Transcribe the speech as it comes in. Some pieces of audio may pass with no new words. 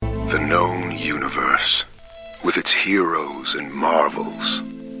The known universe, with its heroes and marvels.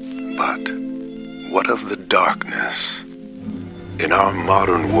 But what of the darkness? In our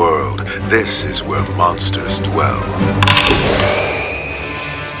modern world, this is where monsters dwell.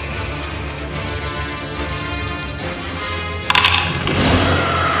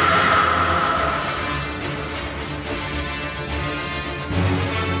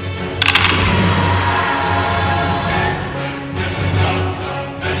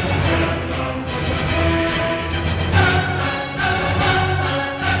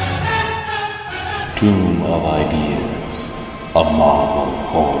 Tomb of Ideas, a Marvel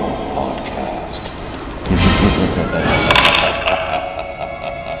horror podcast.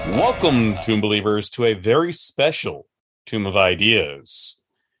 Welcome, Tomb Believers, to a very special Tomb of Ideas,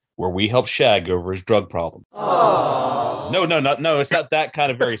 where we help Shag over his drug problem. Aww. No, it's not that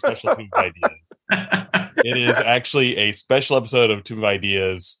kind of very special Tomb of Ideas. It is actually a special episode of Tomb of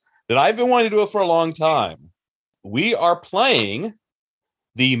Ideas that I've been wanting to do it for a long time. We are playing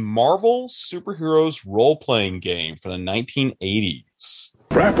the Marvel Superheroes role-playing game from the 1980s.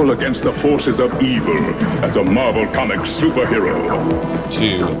 Grapple against the forces of evil as a Marvel Comics superhero.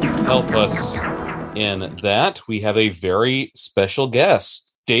 To help us in that, we have a very special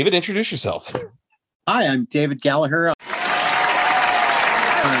guest. David, introduce yourself. Hi, I'm David Gallagher.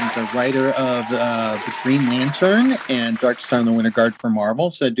 I'm the writer of The Green Lantern and Dark Star and the Winter Guard for Marvel,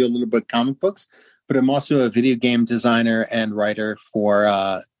 so I do a little bit of comic books. But I'm also a video game designer and writer for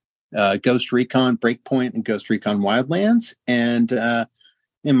Ghost Recon Breakpoint and Ghost Recon Wildlands. And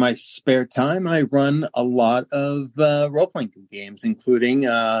in my spare time, I run a lot of role-playing games, including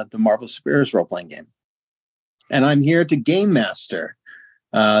the Marvel Superheroes role-playing game. And I'm here to game master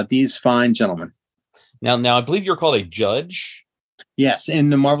these fine gentlemen. Now, I believe you're called a judge. Yes, in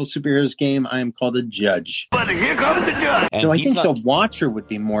the Marvel Superheroes game, I am called a judge. But here comes the judge. So I think the Watcher would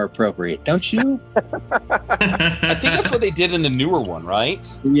be more appropriate, don't you? I think that's what they did in the newer one, right?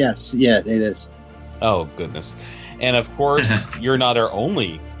 Yes, yeah, it is. Oh, goodness. And of course, you're not our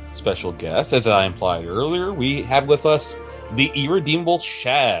only special guest. As I implied earlier, we have with us the irredeemable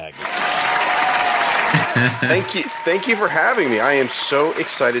Shag. Thank you for having me. I am so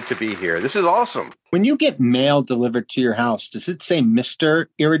excited to be here. This is awesome. When you get mail delivered to your house, does it say Mr.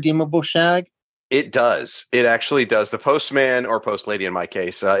 Irredeemable Shag? It does. It actually does. The postman, or post lady in my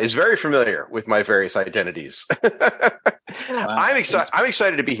case, is very familiar with my various identities. Wow. I'm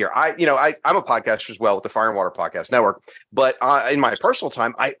excited to be here. I'm a podcaster as well with the Fire and Water Podcast Network. But in my personal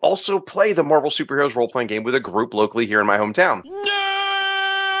time, I also play the Marvel Superheroes role-playing game with a group locally here in my hometown.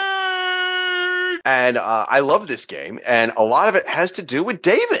 And I love this game, and a lot of it has to do with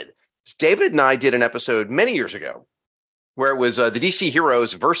David. David and I did an episode many years ago where it was the DC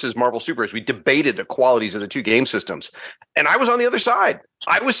Heroes versus Marvel Superheroes. We debated the qualities of the two game systems, and I was on the other side.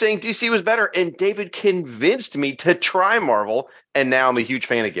 I was saying DC was better, and David convinced me to try Marvel, and now I'm a huge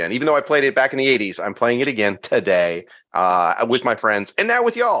fan again. Even though I played it back in the 80s, I'm playing it again today with my friends, and now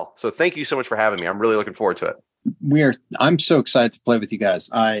with y'all. So thank you so much for having me. I'm really looking forward to it. I'm so excited to play with you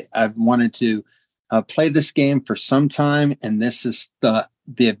guys. I've wanted to play this game for some time, and this is the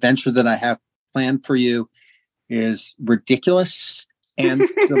adventure that I have planned for you is ridiculous and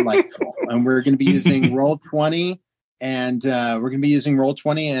delightful. And we're going to be using Roll20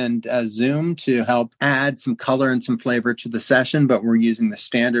 and Zoom to help add some color and some flavor to the session, but we're using the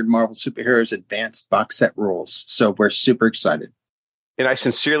standard Marvel Superheroes Advanced box set rules. So we're super excited. And I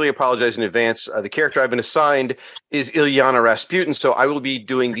sincerely apologize in advance. The character I've been assigned is Ilyana Rasputin, so I will be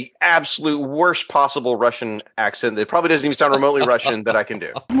doing the absolute worst possible Russian accent that probably doesn't even sound remotely Russian that I can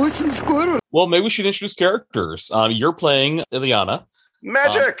do. Well, maybe we should introduce characters. You're playing Ilyana.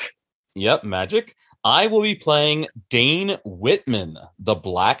 Magic! Yep, magic. I will be playing Dane Whitman, the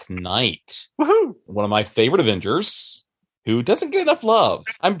Black Knight. Woohoo! One of my favorite Avengers, who doesn't get enough love.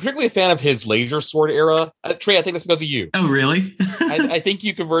 I'm particularly a fan of his laser sword era. Trey, I think that's because of you. Oh, really? I think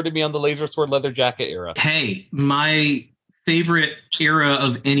you converted me on the laser sword leather jacket era. Hey, my favorite era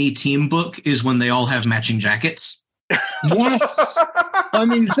of any team book is when they all have matching jackets. Yes. I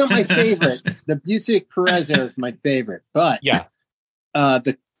mean, it's not my favorite. The Busey Perez era is my favorite. But yeah,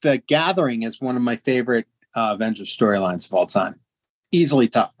 the Gathering is one of my favorite Avengers storylines of all time. Easily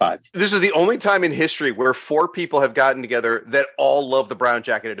top 5. This is the only time in history where 4 people have gotten together that all love the brown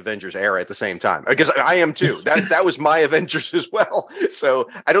jacketed Avengers era at the same time. Because I am too. That was my Avengers as well. So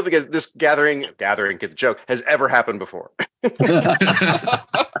I don't think this gathering, get the joke, has ever happened before.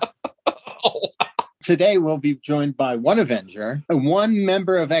 Today we'll be joined by one Avenger, one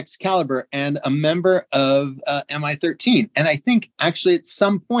member of Excalibur, and a member of MI13. And I think actually at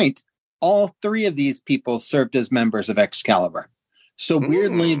some point, all 3 of these people served as members of Excalibur. So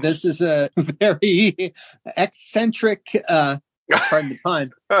weirdly, this is a very eccentric, pardon the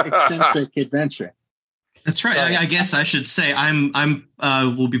pun, eccentric adventure. That's right. I guess I should say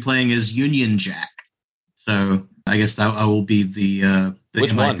will be playing as Union Jack. So I guess that I will be the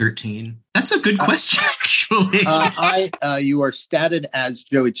Which MI-13. One? That's a good question, actually. You are statted as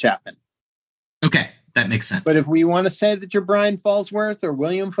Joey Chapman. Okay, that makes sense. But if we want to say that you're Brian Falsworth or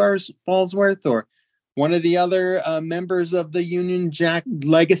William Falsworth or one of the other members of the Union Jack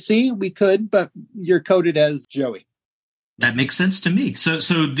legacy, we could, but you're coded as Joey. That makes sense to me. So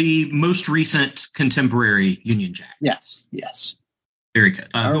the most recent contemporary Union Jack. Yes. Very good.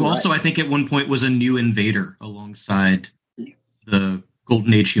 Who also, I think, at one point was a new invader alongside the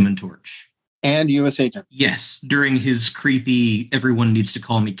Golden Age Human Torch. And U.S. Agent. Yes, during his creepy, everyone needs to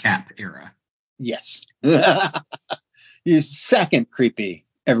call me Cap era. Yes. Your second creepy,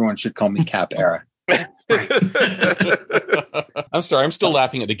 everyone should call me Cap era. I'm sorry, I'm still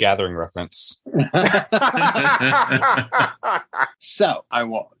laughing at the Gathering reference. So I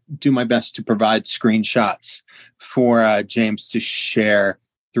will do my best to provide screenshots for James to share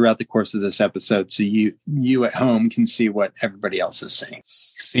throughout the course of this episode, so you at home can see what everybody else is saying.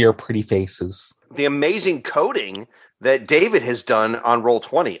 See our pretty faces. The amazing coding that David has done on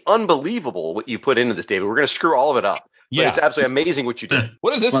Roll20. Unbelievable what you put into this, David. We're going to screw all of it up. Yeah. But it's absolutely amazing what you did.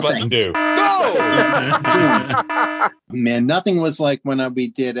 What does this button do? No! Man, nothing was like when I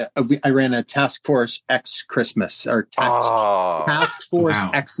ran a Task Force X Christmas or Task Force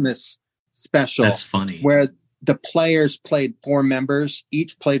Xmas special. That's funny. Where the players played 4 members,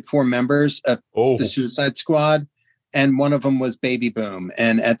 each played 4 members of the Suicide Squad, and one of them was Baby Boom.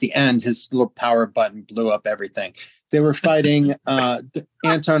 And at the end, his little power button blew up everything. They were fighting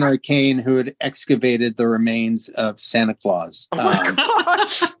Anton Arcane, who had excavated the remains of Santa Claus. Oh my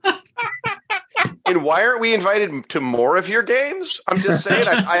gosh! And why aren't we invited to more of your games? I'm just saying,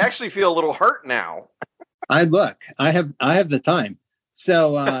 I actually feel a little hurt now. I have the time.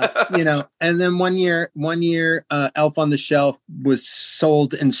 So, and then one year, Elf on the Shelf was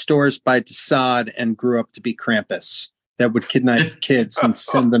sold in stores by Desaad and grew up to be Krampus that would kidnap kids and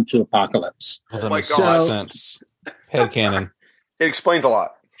send them to apocalypse. Well, that makes sense. Headcanon. It explains a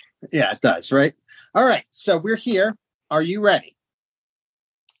lot. Yeah, it does, right? All right, so we're here. Are you ready?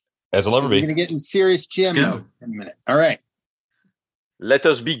 As I'll ever be. We're going to get in serious GM mode in a minute. All right. Let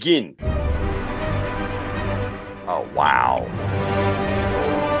us begin. Oh, wow.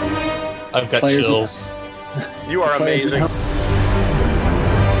 I've got chills. You are amazing.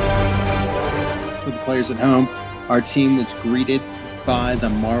 For the players at home, our team was greeted by the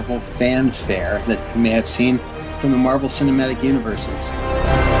Marvel fanfare that you may have seen from the Marvel Cinematic Universes.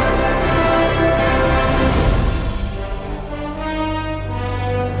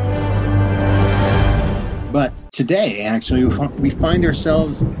 But today, actually, we find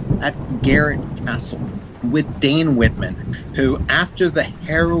ourselves at Garrett Castle with Dane Whitman, who, after the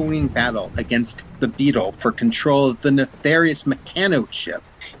harrowing battle against the Beetle for control of the nefarious Meccano chip,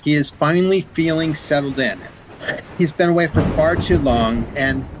 he is finally feeling settled in. He's been away for far too long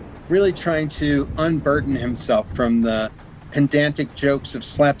and really trying to unburden himself from the pedantic jokes of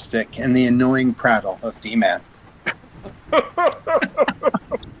slapstick and the annoying prattle of D-Man.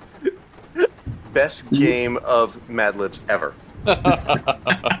 Best game of Mad Libs ever.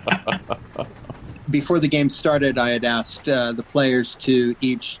 Before the game started, I had asked the players to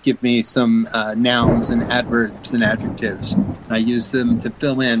each give me some nouns and adverbs and adjectives. I used them to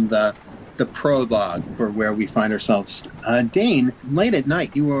fill in the prologue for where we find ourselves. Dane, late at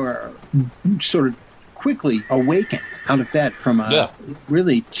night, you were sort of quickly awakened out of bed from a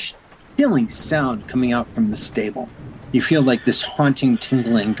really chilling sound coming out from the stable. You feel like this haunting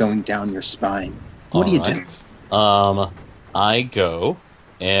tingling going down your spine. What do you do? I go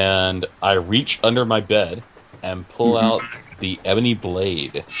and I reach under my bed and pull out the ebony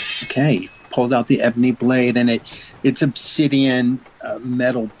blade. Okay, you've pulled out the ebony blade, and it's obsidian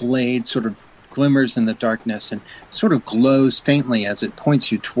metal blade, sort of glimmers in the darkness and sort of glows faintly as it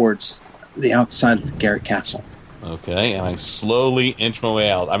points you towards the outside of the Garrett Castle. Okay, and I slowly inch my way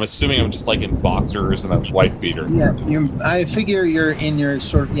out. I'm assuming I'm just like in boxers and a wife beater. Yeah, I figure you're in your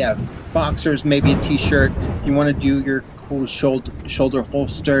sort of, boxers, maybe a t-shirt. You want to do your cool shoulder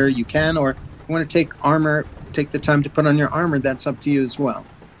holster, you can, or you want to take the time to put on your armor, that's up to you as well.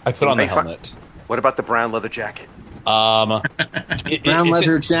 I put on the helmet. What about the brown leather jacket? Brown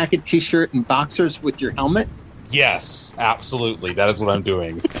leather jacket, t-shirt, and boxers with your helmet? Yes, absolutely. That is what I'm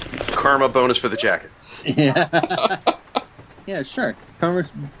doing. Karma bonus for the jacket. Yeah. Yeah, sure. Karma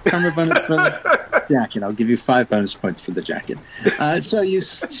bonus for the jacket. I'll give you 5 bonus points for the jacket. So you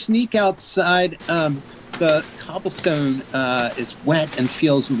sneak outside. The cobblestone is wet and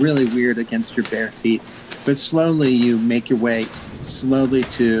feels really weird against your bare feet, but slowly you make your way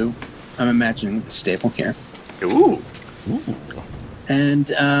to, I'm imagining, the stable here. Ooh. And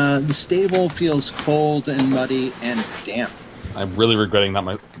the stable feels cold and muddy and damp. I'm really regretting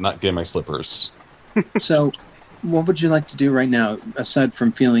not getting my slippers. So, what would you like to do right now, aside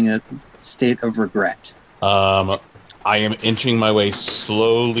from feeling a state of regret? I am inching my way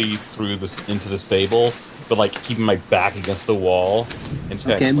slowly into the stable, but like keeping my back against the wall and just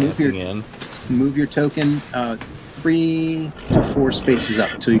kind of glancing in. Move your token 3 to 4 spaces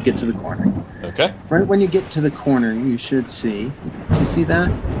up until you get to the corner. Okay. Right when you get to the corner, you should see. Do you see that?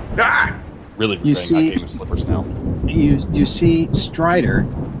 Ah! Really regretting not getting the slippers now. You see Strider,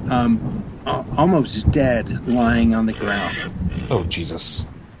 almost dead, lying on the ground. Oh Jesus!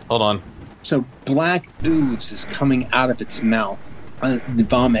 Hold on. So black ooze is coming out of its mouth, the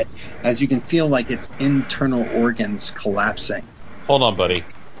vomit, as you can feel like its internal organs collapsing. Hold on, buddy.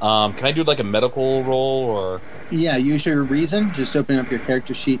 Can I do like a medical roll or? Yeah, use your reason. Just open up your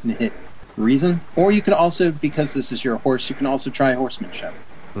character sheet and hit reason. Or you could also, because this is your horse, you can also try horsemanship.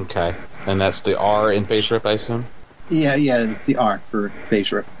 Okay, and that's the R in FASERIP, I assume. Yeah, it's the R for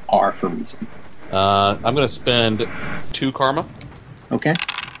FASERIP, R for reason. I'm going to spend 2 karma.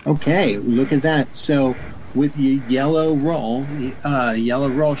 Okay, look at that. So with your yellow roll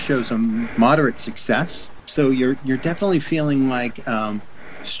shows a moderate success. So you're definitely feeling like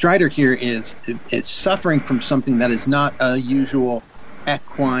Strider here is suffering from something that is not a usual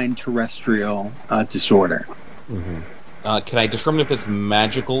equine terrestrial disorder. Mm-hmm. Can I determine if it's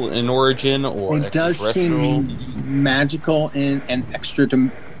magical in origin or it does seem magical and extra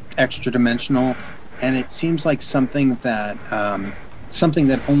dimensional, and it seems like something that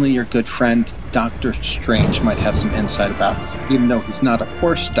only your good friend Dr. Strange might have some insight about. Even though he's not a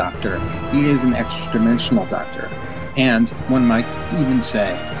horse doctor, he is an extra dimensional doctor, and one might even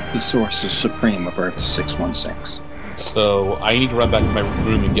say the Sorcerer Supreme of Earth 616. So I need to run back to my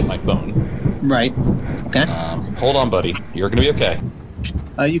room and get my phone. Right. Okay. Hold on, buddy. You're going to be okay.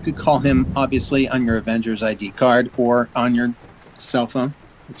 You could call him, obviously, on your Avengers ID card or on your cell phone.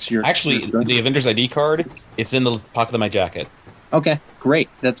 Actually, the Avengers ID card, it's in the pocket of my jacket. Okay, great.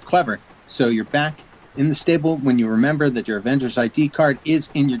 That's clever. So you're back in the stable when you remember that your Avengers ID card is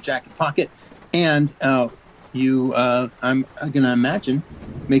in your jacket pocket, and I'm going to imagine,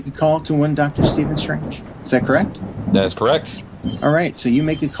 make a call to one Dr. Stephen Strange. Is that correct? That is correct. All right, so you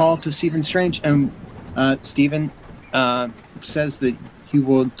make a call to Stephen Strange, and Stephen says that he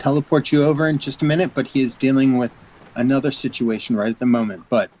will teleport you over in just a minute, but he is dealing with another situation right at the moment.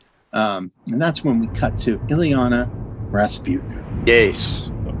 But and that's when we cut to Ileana Rasputin.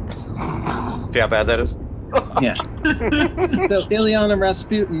 Yes. See how bad that is? Yeah. So Ileana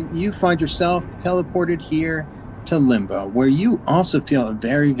Rasputin, you find yourself teleported here to Limbo, where you also feel a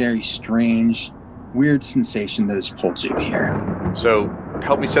very, very strange, weird sensation that has pulled you here. So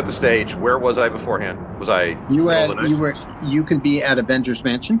help me set the stage. Where was I beforehand? Was I? You could be at Avengers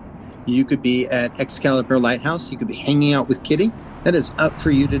Mansion. You could be at Excalibur Lighthouse. You could be hanging out with Kitty. That is up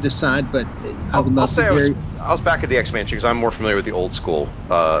for you to decide. But I'll say I was back at the X Mansion because I'm more familiar with the old school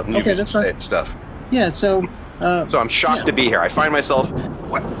stuff. Yeah. So I'm shocked to be here. I find myself.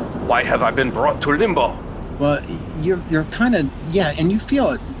 Why have I been brought to Limbo? Well, you're kind of and you feel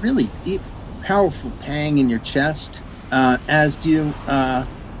a really deep, powerful pang in your chest as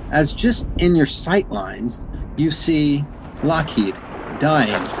just in your sight lines you see Lockheed dying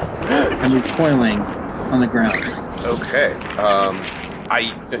and recoiling on the ground. Okay.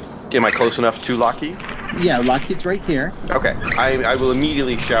 Am I close enough to Lockheed? Yeah, Lockheed's right here. Okay. I will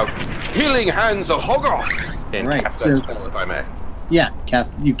immediately shout, "Healing hands of Hoggoth!" And cast that spell, if I may. Yeah,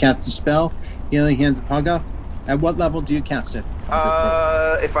 you cast a spell, Healing Hands of Hoggoth. At what level do you cast it?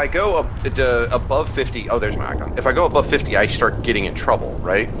 If I go above 50, there's my icon. If I go above 50, I start getting in trouble,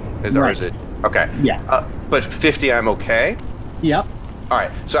 right? Or is it? Okay. Yeah. But 50, I'm okay? Yep. All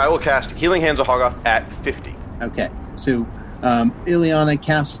right. So I will cast Healing Hands of Hoggoth at 50. Okay. So Ileana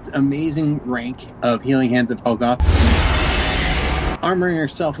casts amazing rank of Healing Hands of Hoggoth, armoring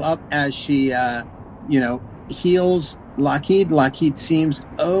herself up as she, heals Lockheed. Lockheed seems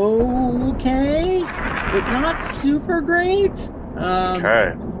okay, but not super great.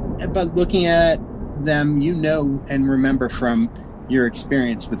 Okay. But looking at them, and remember from your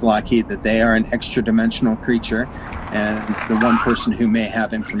experience with Lockheed that they are an extra-dimensional creature, and the one person who may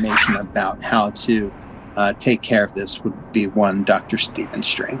have information about how to take care of this would be one Dr. Stephen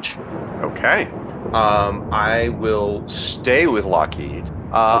Strange. Okay. I will stay with Lockheed. Okay.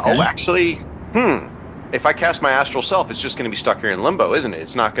 Oh, actually, if I cast my astral self, it's just going to be stuck here in limbo, isn't it?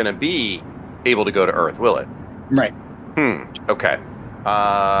 It's not going to be able to go to Earth, will it? Right. Okay.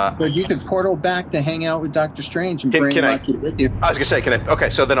 So you could portal back to hang out with Doctor Strange and bring can Lockheed with you. I was going to say, okay,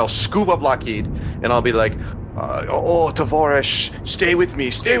 so then I'll scoop up Lockheed and I'll be like, Tavares, stay with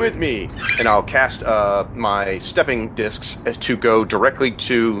me. And I'll cast my stepping discs to go directly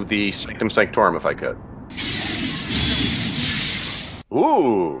to the Sanctum Sanctorum if I could.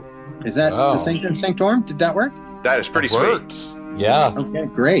 Ooh. Is that the Sanctum Sanctorum? Did that work? That is pretty sweet. Yeah. Okay,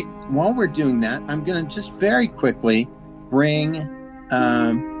 great. While we're doing that, I'm going to just very quickly bring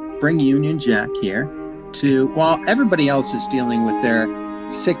Union Jack here while everybody else is dealing with their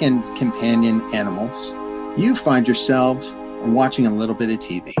sickened companion animals, you find yourselves watching a little bit of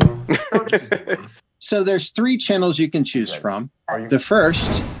TV. So there's 3 channels you can choose from. The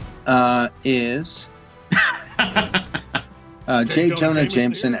first is J. Jonah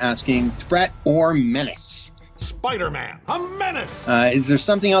Jameson asking, threat or menace? Spider-Man, a menace! Is there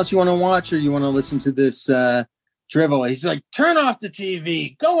something else you want to watch, or you want to listen to this drivel? He's like, turn off the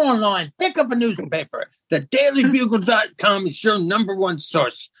TV, go online, pick up a newspaper. The dailybugle.com is your #1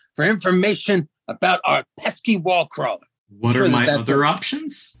 source for information about our pesky wall crawler. What are my other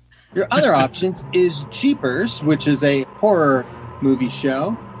options? Your other option is Jeepers, which is a horror movie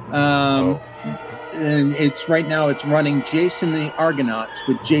show. And it's running Jason the Argonauts,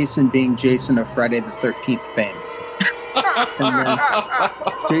 with Jason being Jason of Friday the 13th fame.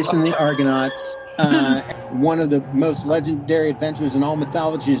 Jason the Argonauts, one of the most legendary adventures in all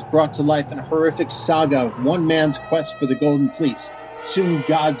mythology, is brought to life in a horrific saga of one man's quest for the Golden Fleece. Soon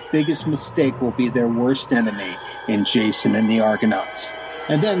God's biggest mistake will be their worst enemy in Jason and the Argonauts.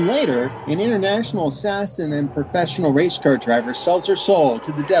 And then later, an international assassin and professional race car driver sells her soul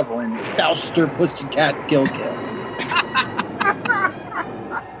to the devil in Fauster Pussycat Kill.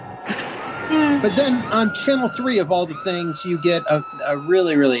 But then on Channel 3, of all the things, you get a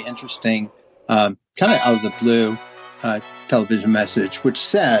really, really interesting, kind of out of the blue television message, which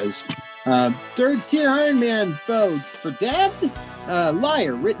says, third tier Iron Man foe for dead?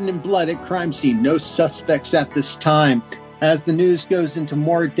 Liar, written in blood at crime scene. No suspects at this time. As the news goes into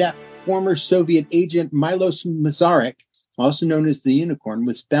more depth, former Soviet agent Milos Masaryk, also known as the Unicorn,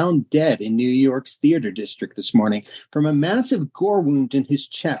 was found dead in New York's theater district this morning from a massive gore wound in his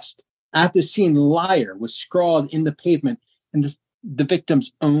chest. At the scene, liar was scrawled in the pavement in the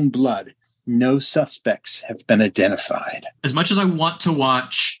victim's own blood. No suspects have been identified. As much as I want to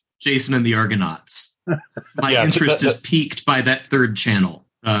watch Jason and the Argonauts, my interest is piqued by that third channel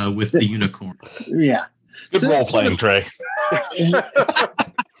with the Unicorn. Yeah. Good role playing, Trey.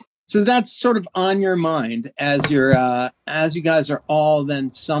 So that's sort of on your mind as you guys are all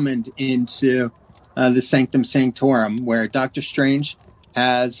then summoned into the Sanctum Sanctorum, where Doctor Strange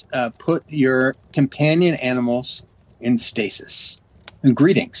has put your companion animals in stasis. And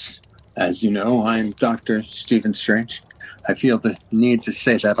greetings. As you know, I'm Dr. Stephen Strange. I feel the need to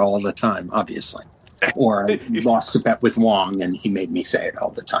say that all the time, obviously. Or I lost a bet with Wong, and he made me say it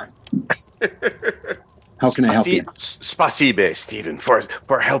all the time. How can I help you? Spasibe, Stephen,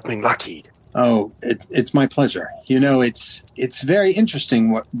 for helping Lockheed. Oh, it's my pleasure. You know, it's very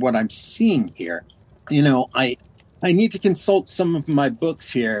interesting what I'm seeing here. You know, I need to consult some of my books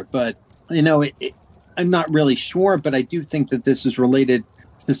here, but you know, I'm not really sure. But I do think that this is related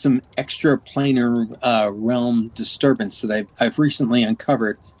to some extraplanar realm disturbance that I've recently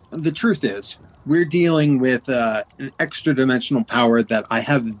uncovered. The truth is, we're dealing with an extra dimensional power that I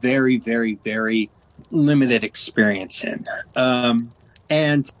have very, very, very limited experience in.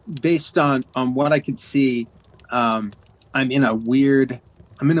 And based on what I could see, I'm in a weird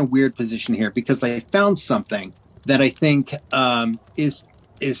position here because I found something that I think is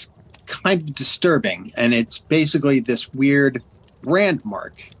kind of disturbing, and it's basically this weird brand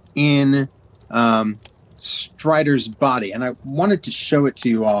mark in Strider's body, and I wanted to show it to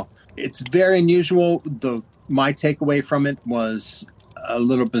you all. It's very unusual. My takeaway from it was a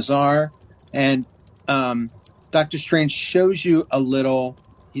little bizarre, and Doctor Strange shows you a little.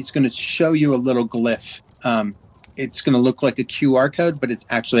 He's going to show you a little glyph. It's going to look like a QR code, but it's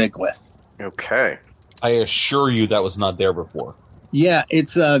actually a glyph. Okay. I assure you that was not there before. Yeah,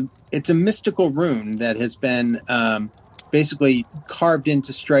 it's a mystical rune that has been basically carved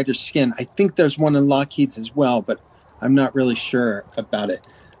into Strider's skin. I think there's one in Lockheed's as well, but I'm not really sure about it.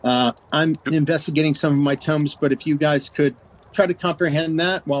 I'm investigating some of my tomes, but if you guys could try to comprehend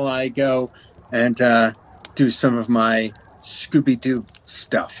that while I go and do some of my Scooby-Doo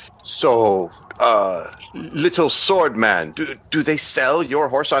stuff. So, little sword man, do they sell your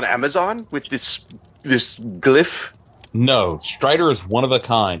horse on Amazon with this glyph? No, Strider is one of a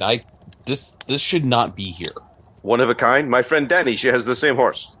kind. This should not be here. One of a kind? My friend Danny, she has the same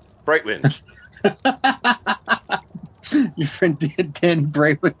horse. Brightwind. Your friend Dan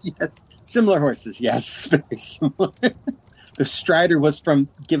Braywood, yes. Similar horses, yes. Very similar. The Strider was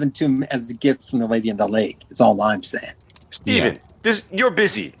given to him as a gift from the Lady in the Lake, is all I'm saying. Steven, you're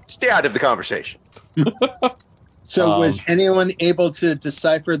busy. Stay out of the conversation. So was anyone able to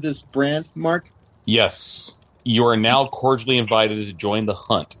decipher this brand, Mark? Yes. You are now cordially invited to join the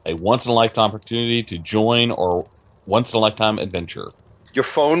hunt, a once-in-a-lifetime opportunity to join or once-in-a-lifetime adventure. Your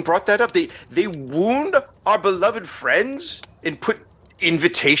phone brought that up? They wound our beloved friends and put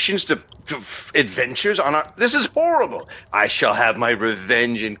invitations to adventures on our... This is horrible. I shall have my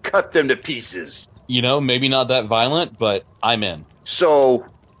revenge and cut them to pieces. You know, maybe not that violent, but I'm in. So,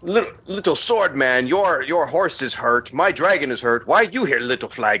 little sword man, your horse is hurt. My dragon is hurt. Why are you here, little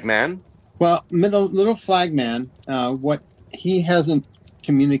flag man? Well, little flag man, what he hasn't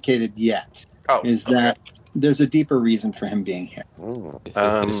communicated yet is that there's a deeper reason for him being here.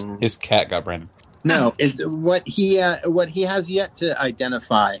 His cat got branded. No, what he has yet to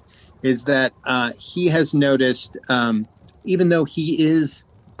identify is that he has noticed, even though he is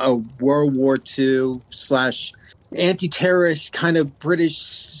a World War II / anti-terrorist kind of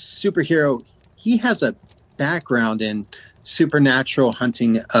British superhero, he has a background in supernatural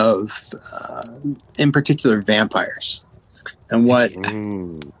hunting of, in particular, vampires. And what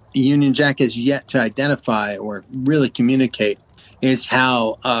Union Jack has yet to identify or really communicate is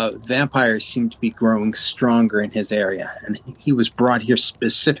how vampires seem to be growing stronger in his area. And he was brought here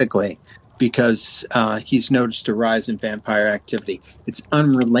specifically because he's noticed a rise in vampire activity. It's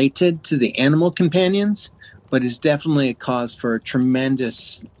unrelated to the animal companions, but is definitely a cause for a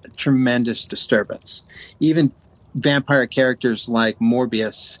tremendous disturbance. Even vampire characters like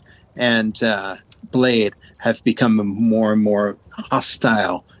Morbius and Blade have become more and more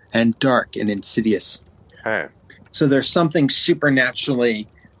hostile and dark and insidious. Okay. So there's something supernaturally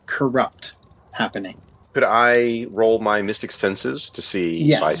corrupt happening. Could I roll my mystic senses to see?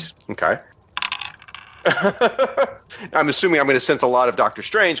 Yes. Okay. I'm assuming I'm going to sense a lot of Doctor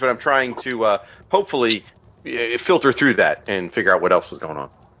Strange, but I'm trying to hopefully filter through that and figure out what else is going on.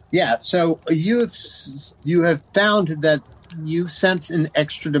 Yeah, so you have found that you sense an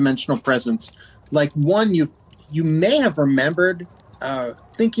extra dimensional presence, like one you may have remembered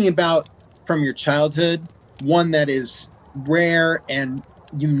thinking about from your childhood, one that is rare and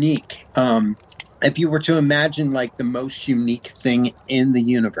unique. If you were to imagine like the most unique thing in the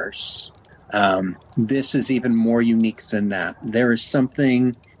universe, this is even more unique than that. There is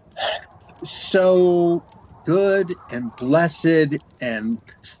something so good and blessed and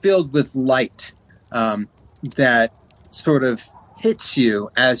filled with light that sort of hits you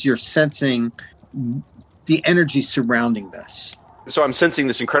as you're sensing the energy surrounding this. So I'm sensing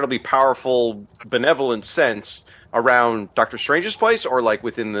this incredibly powerful, benevolent sense around Doctor Strange's place, or like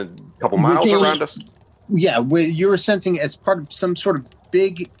within the couple miles around us? Yeah, you're sensing as part of some sort of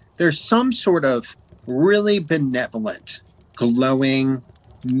big... There's some sort of really benevolent, glowing,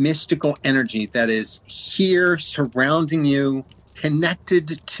 mystical energy that is here surrounding you,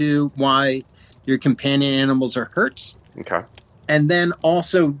 connected to why your companion animals are hurt. Okay. And then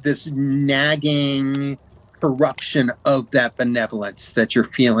also this nagging corruption of that benevolence that you're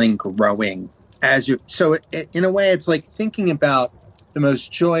feeling growing as you. So in a way, it's like thinking about the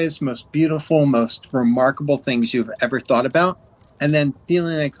most joyous, most beautiful, most remarkable things you've ever thought about, and then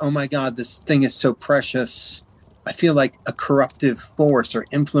feeling like, oh my God, this thing is so precious. I feel like a corruptive force or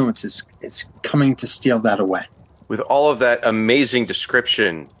influence is coming to steal that away. With all of that amazing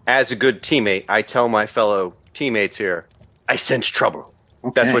description, as a good teammate, I tell my fellow teammates here, I sense trouble.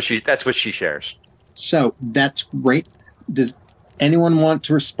 Okay. That's what she shares. So that's great. Does anyone want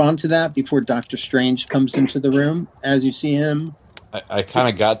to respond to that before Doctor Strange comes into the room as you see him? I kind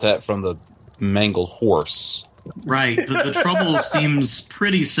of got that from the mangled horse. Right. The trouble seems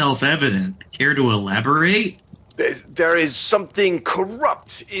pretty self-evident. Care to elaborate? There is something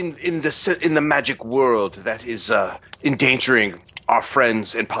corrupt in the magic world that is endangering our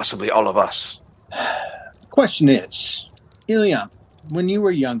friends and possibly all of us. Question is, Ilya, when you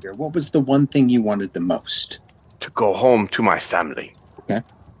were younger, what was the one thing you wanted the most? To go home to my family. Okay.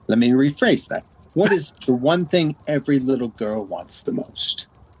 Let me rephrase that. What is the one thing every little girl wants the most?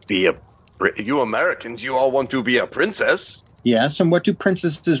 You Americans, you all want to be a princess. Yes, and what do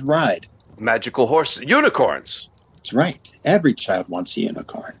princesses ride? Magical horses, unicorns. That's right. Every child wants a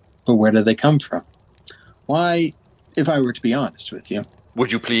unicorn. But where do they come from? Why, if I were to be honest with you...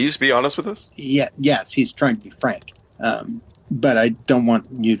 Would you please be honest with us? Yeah, yes, he's trying to be frank. But I don't want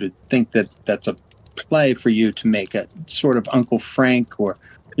you to think that that's a play for you to make a sort of Uncle Frank, or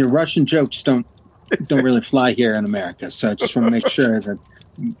your Russian jokes don't really fly here in America. So I just want to make sure that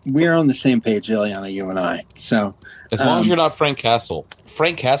we're on the same page, Ileana, you and I. So as long as you're not Frank Castle.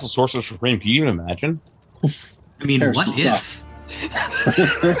 Frank Castle, Sorcerer Supreme. Can you even imagine? I mean, what if?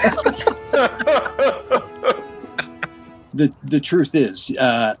 The truth is,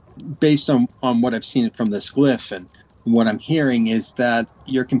 based on what I've seen from this glyph and what I'm hearing, is that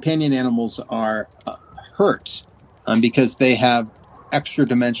your companion animals are hurt because they have extra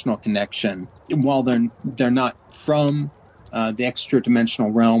dimensional connection. While they're not from the extra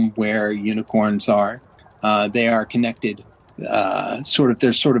dimensional realm where unicorns are, they are connected. They're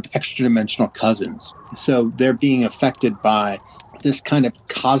sort of extra dimensional cousins. So they're being affected by this kind of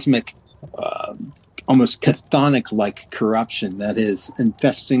cosmic, almost chthonic-like corruption that is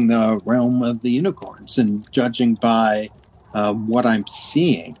infesting the realm of the unicorns. And judging by what I'm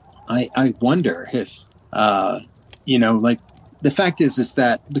seeing, I wonder if, the fact is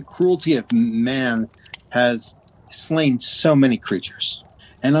that the cruelty of man has slain so many creatures.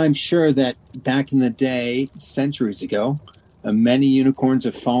 And I'm sure that back in the day, centuries ago, many unicorns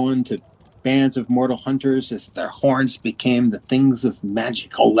have fallen to bands of mortal hunters as their horns became the things of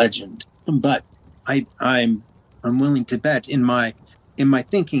magical legend. But I'm willing to bet in my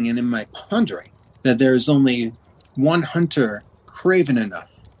thinking and in my pondering that there is only one hunter craven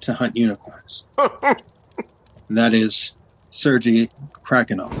enough to hunt unicorns. That is Sergei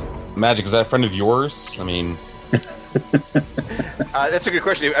Krakenov. Magic, is that a friend of yours? I mean... That's a good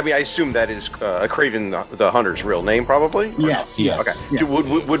question. I mean, I assume that is Craven the Hunter's real name, probably? Yes. Okay. Yeah.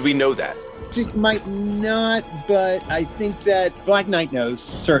 Would we know that? It might not, but I think that Black Knight knows,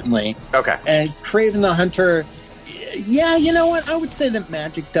 certainly. Okay. And Craven the Hunter, yeah, you know what? I would say that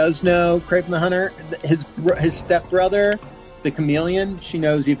Magic does know Craven the Hunter. His stepbrother, the Chameleon, she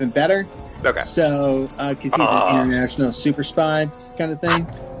knows even better. Okay. So, because he's an international super spy kind of thing.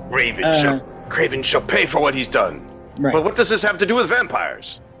 Craven shall pay for what he's done. Right. But what does this have to do with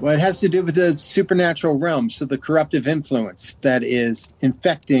vampires? Well, it has to do with the supernatural realm, so the corruptive influence that is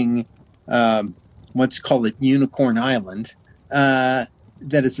infecting, let's call it Unicorn Island, that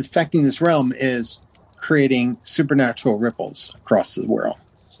is affecting this realm is creating supernatural ripples across the world.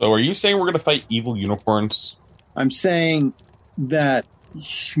 So are you saying we're going to fight evil unicorns? I'm saying that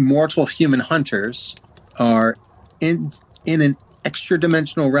mortal human hunters are in an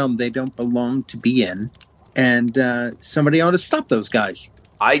extra-dimensional realm they don't belong to be in, and somebody ought to stop those guys.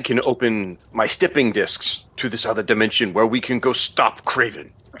 I can open my stepping discs to this other dimension where we can go stop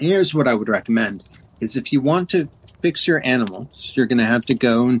Craven. Here's what I would recommend, is if you want to fix your animals, you're going to have to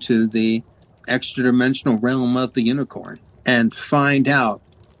go into the extra-dimensional realm of the unicorn and find out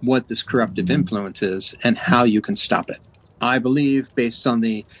what this corruptive influence is and how you can stop it. I believe, based on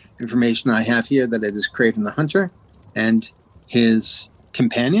the information I have here, that it is Craven the Hunter and his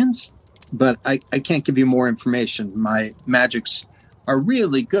companions, but I can't give you more information. My magics are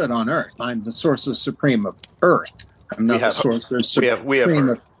really good on Earth. I'm the Sorcerer Supreme of Earth. I'm not the Sorcerer Supreme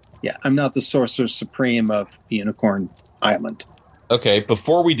of... Yeah, I'm not the Sorcerer Supreme of the Unicorn Island. Okay,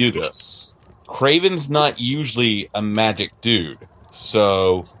 before we do this, Craven's not usually a magic dude,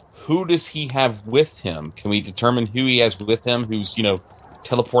 so who does he have with him? Can we determine who he has with him who's,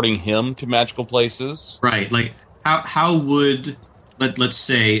 teleporting him to magical places? Right, like, how would, let's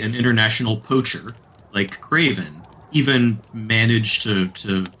say, an international poacher like Craven even manage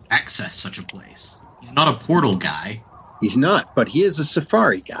to access such a place? He's not a portal guy. He's not, but he is a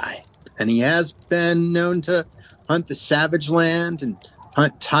safari guy. And he has been known to hunt the Savage Land and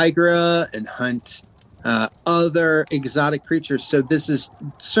hunt Tigra and hunt other exotic creatures. So this is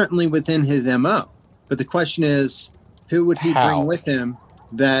certainly within his MO. But the question is, who would he bring with him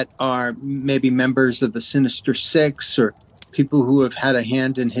that are maybe members of the Sinister Six or people who have had a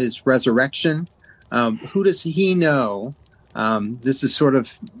hand in his resurrection? Who does he know? This is sort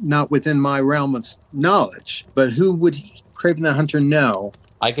of not within my realm of knowledge, but who would Craven the Hunter know?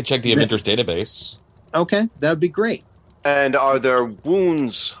 I could check the Avengers database. Okay, that would be great. And are there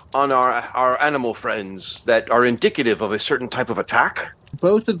wounds on our animal friends that are indicative of a certain type of attack?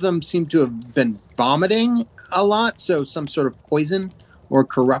 Both of them seem to have been vomiting a lot, so some sort of poison or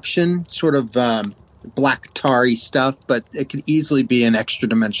corruption, sort of black tarry stuff, but it could easily be an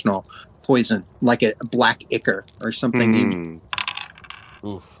extra-dimensional poison, like a black ichor or something.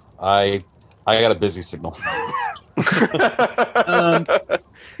 Oof. I got a busy signal.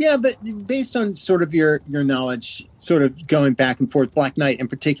 Yeah, but based on sort of your knowledge, sort of going back and forth, Black Knight in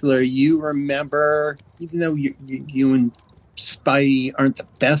particular, you remember, even though you and Spidey aren't the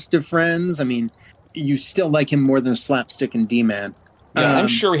best of friends, I mean, you still like him more than Slapstick and D-Man. Yeah, I'm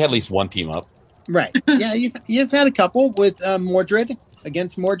sure we had at least one team up. Right. Yeah, you've had a couple with Mordred,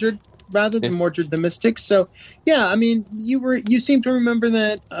 against Mordred. rather than Mordred the Mystic. So, yeah, I mean, you seem to remember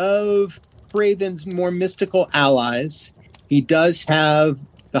that of Craven's more mystical allies. He does have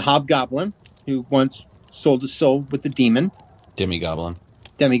the Hobgoblin, who once sold his soul with the demon. Demigoblin,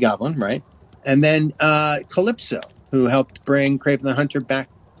 Right? And then Calypso, who helped bring Craven the Hunter back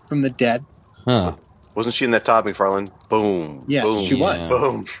from the dead. huh? Wasn't she in that Todd McFarlane? Boom. Yes, boom, she was.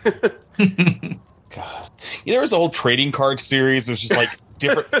 Boom. God, there was a whole trading card series. There's just like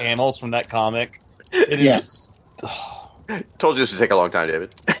different panels from that comic. It is. Yes. Told you this would take a long time,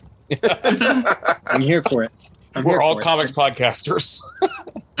 David. I'm here for it. We're all comics podcasters.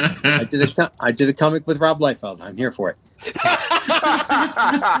 I did a comic with Rob Liefeld. I'm here for it.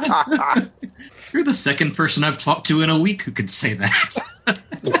 You're the second person I've talked to in a week who could say that.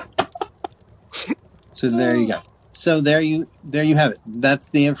 So there you go. So there you have it. That's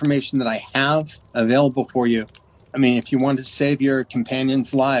the information that I have available for you. I mean, if you want to save your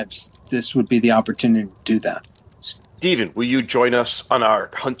companions' lives, this would be the opportunity to do that. Stephen, will you join us on our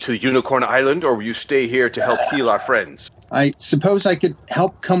hunt to Unicorn Island, or will you stay here to help heal our friends? I suppose I could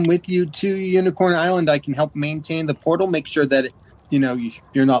help come with you to Unicorn Island. I can help maintain the portal, make sure that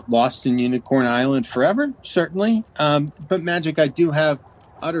you're not lost in Unicorn Island forever, certainly. But Magic, I do have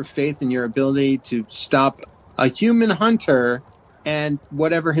utter faith in your ability to stop a human hunter and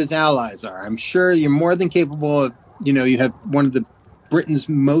whatever his allies are. I'm sure you're more than capable of, you have one of the Britain's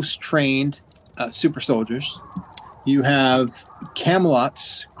most trained super soldiers. You have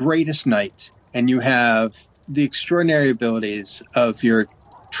Camelot's greatest knight, and you have the extraordinary abilities of your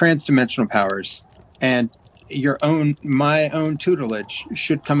transdimensional powers, and my own tutelage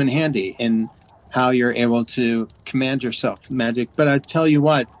should come in handy in how you're able to command yourself, Magic. But I tell you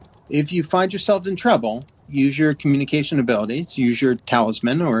what, if you find yourself in trouble, use your communication abilities, use your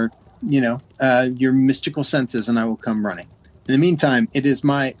talisman, or your mystical senses, and I will come running. In the meantime, it is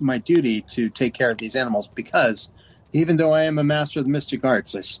my duty to take care of these animals, because even though I am a master of the mystic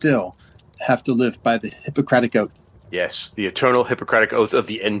arts, I still have to live by the Hippocratic Oath. Yes, the eternal Hippocratic Oath of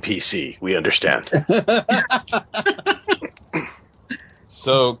the NPC. We understand.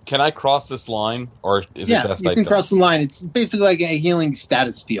 So, can I cross this line, or is it best you can cross the line. It's basically like a healing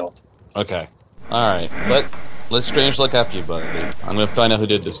status field. Okay. All right. Let Strange look after you, buddy. I'm going to find out who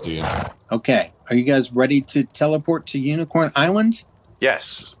did this to you. Okay. Are you guys ready to teleport to Unicorn Island?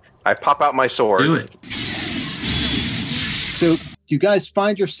 Yes. I pop out my sword. Do it. So you guys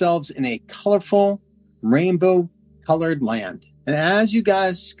find yourselves in a colorful, rainbow-colored land. And as you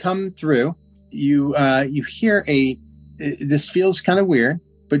guys come through, you hear this feels kind of weird,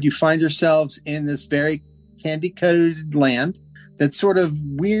 but you find yourselves in this very candy-coated land that sort of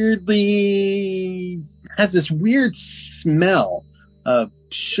weirdly has this weird smell of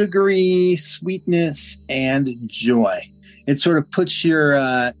sugary sweetness and joy. It sort of puts your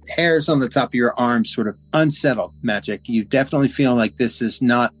hairs on the top of your arms sort of unsettled, Magic. You definitely feel like this is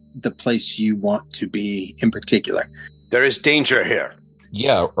not the place you want to be in particular. There is danger here.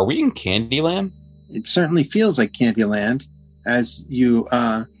 Yeah, are we in Candyland? It certainly feels like Candyland. As you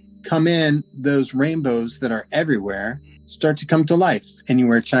come in, those rainbows that are everywhere start to come to life, and you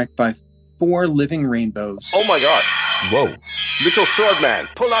are attacked by 4 living rainbows. Oh my god. Whoa. Little sword man,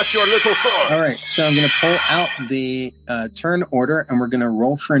 pull out your little sword. All right, so I'm going to pull out the turn order, and we're going to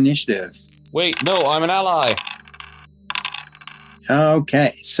roll for initiative. Wait, no, I'm an ally.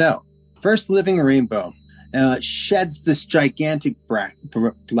 Okay, so first living rainbow sheds this gigantic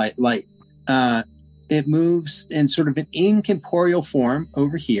light. It moves in sort of an incorporeal form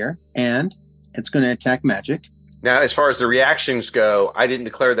over here, and it's going to attack Magic. Now, as far as the reactions go, I didn't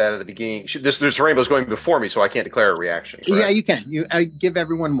declare that at the beginning. This rainbow's going before me, so I can't declare a reaction. Correct? Yeah, you can. I give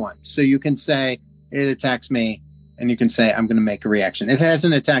everyone one. So you can say, it attacks me, and you can say, I'm going to make a reaction. It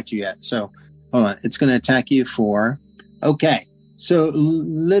hasn't attacked you yet, so hold on. It's going to attack you for... Okay, so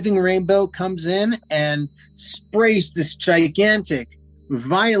Living Rainbow comes in and sprays this gigantic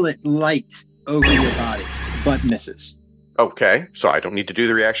violet light over your body, but misses. Okay, so I don't need to do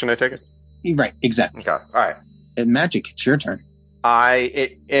the reaction, I take it? Right, exactly. Okay, all right. Magic, it's your turn.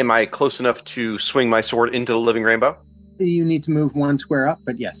 Am I close enough to swing my sword into the living rainbow? You need to move 1 square up,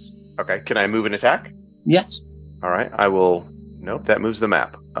 but yes. Okay, can I move an attack? Yes. All right, I will. Nope, that moves the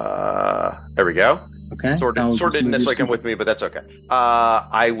map. There we go. Okay. Sword didn't necessarily come with me, but that's okay.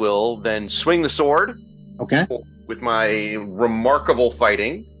 I will then swing the sword. Okay. With my remarkable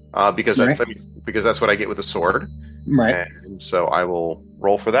fighting, because that's what I get with a sword. Right. And so I will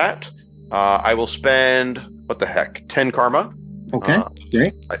roll for that. I will spend, 10 karma. Okay,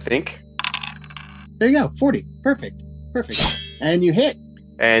 great. I think. There you go, 40. Perfect. And you hit.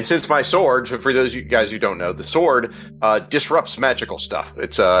 And since my sword, for those of you guys who don't know, the sword disrupts magical stuff.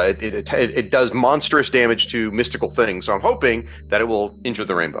 It does monstrous damage to mystical things. So I'm hoping that it will injure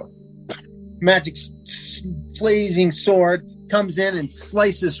the rainbow. Magic blazing sword comes in and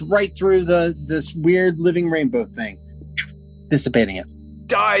slices right through this weird living rainbow thing, dissipating it.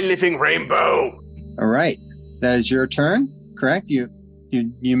 Die, living rainbow! All right, that is your turn. Correct? You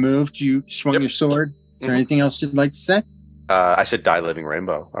moved. You swung your sword. Is there anything else you'd like to say? I said die, living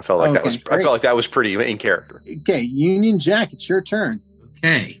rainbow. I felt like that was pretty in character. Okay, Union Jack, it's your turn.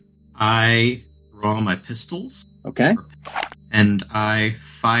 Okay. I draw my pistols. Okay. And I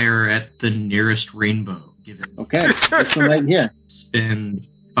fire at the nearest rainbow. Okay, this one right here. Spend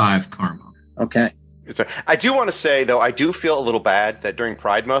 5 karma. Okay. I do want to say, though, I do feel a little bad that during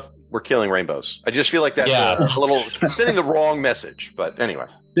Pride Month, we're killing rainbows. I just feel like that's a little sending the wrong message. But anyway.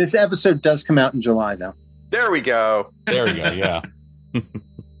 This episode does come out in July, though. There we go. There we go,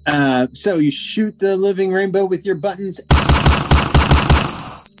 yeah. So you shoot the living rainbow with your buttons.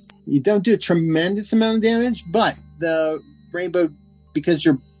 You don't do a tremendous amount of damage, but the rainbow, because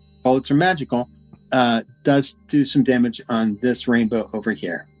your bullets are magical, does do some damage on this rainbow over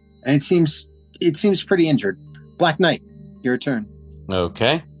here. And it seems pretty injured. Black Knight, your turn.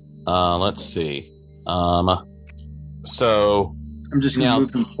 Okay. Let's see. So I'm just going to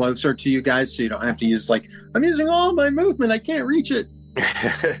move them closer to you guys so you don't have to use I'm using all my movement. I can't reach it.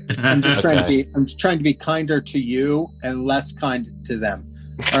 I'm just trying to be kinder to you and less kind to them.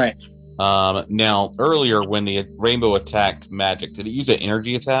 All right. Now, earlier when the rainbow attacked magic, did it use an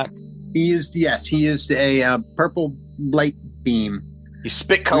energy attack? He used a purple light beam. He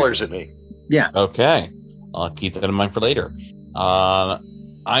spit colors at me. Yeah. Okay. I'll keep that in mind for later. I'm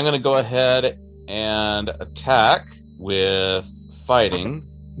going to go ahead and attack with fighting.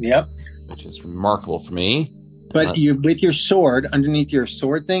 Yep. Which is remarkable for me. But with your sword, underneath your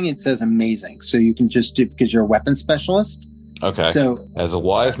sword thing, it says amazing. So you can just do, because you're a weapon specialist. Okay. So, as a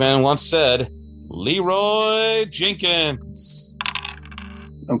wise man once said, Leroy Jenkins.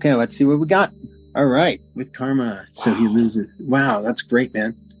 Okay, let's see what we got. All right, with karma. So he loses. Wow, that's great,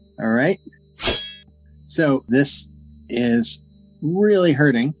 man. All right. So this is really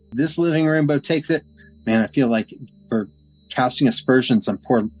hurting. This living rainbow takes it. Man, I feel like we're casting aspersions on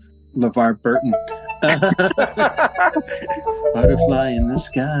poor LeVar Burton. Butterfly in the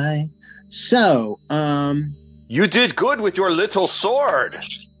sky. So, you did good with your little sword.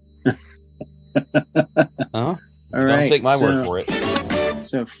 All right. Don't take my word for it.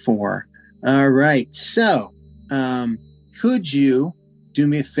 So 4. All right. So, could you do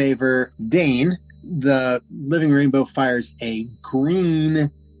me a favor, Dane? The living rainbow fires a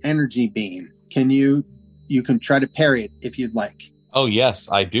green energy beam. You can try to parry it if you'd like. Oh yes,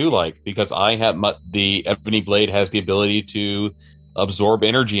 I do because I have the ebony blade has the ability to absorb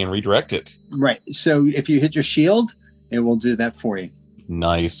energy and redirect it. Right. So if you hit your shield, it will do that for you.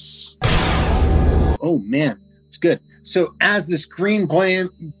 Nice. Oh man, it's good. So as this green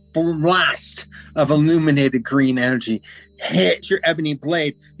blast of illuminated green energy hits your ebony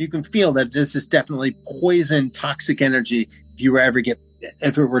blade, you can feel that this is definitely poison, toxic energy.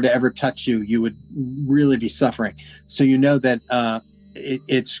 If it were to ever touch you, you would really be suffering. So you know that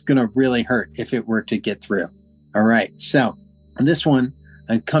it's going to really hurt if it were to get through. All right. So this one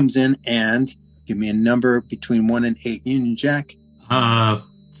comes in and give me a number between 1 and 8. Union Jack.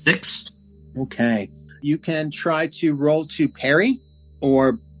 6. Okay. You can try to roll to parry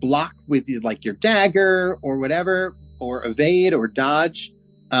or block with your dagger or whatever, or evade or dodge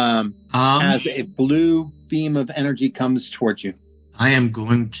as a blue beam of energy comes towards you. I am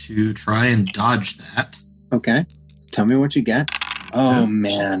going to try and dodge that. Okay. Tell me what you get. Oh,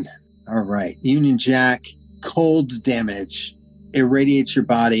 man. All right. Union Jack, cold damage irradiates your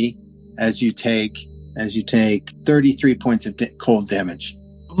body as you take 33 points of cold damage.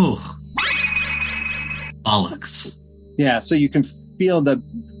 Oh. Bollocks. Yeah, so you can feel the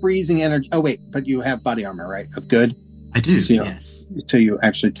freezing energy. Oh, wait, but you have body armor, right? Of good? I do, so yes. So you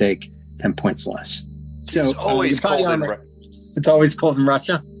actually take 10 points less. So it's always cold it's always cold in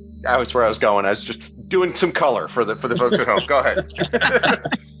Russia? That was where I was going. I was just doing some color for the folks at home. Go ahead.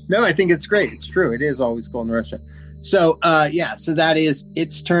 No, I think it's great. It's true. It is always cold in Russia. So, so that is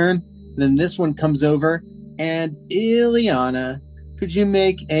its turn. Then this one comes over. And Ileana, could you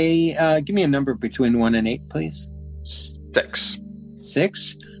make give me a number between 1 and 8, please? 6.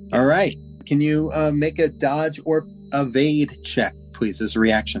 6? All right. Can you make a dodge or evade check, please, as a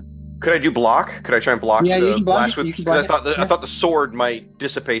reaction? Could I do block? Could I try and block the blast with? I thought the sword might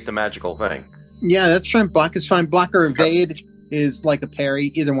dissipate the magical thing. Yeah, that's fine. Block is fine. Block or evade is like a parry.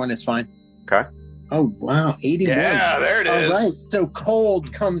 Either one is fine. Okay. Oh, wow. 81. Yeah, there it is. All right. So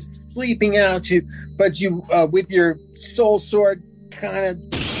cold comes sweeping out you, but you, with your soul sword, kind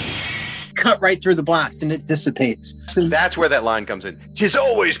of cut right through the blast and it dissipates. So That's where that line comes in. 'Tis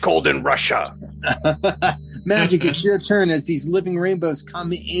always cold in Russia. Magic, it's your turn as these living rainbows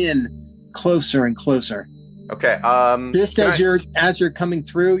come in closer and closer. Okay. Just as you're coming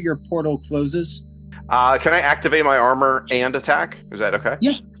through, your portal closes. Can I activate my armor and attack? Is that okay?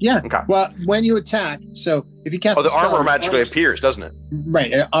 Yeah. Okay. Well, when you attack, so if you cast Oh, the a spell, armor magically appears, doesn't it?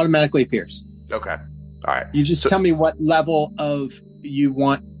 Right, it automatically appears. Okay. All right. You just tell me what level of you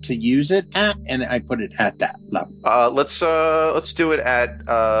want to use it at, and I put it at that level. Let's do it at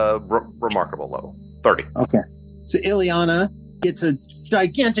remarkable level 30. Okay. So Ileana gets a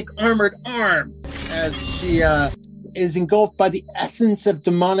gigantic armored arm as she is engulfed by the essence of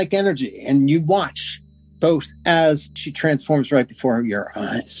demonic energy, and you watch both as she transforms right before your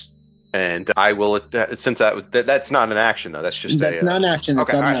eyes. And I will, since that's not an action though. That's not an action. It's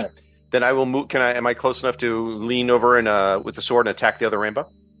okay, automatic. Right. Then I will move. Am I close enough to lean over and with the sword and attack the other rainbow?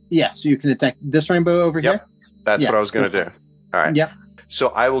 Yes, you can attack this rainbow over here. That's what I was going to do. All right. Yep. So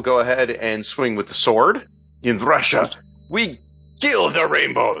I will go ahead and swing with the sword. In Russia, we kill the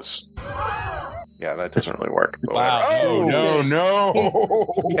rainbows. Yeah, that doesn't really work. Wow. Oh, no.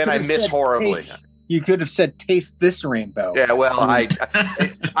 And I miss horribly. You could have said, taste this rainbow. Yeah, well, I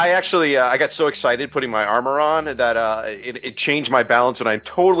actually I got so excited putting my armor on that it changed my balance, and I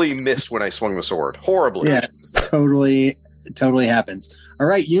totally missed when I swung the sword. Horribly. Yeah, it totally happens. All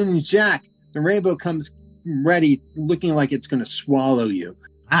right, Union Jack, the rainbow comes ready, looking like it's going to swallow you.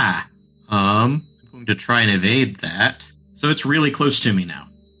 I'm going to try and evade that. So it's really close to me now.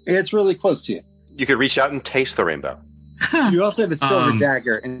 It's really close to you. You could reach out and taste the rainbow. You also have a silver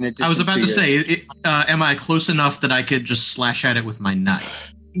dagger. In addition I was about to your... say, am I close enough that I could just slash at it with my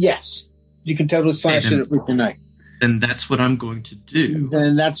knife? Yes. You can totally slash it with your knife. Then that's what I'm going to do.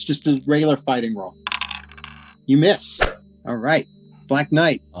 And that's just a regular fighting roll. You miss. All right. Black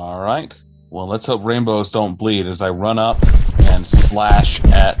Knight. All right. Well, let's hope rainbows don't bleed as I run up and slash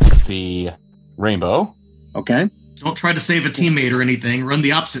at the rainbow. Okay. Don't try to save a teammate or anything. Run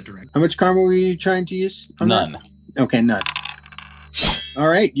the opposite direction. How much karma were you trying to use? None. That? Okay, none. All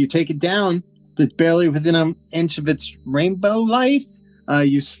right. You take it down. It's barely within an inch of its rainbow life.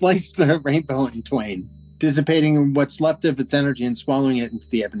 You slice the rainbow in twain, dissipating what's left of its energy and swallowing it into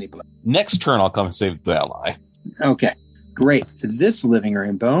the ebony blade. Next turn, I'll come and save the ally. Okay, great. This living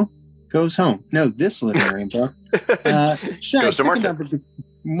rainbow goes home. No, this living rainbow. Shaq,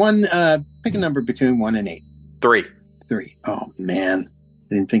 pick a number between 1 and 8. 3. 3. Oh, man.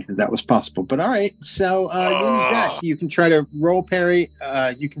 I didn't think that was possible. But all right. So you can try to roll parry,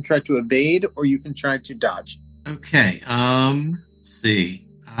 you can try to evade, or you can try to dodge. Okay. Let's see.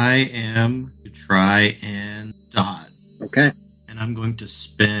 I am to try and dodge. Okay. And I'm going to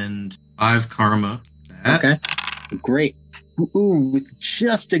spend 5 karma. Okay. Great. Ooh, with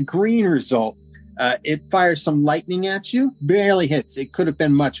just a green result. It fires some lightning at you. Barely hits. It could have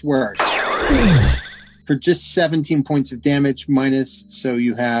been much worse. For just 17 points of damage minus, so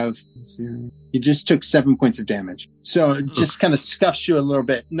you just took 7 points of damage. So it just kind of scuffs you a little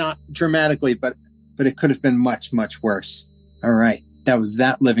bit. Not dramatically, but it could have been much, much worse. All right. That was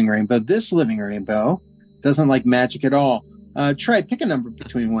that living rainbow. This living rainbow doesn't like magic at all. Try pick a number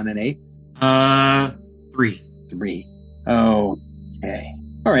between 1 and 8. 3. 3. Okay.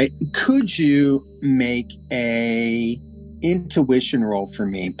 All right. Could you make a intuition roll for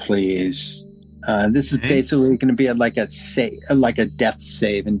me, please? This is basically going to be like a death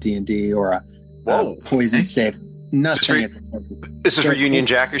save in D&D or a poison save. Not saying it. This is for Union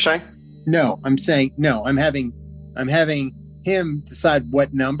Jack, you're saying? No, I'm saying no. I'm having him decide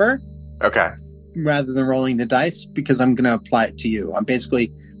what number. Okay. Rather than rolling the dice, because I'm going to apply it to you. I'm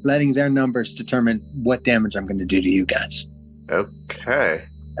basically letting their numbers determine what damage I'm going to do to you guys. Okay.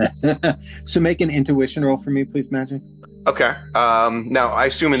 So make an intuition roll for me, please, Magic. Okay. Now, I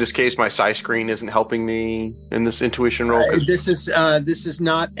assume in this case my size screen isn't helping me in this intuition roll. This is not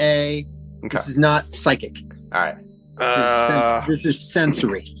This is not psychic. All right. This is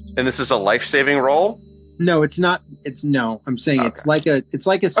sensory. And this is a life-saving roll? No, it's not. I'm saying it's like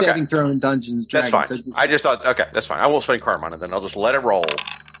a saving throw in Dungeons & Dragons. That's fine. I just thought, okay, that's fine. I won't spend karma on it then. I'll just let it roll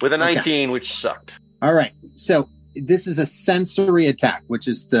with a 19, which sucked. All right. So this is a sensory attack,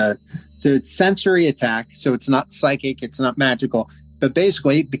 so it's sensory attack. So it's not psychic. It's not magical. But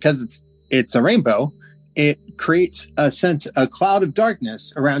basically, because it's a rainbow, it creates a cloud of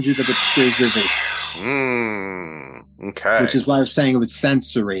darkness around you that obscures your vision. Okay. Which is why I was saying it was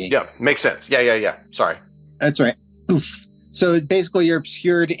sensory. Yeah, makes sense. Yeah. Sorry. That's right. Oof. So basically, you're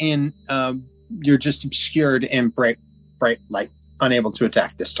obscured in you're just obscured in bright light, unable to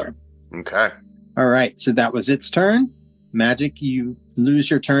attack this turn. Okay. All right, so that was its turn. Magic, you lose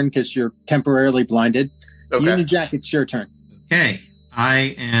your turn because you're temporarily blinded. Okay. Union Jack, it's your turn. Okay,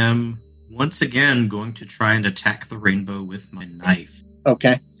 I am once again going to try and attack the rainbow with my knife.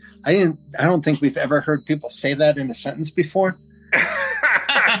 Okay. I don't think we've ever heard people say that in a sentence before.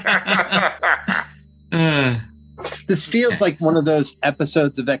 This feels like one of those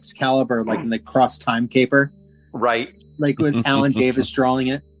episodes of Excalibur, like in the Cross Time Caper. Right. Like with Alan Davis drawing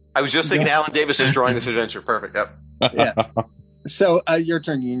it. I was just thinking Alan Davis is drawing this adventure. Perfect. Yep. Yeah. So your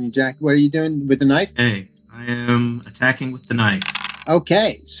turn, Union Jack. What are you doing with the knife? Hey, I am attacking with the knife.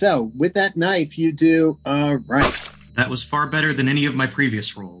 Okay, so with that knife, you do right. That was far better than any of my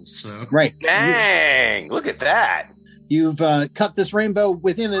previous rolls. So Right. Dang! Look at that. You've cut this rainbow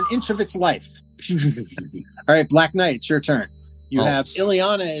within an inch of its life. All right, Black Knight, it's your turn. You have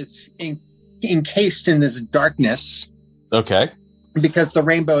Ileana is encased in this darkness. Okay. Because the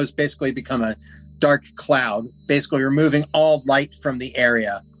rainbow has basically become a dark cloud, basically removing all light from the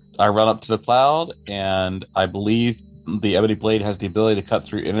area. I run up to the cloud, and I believe the ebony blade has the ability to cut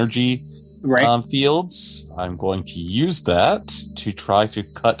through energy fields. I'm going to use that to try to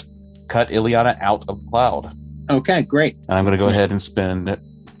cut Ileana out of the cloud. Okay, great. And I'm going to go ahead and spend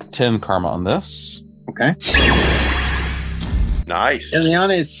 10 karma on this. Okay. Nice.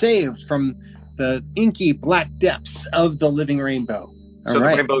 Ileana is saved from the inky black depths of the living rainbow. All so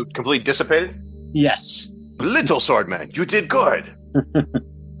right. the rainbow completely dissipated? Yes. Little Swordman, you did good.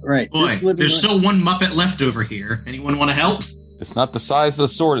 Right. Boy, there's still one Muppet left over here. Anyone want to help? It's not the size of the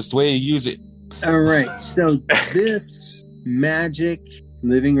sword, it's the way you use it. All right. So this magic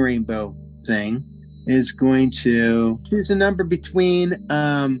living rainbow thing is going to choose a number between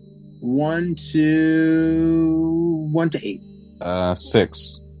 1 to 8.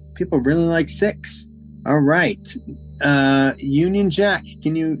 6. People really like 6. All right. Union Jack,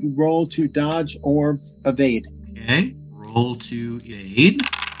 can you roll to dodge or evade? Okay. Roll to evade.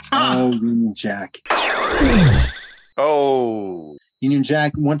 Oh, Union Jack. Oh. Union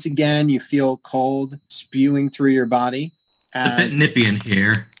Jack, once again, you feel cold spewing through your body. A bit nippy in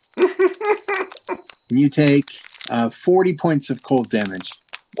here. And you take 40 points of cold damage.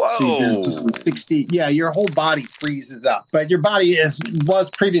 Whoa. So 60. Yeah, your whole body freezes up. But your body was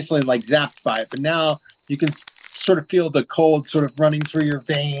previously like zapped by it. But now you can sort of feel the cold sort of running through your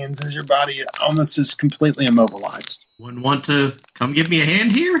veins as your body almost is completely immobilized. One want to come give me a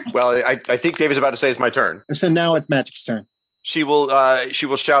hand here? Well, I think David's about to say it's my turn. So now it's Magic's turn. She will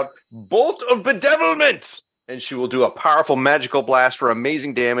shout, "Bolt of Bedevilment!" And she will do a powerful magical blast for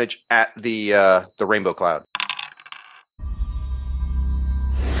amazing damage at the rainbow cloud.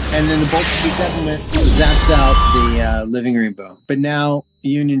 And then the bolt of bedevilment zaps out the living rainbow. But now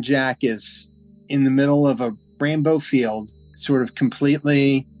Union Jack is in the middle of a rainbow field, sort of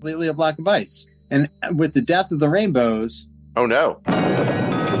completely a block of ice. And with the death of the rainbows... Oh, no.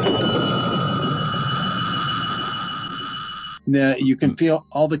 You can feel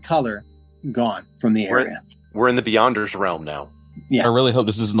all the color gone from the area. We're in the Beyonders realm now. Yeah. I really hope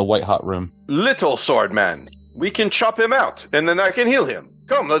this isn't the white hot room. Little Swordman, we can chop him out, and then I can heal him.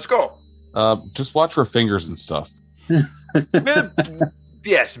 Come, let's go. Just watch for fingers and stuff.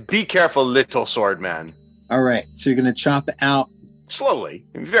 Yes, be careful, Little Swordman. All right, so you're going to chop out... Slowly,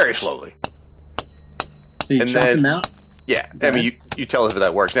 very slowly. So you chop him out? Yeah, I mean, you tell us if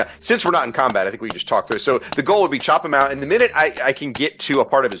that works. Now, since we're not in combat, I think we can just talk through it. So the goal would be chop him out, and the minute I can get to a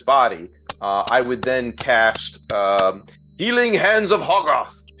part of his body, I would then cast Healing Hands of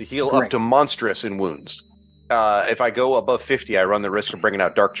Hoggoth to heal up to monstrous in wounds. If I go above 50, I run the risk of bringing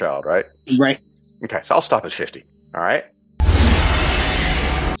out Darkchild, right? Right. Okay, so I'll stop at 50. All right.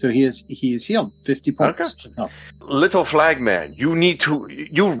 So he is healed 50 points. Okay. Little Flagman,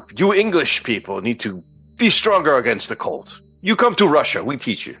 you English people need to be stronger against the cold. You come to Russia, we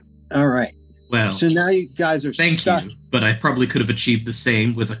teach you. All right. Well, so now you guys are thank stuck. you, but I probably could have achieved the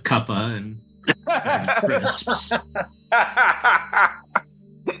same with a cuppa and crisps.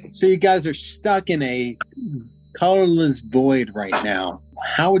 So you guys are stuck in a colorless void right now.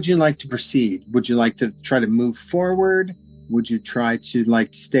 How would you like to proceed? Would you like to try to move forward? Would you try to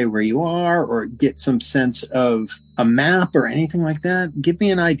stay where you are or get some sense of a map or anything like that? Give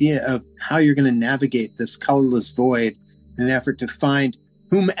me an idea of how you're going to navigate this colorless void in an effort to find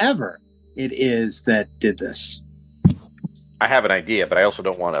whomever it is that did this. I have an idea, but I also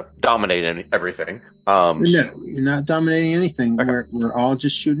don't want to dominate everything. No, you're not dominating anything. Okay. We're all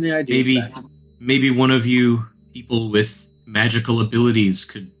just shooting the ideas. Maybe one of you people with magical abilities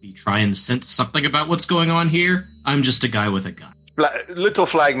could be try and sense something about what's going on here. I'm just a guy with a gun. Little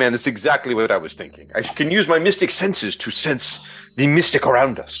Flagman, that's exactly what I was thinking. I can use my mystic senses to sense the mystic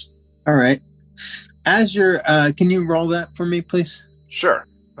around us. All right. As you're, can you roll that for me, please? Sure.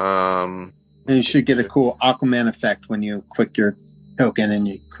 And you should get a cool Aquaman effect when you click your token and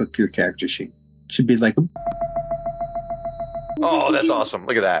you click your character sheet. Should be like. Oh, that's awesome!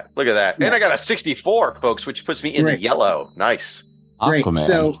 Look at that! Look at that! Yeah. And I got a 64, folks, which puts me in the yellow. Nice. Great. Aquaman.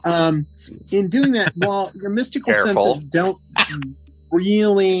 So, in doing that, while your mystical senses don't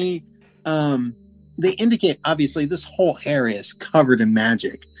really, they indicate obviously this whole area is covered in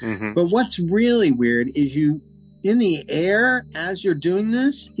magic. Mm-hmm. But what's really weird is in the air as you're doing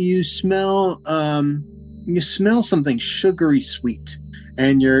this, you smell something sugary sweet,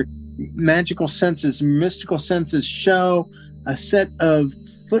 and your mystical senses show a set of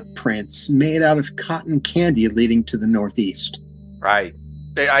footprints made out of cotton candy leading to the northeast. Right.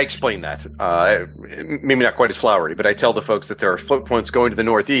 I explain that. Maybe not quite as flowery, but I tell the folks that there are footprints going to the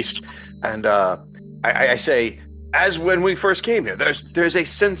northeast, and I say, as when we first came here, there's a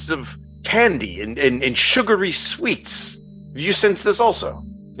sense of candy and sugary sweets. Do you sense this also?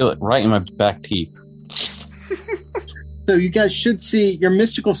 Feel it right in my back teeth. So you guys should see your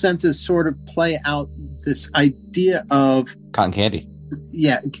mystical senses sort of play out this idea of cotton candy.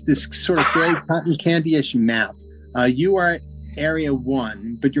 Yeah, this sort of very cotton candy-ish map. You are Area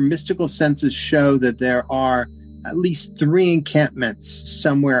 1, but your mystical senses show that there are at least 3 encampments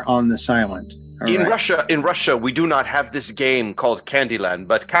somewhere on this island. In Russia, we do not have this game called Candyland,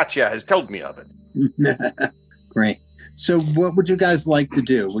 but Katya has told me of it. Great. So what would you guys like to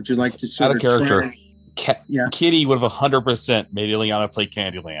do? Would you like to sort of character? Kitty would have 100% made Ileana play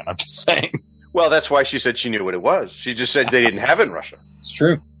Candyland. I'm just saying. Well, that's why she said she knew what it was. She just said they didn't have it in Russia. It's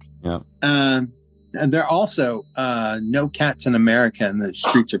true. Yeah. And there are also no cats in America, and the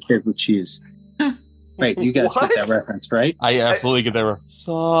streets are paved with cheese. Wait, you guys get that reference, right? I absolutely get that reference.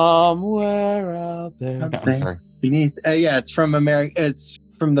 Somewhere out there. I'm sorry. Beneath, yeah, it's from America. It's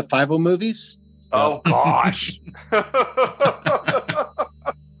from the 5-0 movies. Oh gosh.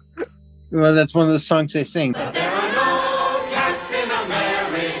 Well, that's one of the songs they sing. But there are no cats in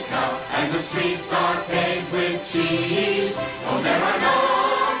America, and the streets are paved with cheese. Oh, there are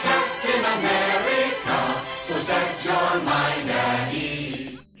no cats in America, so set your mind at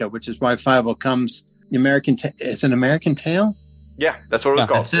ease. Yeah, which is why 5-0 comes. Is it American Tail? Yeah, that's what it was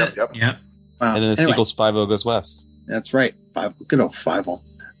called. That's it. Yep. Wow. And then the sequel's 5-0 Goes West. That's right. 5-0. Good old 5-0.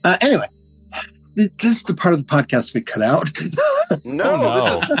 Anyway, this is the part of the podcast we cut out.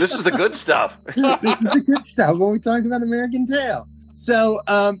 No. This is the good stuff. This is the good stuff when we talk about American Tail. So,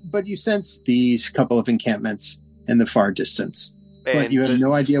 but you sense these couple of encampments in the far distance, but you have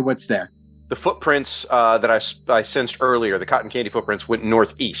no idea what's there. The footprints that I sensed earlier, the cotton candy footprints, went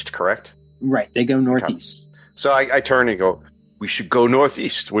northeast, correct? Right, they go northeast. So I turn and go, we should go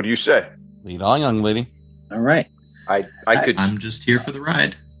northeast. What do you say? Lead on, young lady. All right. I'm just here for the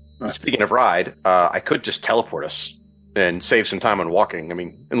ride. Speaking of ride, I could just teleport us and save some time on walking. I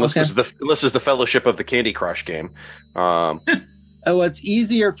mean, unless this is the Fellowship of the Candy Crush game. It's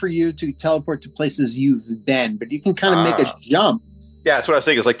easier for you to teleport to places you've been, but you can kind of make a jump. Yeah, that's what I was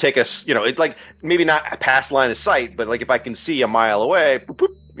thinking. Is like take us, it's like maybe not past line of sight, but like if I can see a mile away, boop,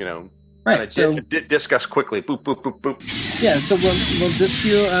 boop, right. So disc us quickly, boop, boop, boop, boop. Yeah, so we'll disc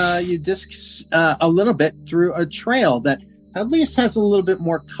you disc a little bit through a trail that at least has a little bit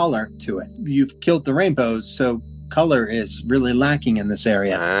more color to it. You've killed the rainbows, so color is really lacking in this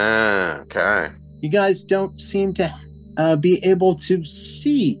area. Okay. You guys don't seem to be able to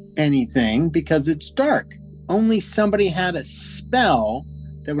see anything because it's dark. Only somebody had a spell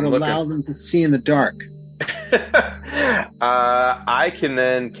that would allow them to see in the dark. I can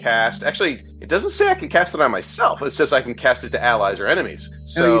then cast... Actually, it doesn't say I can cast it on myself. It says I can cast it to allies or enemies.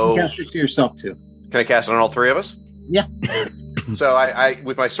 So you can cast it to yourself, too. Can I cast it on all 3 of us? Yeah. So I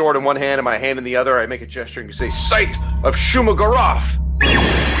with my sword in one hand and my hand in the other, I make a gesture and say, Sight of Shumagarath!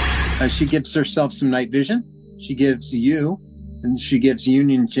 She gives herself some night vision. She gives you, and she gives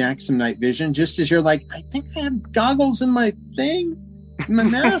Union Jack some night vision, just as you're like, I think I have goggles in my thing. In my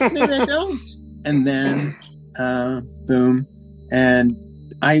mask, maybe I don't. And then, boom. And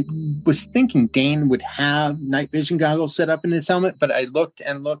I was thinking Dane would have night vision goggles set up in his helmet, but I looked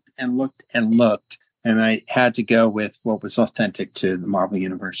and looked and looked and looked, and I had to go with what was authentic to the Marvel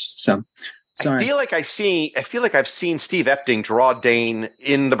Universe. So, sorry. I feel like I've seen Steve Epting draw Dane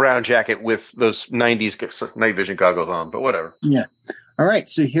in the brown jacket with those 90s night vision goggles on, but whatever. Yeah. All right.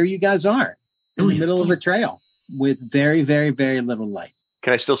 So here you guys are in the middle of a trail with very, very, very little light.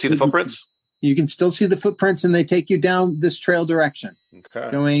 Can I still see the footprints? You can still see the footprints, and they take you down this trail direction.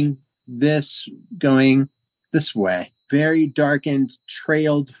 Okay. Going this way. very darkened,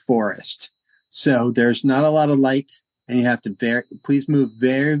 trailed forest. So there's not a lot of light, and you have to please move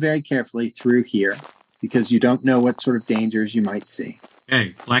very, very carefully through here because you don't know what sort of dangers you might see.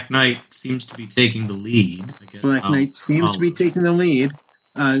 Okay, Black Knight seems to be taking the lead. Black Knight seems to be taking the lead.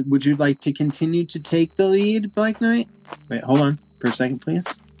 Would you like to continue to take the lead, Black Knight? Wait, hold on for a second, please.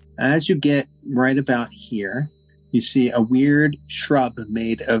 As you get right about here, you see a weird shrubbery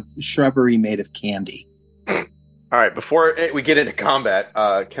made of candy. All right, before we get into combat,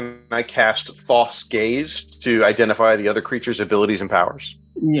 can I cast False Gaze to identify the other creature's abilities and powers?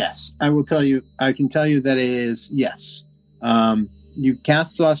 Yes, I will tell you. I can tell you that it is yes. You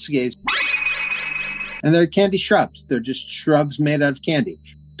cast False Gaze, and they're candy shrubs. They're just shrubs made out of candy.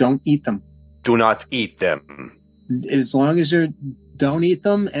 Don't eat them. Do not eat them. As long as you don't eat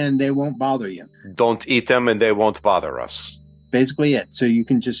them, and they won't bother you. Don't eat them, and they won't bother us. Basically, it. So you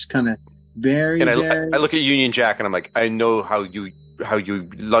can just kind of I look at Union Jack, and I'm like, I know how you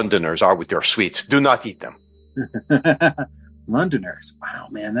Londoners are with your sweets. Do not eat them. Londoners. Wow,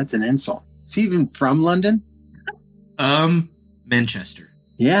 man, that's an insult. Is he even from London? Manchester.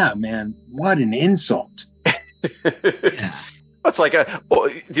 Yeah, man, what an insult. Yeah. It's like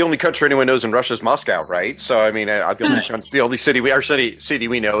the only country anyone knows in Russia is Moscow, right? So I mean, the only city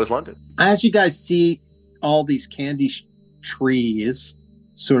we know is London. As you guys see, all these candy trees,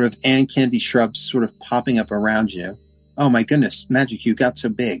 and candy shrubs, sort of popping up around you. Oh my goodness, Magic! You got so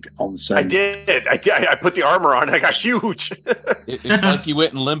big all of a sudden. I did. I put the armor on. And I got huge. It's like you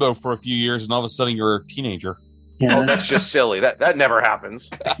went in limbo for a few years, and all of a sudden you're a teenager. Yeah, that's just silly. That never happens.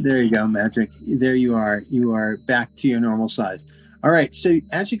 There you go, Magic. There you are. You are back to your normal size. All right. So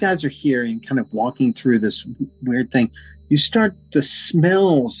as you guys are here and kind of walking through this weird thing, you start the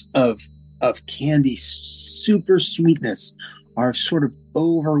smells of candy, super sweetness, are sort of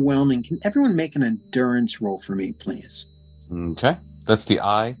overwhelming. Can everyone make an endurance roll for me, please? Okay. That's the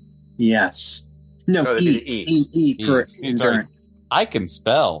I? Yes. No, E for endurance. I can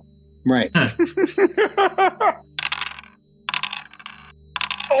spell. Right.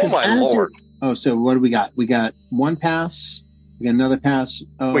 Oh, my Lord. So what do we got? We got one pass. We got another pass.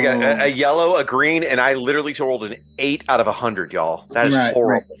 Oh. We got a yellow, a green, and I literally rolled an 8 out of 100, y'all. That is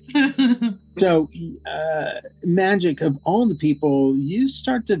horrible. Right. So, Magic, of all the people, you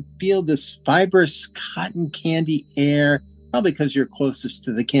start to feel this fibrous cotton candy air, probably because you're closest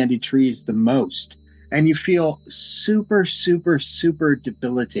to the candy trees the most. And you feel super, super, super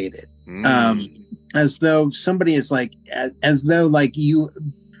debilitated. As though somebody is as though you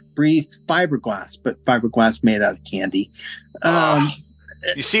breathe fiberglass, but fiberglass made out of candy.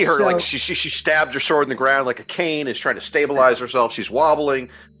 You see her she stabs her sword in the ground like a cane, is trying to stabilize herself. She's wobbling.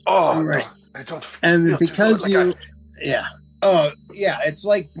 Oh, right. I don't. And because it's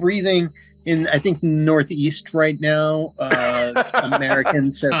like breathing in, I think, Northeast right now.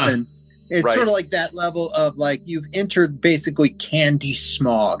 Americans have been. It's sort of like that level of you've entered basically candy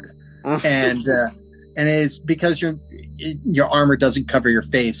smog, and it's because your armor doesn't cover your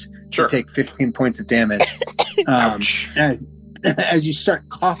face. Sure. You take 15 points of damage. As you start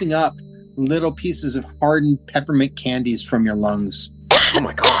coughing up little pieces of hardened peppermint candies from your lungs. Oh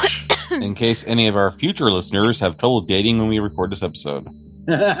my gosh. In case any of our future listeners have trouble dating when we record this episode.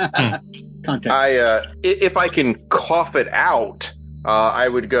 Context. If I can cough it out, I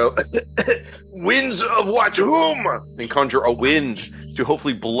would go, winds of what whom? And conjure a wind to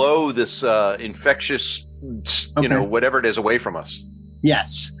hopefully blow this infectious, whatever it is away from us.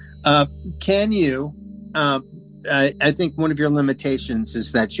 Yes. Can you... I think one of your limitations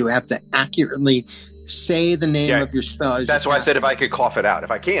is that you have to accurately say the name of your spell. That's why I said if I could cough it out.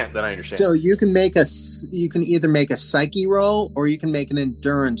 If I can't, then I understand. So you can either make a psyche roll or you can make an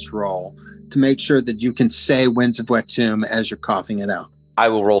endurance roll to make sure that you can say Winds of Wet-Tomb as you're coughing it out. I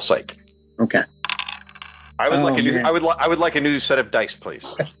will roll psych. Okay. I would like a new set of dice,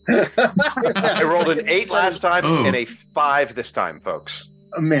 please. I rolled an 8 last time and a 5 this time, folks.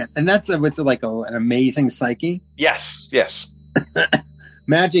 Oh, man, and that's with an amazing psyche. Yes.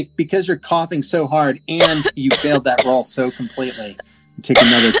 Magic, because you're coughing so hard and you failed that roll so completely, you take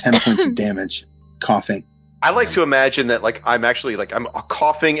another 10 points of damage coughing. I like to imagine that I'm actually I'm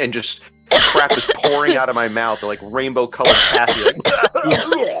coughing and just crap is pouring out of my mouth, rainbow colored taffy.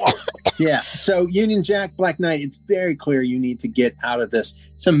 Yeah. So Union Jack, Black Knight, it's very clear you need to get out of this.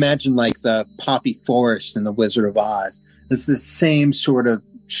 So imagine the poppy forest in the Wizard of Oz. It's the same sort of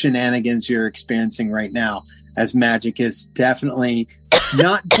shenanigans you're experiencing right now, as Magic is definitely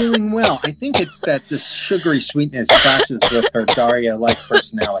not doing well. I think it's that the sugary sweetness clashes with her Daria-like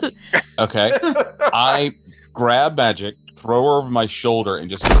personality. Okay. I grab Magic, throw her over my shoulder, and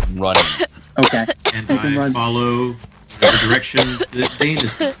just start running. Okay. And I follow the direction that Dane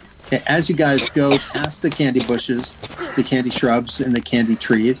is going. Okay, as you guys go past the candy bushes, the candy shrubs, and the candy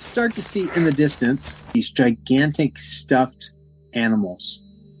trees, start to see in the distance these gigantic stuffed animals.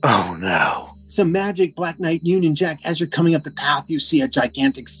 Oh, no. So Magic, Black Knight, Union Jack, as you're coming up the path, you see a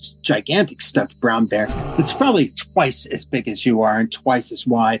gigantic stuffed brown bear. It's probably twice as big as you are and twice as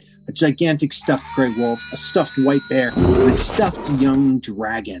wide. A gigantic stuffed gray wolf, a stuffed white bear, and a stuffed young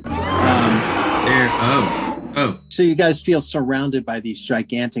dragon. So you guys feel surrounded by these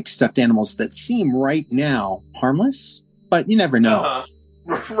gigantic stuffed animals that seem right now harmless, but you never know.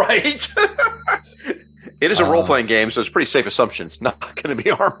 Right? It is a role-playing game, so it's a pretty safe assumption. It's not going to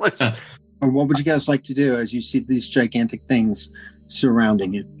be harmless. Or what would you guys like to do as you see these gigantic things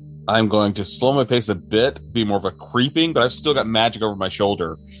surrounding you? I'm going to slow my pace a bit, be more of a creeping, but I've still got magic over my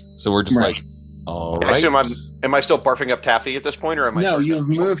shoulder. So we're just like, all right. Am I still barfing up taffy at this point? Or am I? No, you've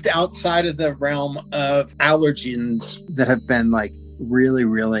moved outside of the realm of allergens that have been like really,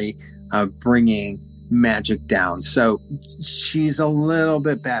 really bringing magic down. So she's a little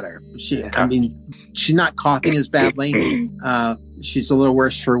bit better. I mean, she's not coughing as badly. She's a little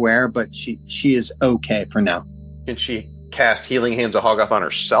worse for wear, but she is okay for now. Can she cast Healing Hands of Hoggoth on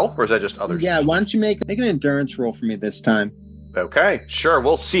herself, or is that just others? Yeah, why don't you make an endurance roll for me this time? Okay, sure.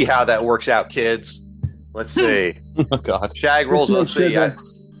 We'll see how that works out, kids. Let's see. Oh, God. Shag rolls. Let's see. I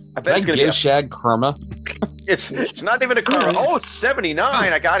bet it's going to be Shag karma. It's not even a karma. Oh, it's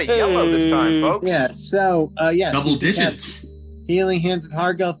 79. I got a yellow this time, folks. Yeah, so, double digits. Healing Hands of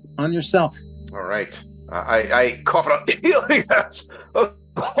Hoggoth on yourself. All right. I cough it up. Healing Hands of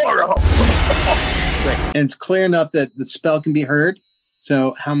Hoggoth. Right. And it's clear enough that the spell can be heard.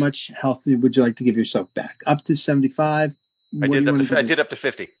 So how much health would you like to give yourself back? Up to 75? I did up to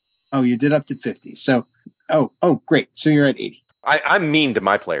 50. Oh, you did up to 50. So, great. So you're at 80. I'm mean to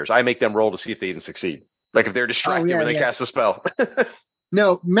my players. I make them roll to see if they even succeed. Like if they're distracted when they cast a spell.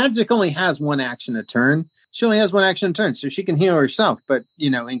 No, Magic only has one action a turn. She only has one action a turn, so she can heal herself. But,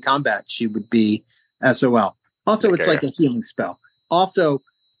 in combat, she would be SOL. Also, it's like a healing spell. Also,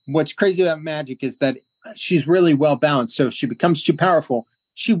 what's crazy about Magic is that she's really well balanced. So if she becomes too powerful,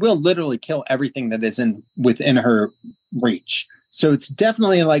 she will literally kill everything that is within her reach. So it's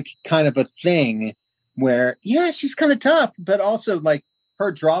definitely like kind of a thing where, she's kind of tough, but also like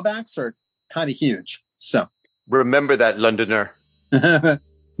her drawbacks are kind of huge. So remember that, Londoner.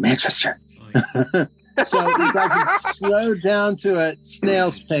 Manchester. So you guys have slowed down to a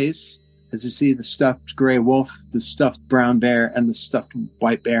snail's pace as you see the stuffed gray wolf, the stuffed brown bear, and the stuffed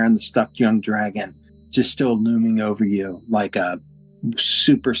white bear, and the stuffed young dragon just still looming over you like a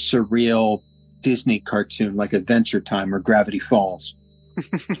super surreal Disney cartoon, like Adventure Time or Gravity Falls.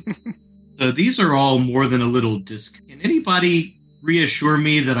 So these are all more than a little disc. Can anybody reassure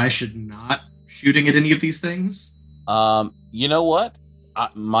me that I should not shooting at any of these things? You know what?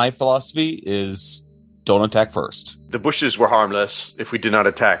 My philosophy is don't attack first. The bushes were harmless. If we did not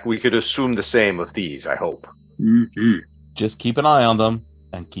attack, we could assume the same of these, I hope. Mm-hmm. Just keep an eye on them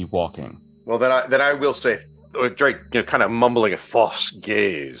and keep walking. Well, then I will say, Drake, kind of mumbling a false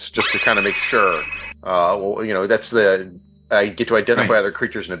gaze, just to kind of make sure. That's I get to identify other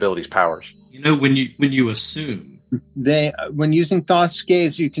creatures and abilities' powers. When you assume. When using false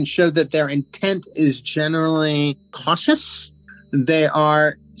gaze, you can show that their intent is generally cautious. They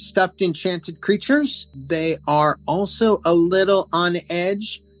are stuffed enchanted creatures. They are also a little on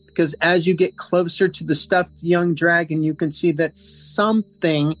edge because as you get closer to the stuffed young dragon, you can see that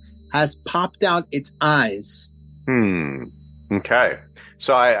something has popped out its eyes. Okay.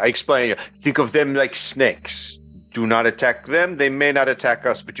 So I explain, think of them like snakes. Do not attack them. They may not attack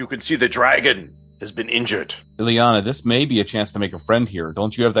us, but you can see the dragon has been injured. Ileana, this may be a chance to make a friend here.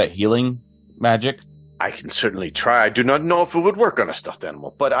 Don't you have that healing magic? I can certainly try. I do not know if it would work on a stuffed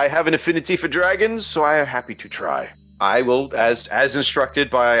animal, but I have an affinity for dragons, so I am happy to try. I will, as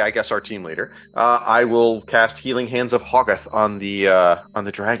instructed by, I guess, our team leader, I will cast Healing Hands of Hoggoth on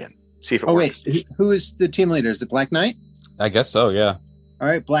the dragon. See if it works. Wait, who is the team leader? Is it Black Knight? I guess so, yeah. All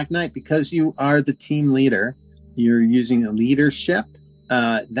right, Black Knight, because you are the team leader, you're using a leadership.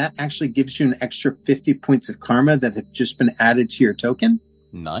 That actually gives you an extra 50 points of karma that have just been added to your token.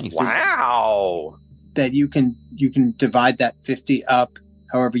 Nice. Wow. That you can divide that 50 up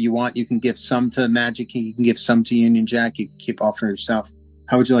however you want. You can give some to Magic, you can give some to Union Jack, you can keep all for yourself.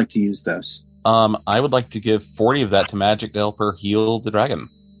 How would you like to use those? I would like to give 40 of that to Magic to help her heal the dragon.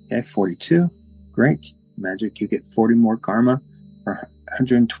 Okay, 42. Great. Magic, you get 40 more karma for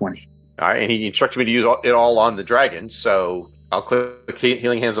 120. All right, and he instructed me to use it all on the dragon, so I'll click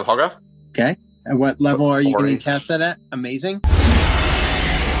Healing Hands of Hoggoth. Okay. At what level are you going to cast that at? Amazing.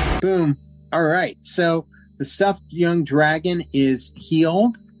 Boom. All right. So The stuffed young dragon is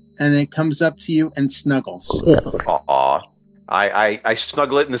healed, and it comes up to you and snuggles. Aw. I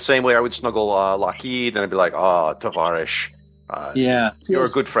snuggle it in the same way I would snuggle Lockheed, and I'd be like, Tavarish. Yeah. You're a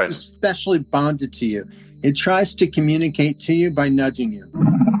Feels good friend. especially bonded to you. It tries to communicate to you by nudging you.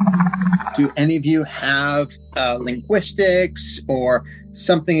 Do any of you have linguistics or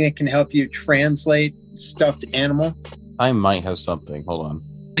something that can help you translate stuffed animal? I might have something. Hold on.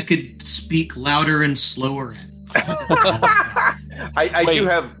 I could speak louder and slower. I do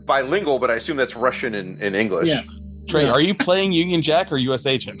have bilingual, but I assume that's Russian and English. Yeah. Trey, are you playing Union Jack or U.S.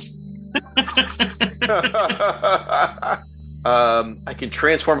 Agent? I can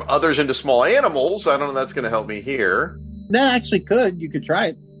transform others into small animals. I don't know if that's going to help me here. That actually could. You could try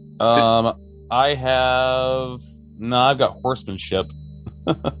it. I have... No, I've got horsemanship.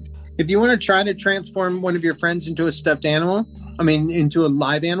 If you want to try to transform one of your friends into a stuffed animal, into a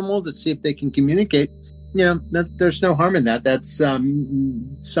live animal to see if they can communicate, there's no harm in that. That's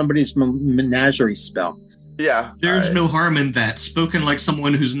somebody's menagerie spell. Yeah. There's no harm in that. Spoken like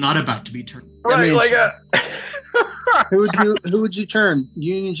someone who's not about to be turned. Right, Who would you turn?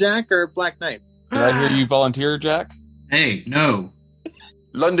 Union Jack or Black Knight? Did I hear you volunteer, Jack? Hey, no.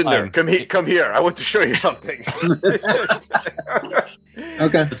 Londoner, come here. I want to show you something.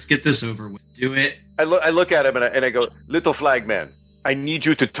 Okay. Let's get this over with. Do it. I look at him and I go, little flag man, I need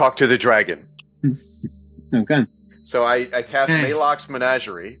you to talk to the dragon. Okay. So I cast Malok's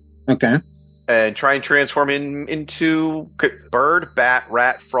Menagerie. Okay. And try and transform him into bird, bat,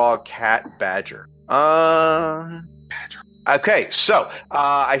 rat, frog, cat, badger. Okay, so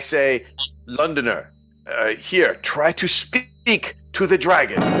I say, Londoner, here, try to speak to the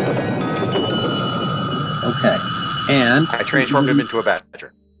dragon. Okay. And I transformed him into a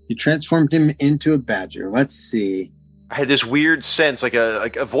badger. You transformed him into a badger. Let's see. I had this weird sense, like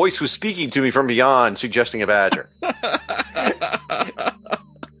a voice was speaking to me from beyond, suggesting a badger.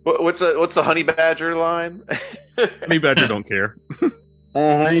 What's the honey badger line? Honey badger don't care.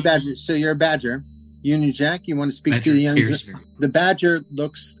 Honey badger. So you're a badger. Union Jack, you want to speak to the young? The badger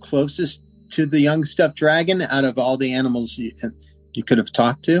looks closest to the young stuffed dragon out of all the animals you could have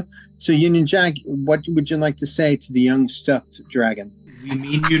talked to. So Union Jack, what would you like to say to the young stuffed dragon? We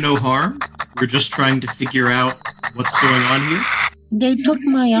mean you no harm. We're just trying to figure out what's going on here. They took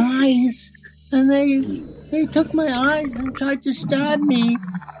my eyes, and they took my eyes and tried to stab me.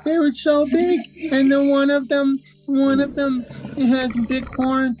 They were so big, and then one of them had big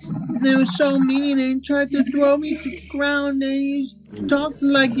horns. They were so mean, and tried to throw me to the ground. And he talked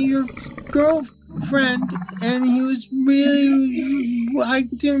like your girlfriend, and he was really, I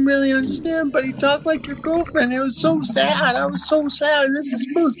didn't really understand, but he talked like your girlfriend. It was so sad. I was so sad. This is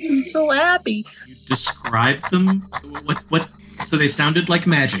supposed to be so happy. You described them? What? So they sounded like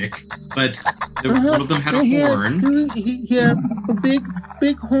magic, but one of them had a horn. He had a big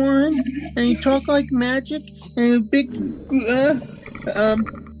horn, and he talked like magic, and a big,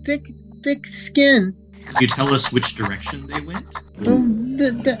 thick skin. Can you tell us which direction they went? And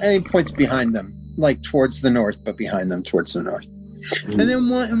he points behind them, like towards the north, but behind them towards the north. And then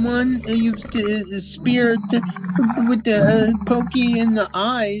one used a spear with the pokey in the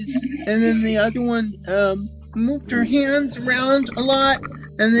eyes, and then the other one moved her hands around a lot,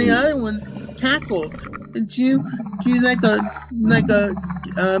 and the other one cackled. Did you like a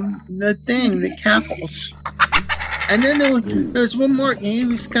thing that cackles? And then there was one more. He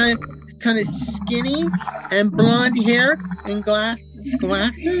was kind of skinny and blonde hair and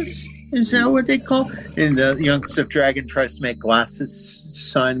glasses. Is that what they call? And the young stuffed dragon tries to make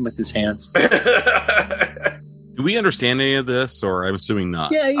glasses sign with his hands. Do we understand any of this, or I'm assuming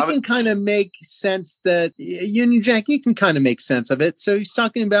not? Yeah, you can kind of make sense that Union Jack. You can kind of make sense of it. So he's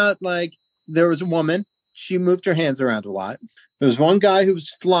talking about like there was a woman. She moved her hands around a lot. There was one guy who was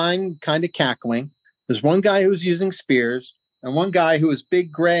flying, kind of cackling. There's one guy who was using spears, and one guy who was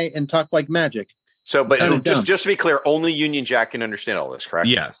big, gray, and talked like magic. So, but just to be clear, only Union Jack can understand all this, correct?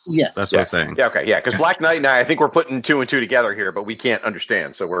 Yes. Yeah. That's what I'm saying. Yeah, okay, yeah. Because Black Knight and I think we're putting 2 and 2 together here, but we can't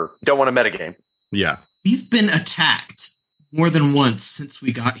understand, so don't want a metagame. Yeah. We've been attacked more than once since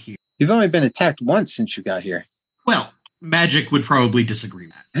we got here. You've only been attacked once since you got here. Well, magic would probably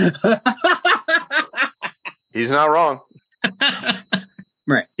disagree with that. He's not wrong.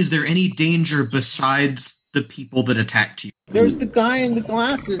 Right. Is there any danger besides the people that attacked you? There's the guy in the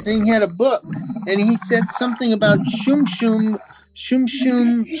glasses, and he had a book, and he said something about shum.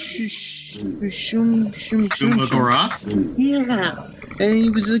 Shumagorath? Yeah. And he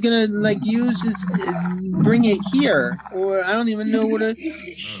was gonna use his bring it here, or I don't even know what a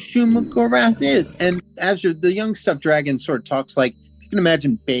Shumagorath is. And after the young stuffed dragon sort of talks like you can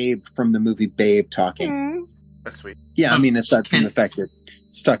imagine Babe from the movie Babe talking. That's sweet. Yeah, I mean, aside from the fact that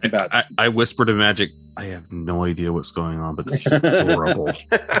it's talking about. I whispered to Magic, I have no idea what's going on, but this is adorable.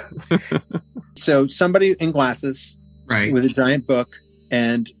 So somebody in glasses, Right. with a giant book,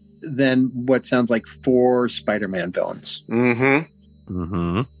 and then what sounds like 4 Spider-Man villains.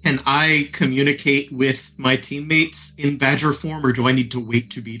 Mm-hmm. Can I communicate with my teammates in Badger form, or do I need to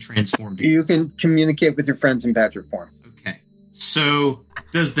wait to be transformed? You can communicate with your friends in Badger form. Okay. So,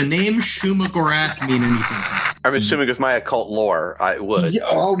 does the name Shumagorath mean anything to me? I'm assuming with my occult lore, I would.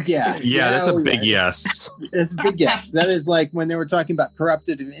 Oh, yeah. Yeah, that's a big yes. yes. It's a big yes. That is like when they were talking about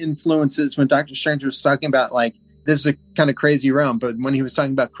corrupted influences, when Dr. Strange was talking about, like, this is a kind of crazy realm, but when he was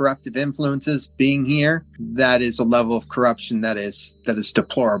talking about corruptive influences being here, that is a level of corruption that is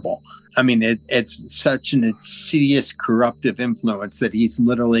deplorable. I mean, it's such an insidious corruptive influence that he's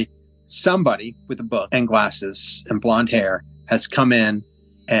literally somebody with a book and glasses and blonde hair has come in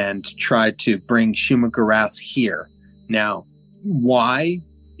and tried to bring Shumagorath here. Now, why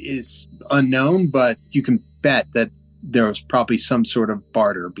is unknown, but you can bet that there was probably some sort of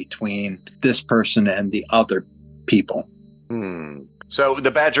barter between this person and the other people. So the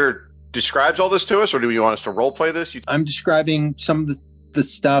Badger describes all this to us, or do you want us to role play this? I'm describing some of the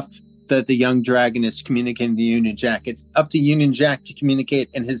stuff that the young dragon is communicating to Union Jack. It's up to Union Jack to communicate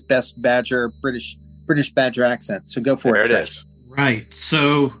in his best Badger, British Badger accent. So go for it. There it is. Right.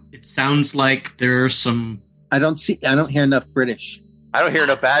 So it sounds like there's some. I don't hear enough British. I don't hear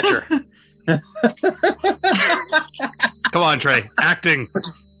enough Badger. Come on, Trey. Acting.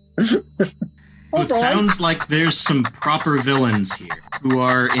 It sounds like there's some proper villains here who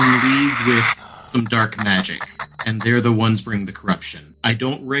are in league with some dark magic, and they're the ones bringing the corruption. I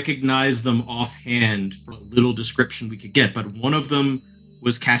don't recognize them offhand for a little description we could get, but one of them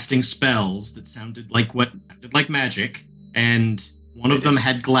was casting spells that sounded like magic, and one of them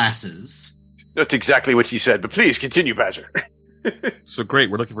had glasses. That's exactly what she said, but please continue, Badger. So great,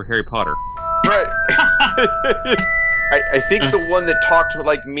 we're looking for Harry Potter. Right. I think the one that talked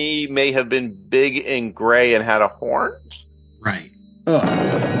like me may have been big and gray and had a horn. Right. Oh,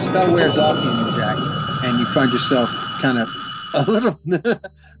 the spell wears off, Union Jack, and you find yourself kind of a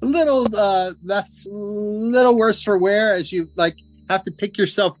little worse for wear as you have to pick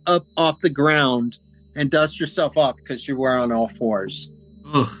yourself up off the ground and dust yourself off because you were on all fours.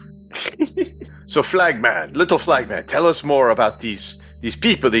 Ugh. So, little Flagman, tell us more about these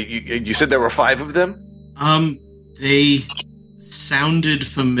people. That you said there were 5 of them. They sounded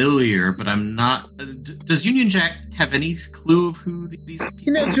familiar, but I'm not. Does Union Jack have any clue of who these people? He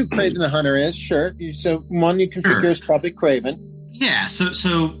knows who Craven the Hunter is. Sure. So one you can figure is probably Craven. Yeah.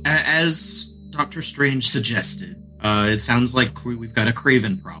 So as Dr. Strange suggested, it sounds like we've got a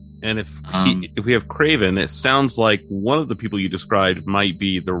Craven problem. And if we have Craven, it sounds like one of the people you described might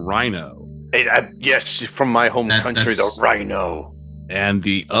be the Rhino. Yes, from my home country, the Rhino. And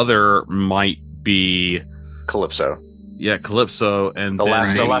the other might be Calypso. Yeah, Calypso, and the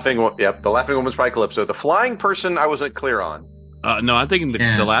laughing one. Yep, the laughing one was probably Calypso. The flying person, I wasn't clear on. No, I'm thinking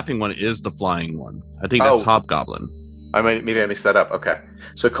the laughing one is the flying one. I think that's Hobgoblin. Maybe I mixed that up. Okay,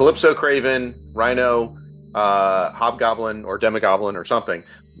 so Calypso, Craven, Rhino, Hobgoblin, or Demogoblin, or something.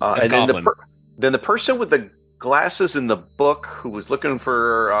 And then the person with the glasses in the book who was looking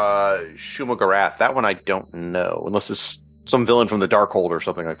for Shumagorath. That one I don't know, unless it's some villain from the Darkhold or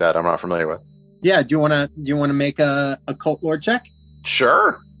something like that. I'm not familiar with. Yeah, do you want to make a cult lore check?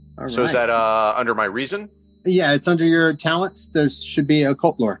 Sure. All so right. Is that under my reason? Yeah, it's under your talents. There should be a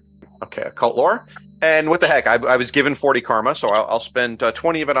cult lore. Okay, occult lore. And what the heck? I was given 40 karma, so I'll spend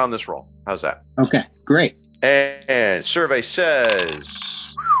 20 of it on this roll. How's that? Okay, great. And survey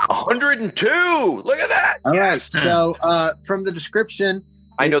says 102. Look at that. All right. So from the description,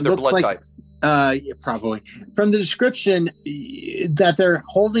 I know their blood type. Yeah, probably. From the description, that they're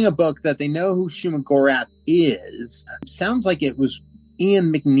holding a book that they know who Shumagorath is. Sounds like it was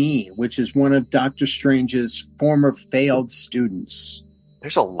Ian McNee, which is one of Doctor Strange's former failed students.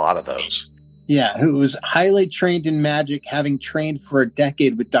 There's a lot of those. Yeah, who was highly trained in magic, having trained for a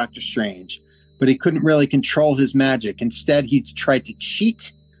decade with Doctor Strange. But he couldn't really control his magic. Instead, he tried to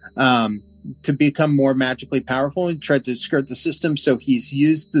cheat to become more magically powerful. He tried to skirt the system, so he's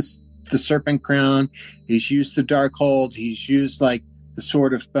used the Serpent Crown. He's used the Darkhold. He's used the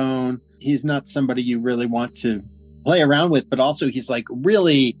Sword of Bone. He's not somebody you really want to play around with, but also he's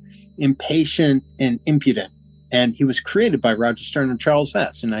really impatient and impudent. And he was created by Roger Stern and Charles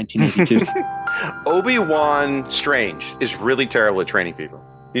Vess in 1982. Obi-Wan Strange is really terrible at training people.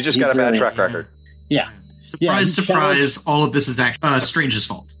 He's just got a bad track record. Yeah. Surprise, all of this is actually Strange's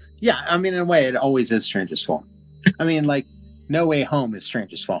fault. Yeah, I mean, in a way, it always is Strange's fault. I mean, No Way Home is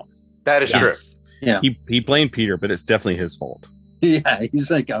Strange's fault. That is true. Yeah. He blamed Peter, but it's definitely his fault. Yeah,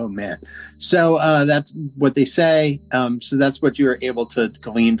 he's like, oh man. So that's what they say. So that's what you're able to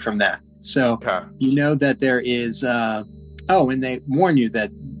glean from that. So you know that there is. And they warn you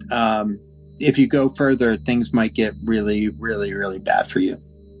that if you go further, things might get really, really, really bad for you.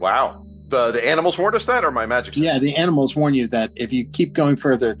 Wow. The animals warned us that, or my magic? Yeah, the animals warn you that if you keep going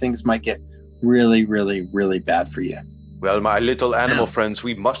further, things might get really, really, really bad for you. Well, my little animal friends,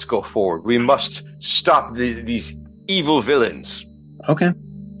 we must go forward. We must stop these evil villains. Okay.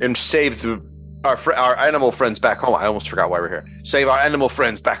 And save our animal friends back home. I almost forgot why we're here. Save our animal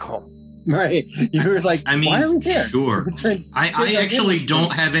friends back home. Right. You were like, I mean, why are we here? sure. I actually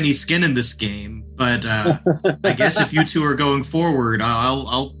don't have any skin in this game, but I guess if you two are going forward,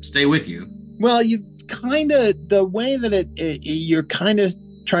 I'll stay with you. Well, you kind of, the way that you're kind of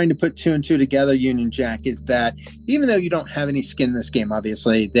trying to put two and two together, Union Jack, is that even though you don't have any skin in this game,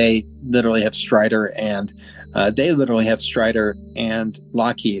 obviously, they literally have Strider and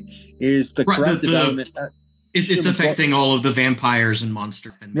Lockheed. Is the corrupt development... It's affecting all of the vampires and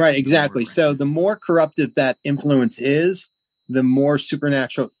monsters. Right, exactly. So the more corruptive that influence is, the more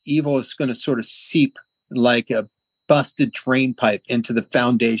supernatural evil is going to sort of seep like a busted drain pipe into the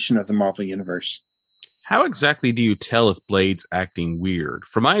foundation of the Marvel Universe. How exactly do you tell if Blade's acting weird?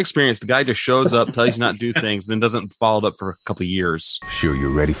 From my experience, the guy just shows up, tells you not to do things, and then doesn't follow it up for a couple of years. Sure you're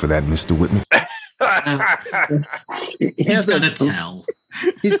ready for that, Mr. Whitman? He's going to tell.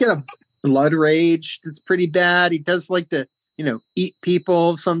 He's got a blood rage that's pretty bad. He does like to, eat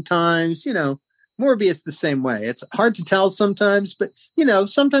people sometimes. Morbius the same way. It's hard to tell sometimes, but,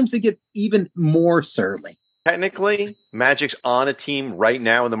 sometimes they get even more surly. Technically, Magic's on a team right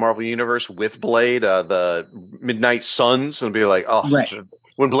now in the Marvel Universe with Blade, the Midnight Suns, and be like, right.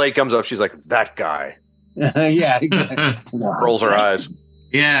 When Blade comes up, she's like, that guy. Yeah, exactly. Rolls her eyes.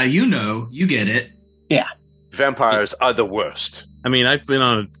 Yeah, you get it. Yeah. Vampires are the worst. I mean, I've been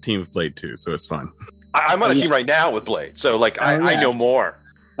on a team with Blade too, so it's fun. I'm on a team right now with Blade, so I know more.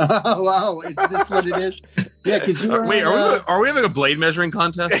 Oh, wow. Is this what it is? Yeah, because you were wait, are we having a Blade measuring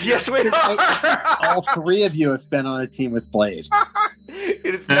contest? Yes, we are. All three of you have been on a team with Blade.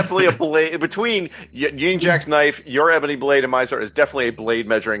 It is definitely a Blade. Between Union Jack's knife, your ebony blade, and my sword is definitely a Blade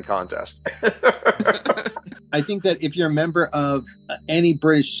measuring contest. I think that if you're a member of any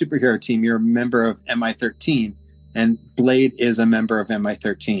British superhero team, you're a member of MI13, and Blade is a member of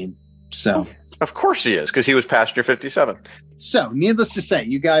MI13. So, of course he is, because he was Passenger 57. So, needless to say,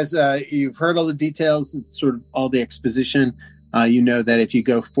 you guys, you've heard all the details, it's sort of all the exposition. You know that if you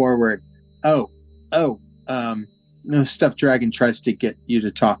go forward, Stuffed Dragon tries to get you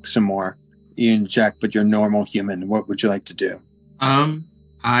to talk some more. Ian Jack, but you're normal human. What would you like to do? Dragon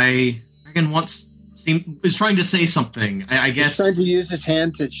is trying to say something. I guess he's trying to use his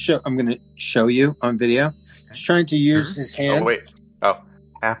hand to show. I'm going to show you on video. He's trying to use his hand. Oh wait!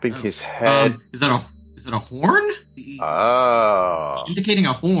 Tapping his head. Is that a horn? Oh, indicating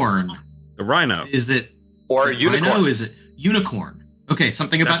a horn. A rhino. Is it or a unicorn? Rhino? Is it unicorn? Okay,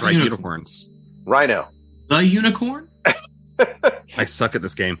 something about unicorns. Rhino. The unicorn. I suck at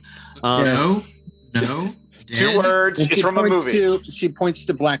this game. No. Two words. It's from a movie. She points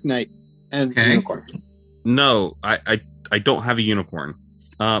to Black Knight and unicorn. No, I don't have a unicorn.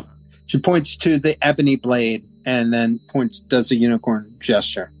 She points to the ebony blade and then does a unicorn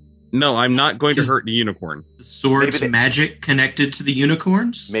gesture. No, I'm not going to hurt the unicorn. The sword's magic connected to the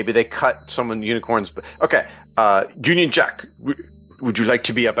unicorns? Maybe they cut some of the unicorns. Okay, Union Jack, would you like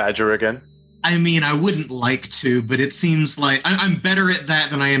to be a badger again? I mean, I wouldn't like to, but it seems like I'm better at that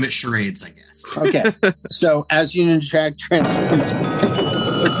than I am at charades, I guess. Okay, so as Union Jack transforms...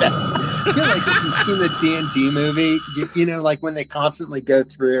 I feel like if you've seen the D&D movie, you know, like when they constantly go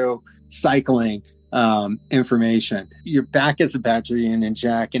through cycling information, you're back as a badger, Union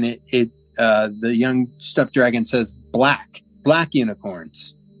Jack, and the young stuffed dragon says black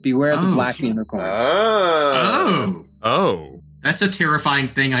unicorns. Beware the black unicorns. Oh. That's a terrifying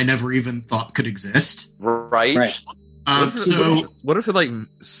thing I never even thought could exist. Right. What if they're like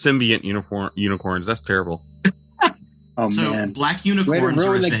symbiont unicorns? That's terrible. Oh, so man. Black unicorns way to ruin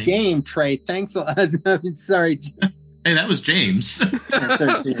are a the thing. game, Trey. Thanks a lot. Sorry. Hey, that was James.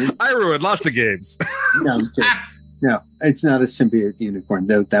 I ruined lots of games. No, I'm kidding. No, it's not a symbiote unicorn,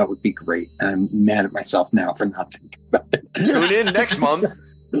 though. That would be great. I'm mad at myself now for not thinking about it. Tune in next month.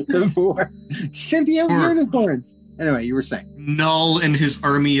 For symbiote unicorns. Anyway, you were saying. Null and his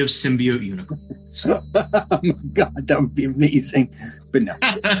army of symbiote unicorns. Oh my God, that would be amazing. But no.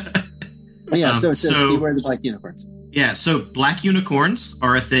 Yeah, so it says beware the black unicorns. Yeah, so black unicorns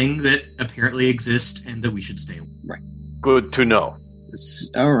are a thing that apparently exist and that we should stay away. Right. Good to know.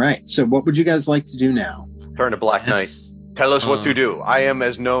 All right. So what would you guys like to do now? Turn to Black Knight. Tell us what to do. I am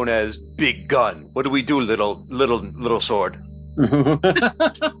as known as Big Gun. What do we do, little sword? So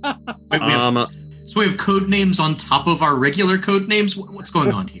we have code names on top of our regular code names? What's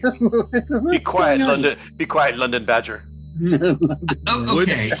going on here? Be quiet, London. Be quiet, London Badger.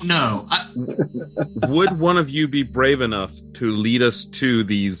 Okay, no. Would one of you be brave enough to lead us to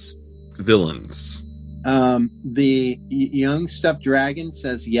these villains? The young stuffed dragon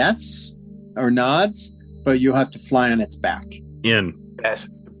says yes or nods, but you'll have to fly on its back. In.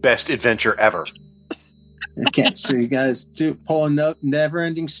 Best adventure ever. Okay, so you guys pull a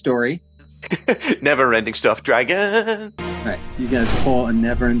never-ending story. Never-ending stuffed dragon. Right, you guys pull a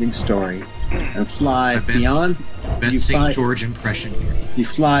never-ending story and fly beyond. Best St. George impression here. You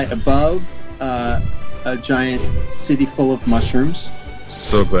fly above a giant city full of mushrooms.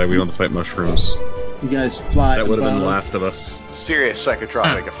 So glad we don't have to fight mushrooms. You guys fly. That would have been above. The Last of Us. Serious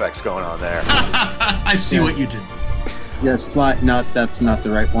psychotropic effects going on there. I see what you did. You guys fly. That's not the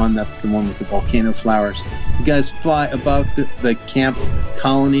right one. That's the one with the volcano flowers. You guys fly above the camp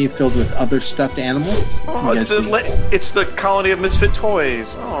colony filled with other stuffed animals. Oh, it's the colony of misfit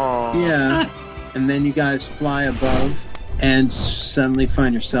toys. Oh. Yeah. And then you guys fly above and suddenly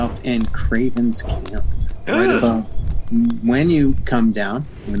find yourself in Craven's camp. Right above. When you come down,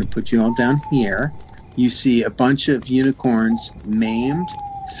 I'm going to put you all down here. You see a bunch of unicorns maimed,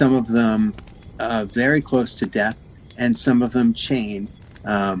 some of them very close to death, and some of them chained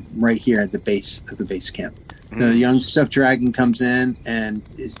right here at the base of the base camp. The young stuffed dragon comes in and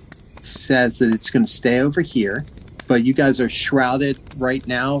says that it's going to stay over here, but you guys are shrouded right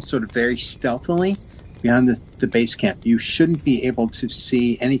now, sort of very stealthily, behind the base camp. You shouldn't be able to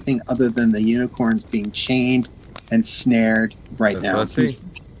see anything other than the unicorns being chained and snared right now. What I see.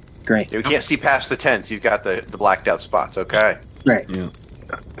 Great. You can't see past the tents. You've got the blacked out spots. Okay. Great. Yeah.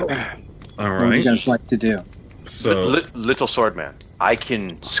 All right. What do you guys like to do? So, little swordman, I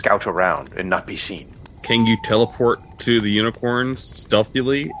can scout around and not be seen. Can you teleport to the unicorns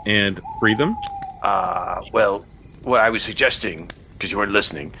stealthily and free them? Well, what I was suggesting, because you weren't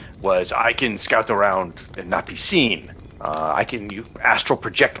listening, was I can scout around and not be seen. I can astral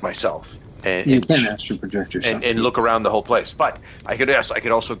project myself. You can astral project yourself. And look around the whole place. But I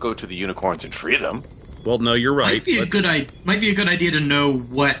could also go to the unicorns and free them. Well, no, you're right. Might be a good idea to know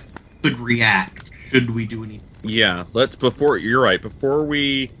what could react should we do anything. Yeah, you're right. Before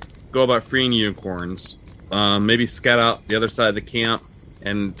we go about freeing unicorns, maybe scout out the other side of the camp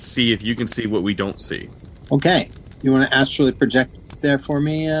and see if you can see what we don't see. Okay. You want to astrally project there for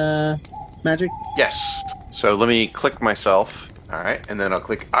me, Magic? Yes. So let me click myself. All right, and then I'll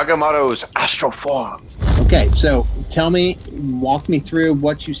click Agamotto's astral form. Okay, so walk me through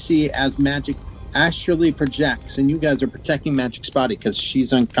what you see as Magic astrally projects, and you guys are protecting Magic's body because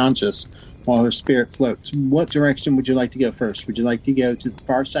she's unconscious while her spirit floats. What direction would you like to go first? Would you like to go to the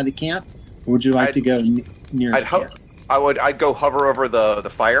far side of camp, or would you like to go near the camp? I'd go hover over the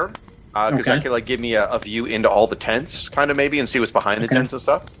fire, because that could give me a view into all the tents, kind of maybe, and see what's behind the tents and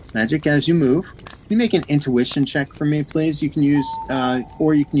stuff. Magic, as you move, can you make an intuition check for me, please? You can use,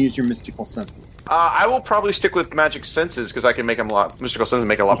 or you can use your mystical senses. I will probably stick with magic senses because I can make them mystical senses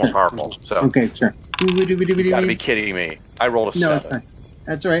make it a lot more powerful. So okay, sure. You gotta be kidding me! I rolled a 7. No, it's fine.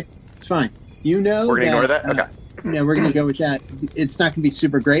 That's all right. It's fine. You know, we're gonna ignore that. Okay. No, we're gonna go with that. It's not gonna be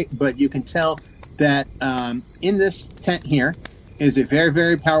super great, but you can tell that in this tent here is a very,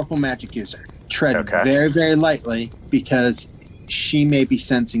 very powerful magic user. Tread very, very lightly because she may be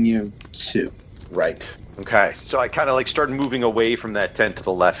sensing you too. Right. Okay. So I kind of started moving away from that tent to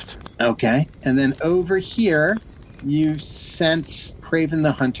the left. Okay. And then over here, you sense Craven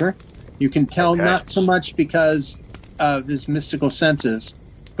the Hunter. You can tell not so much because of his mystical senses,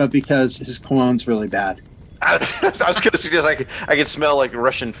 but because his cologne's really bad. I was going to suggest I could smell like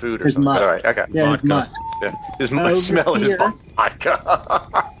Russian food or his something. Musk. All right. Okay. Yeah, his musk. Yeah. His musk smell is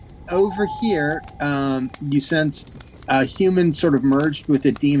vodka. Over here, you sense a human sort of merged with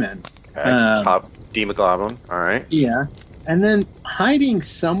a demon. Okay. Demoglobin. All right. Yeah. And then hiding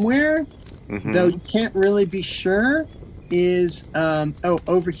somewhere, though you can't really be sure, is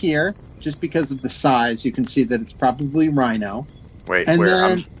over here, just because of the size, you can see that it's probably Rhino. Wait, and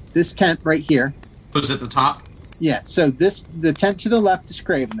where? then this tent right here. Was at the top? Yeah, so the tent to the left is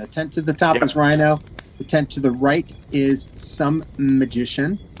Craven. The tent to the top is Rhino. The tent to the right is some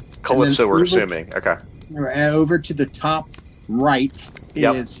magician. Calypso, we're assuming. Okay. Over to the top right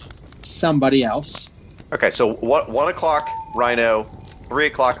is somebody else. Okay, so 1 o'clock, Rhino. 3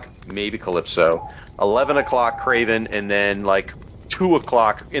 o'clock, maybe Calypso. 11 o'clock, Craven. And then 2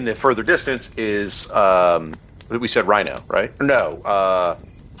 o'clock in the further distance is We said rhino, right? No.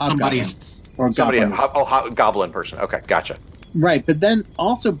 Somebody Hobgoblin. else. Or Somebody. goblin. Goblin person. Okay, gotcha. Right, but then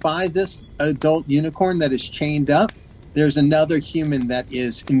also by this adult unicorn that is chained up, there's another human that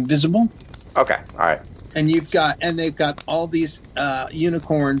is invisible. Okay, all right. And they've got all these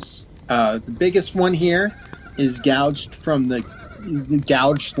unicorns. The biggest one here is gouged from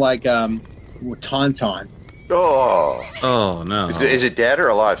gouged like tauntaun. Oh no! Is it dead or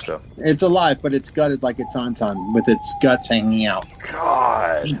alive still? It's alive, but it's gutted like a tauntaun with its guts hanging out.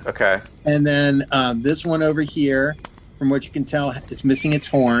 God. Okay. And then this one over here, from what you can tell, is missing its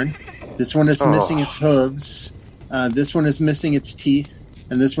horn. This one is missing its hooves. This one is missing its teeth,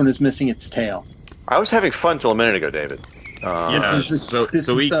 and this one is missing its tail. I was having fun till a minute ago, David. This is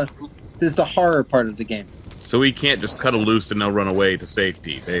the horror part of the game. So we can't just cut them loose and they'll run away to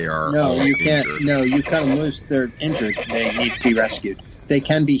safety. They are No, you can't. injured. No, you cut them loose. They're injured. They need to be rescued. They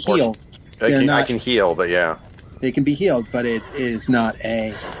can be healed. I can heal, but yeah. They can be healed, but it is not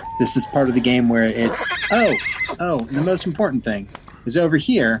a. This is part of the game where it's. And the most important thing is over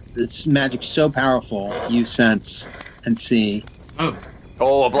here. This magic's so powerful, you sense and see.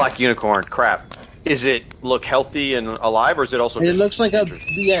 Oh, a black unicorn. Crap. Is it look healthy and alive, or is it also? It looks like injured?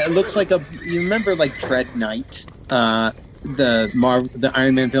 It looks like a. You remember like Dread Knight, the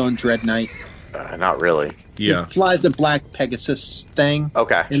Iron Man villain Dread Knight. Not really. Yeah. It flies a black Pegasus thing.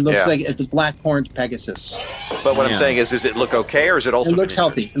 Okay. It looks like it's a black horned Pegasus. But what I'm saying is it look okay, or is it also? It looks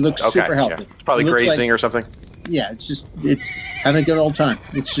healthy. It looks super healthy. Yeah. It's probably It looks grazing or something. Yeah, it's having a good old time.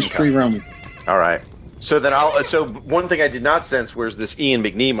 It's just free roaming. All right. So then So one thing I did not sense was this Ian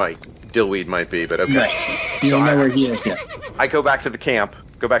McNee Dillweed might be, but okay. Right. You don't know where he is yet. I go back to the camp,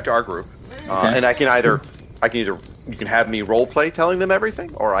 go back to our group, and I can either you can have me role play telling them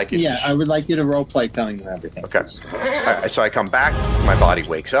everything, or I can. Yeah, I would like you to role play telling them everything. Okay. So I come back, my body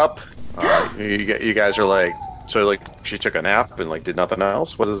wakes up. You guys are like, so like she took a nap and like did nothing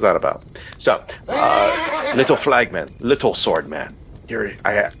else. What is that about? So, little flagman, little swordman. Here,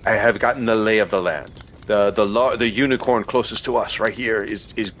 I have gotten the lay of the land. The unicorn closest to us right here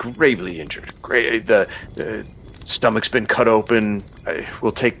is gravely injured. The stomach's been cut open.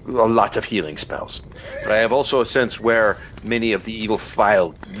 Will take a lot of healing spells. But I have also a sense where many of the evil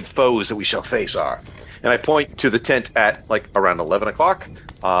foes that we shall face are. And I point to the tent at like around 11 o'clock,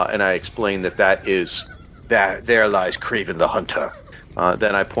 and I explain that there lies Craven the Hunter.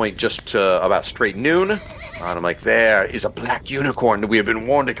 Then I point just to about straight noon, and I'm like, there is a black unicorn that we have been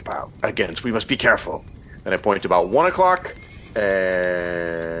warned against. We must be careful. And I point to about 1 o'clock,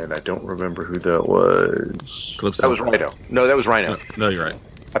 and I don't remember who that was. Calypso. That was Rhino. No, that was Rhino. No, you're right.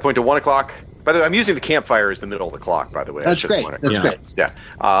 I point to 1 o'clock. By the way, I'm using the campfire as the middle of the clock, by the way. That's great. That's great. Yeah.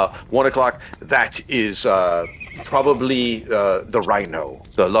 1 o'clock, that is probably the rhino,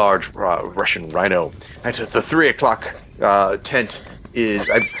 the large Russian rhino. And the 3 o'clock tent is,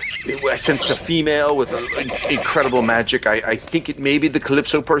 I sense a female with incredible magic. I think it may be the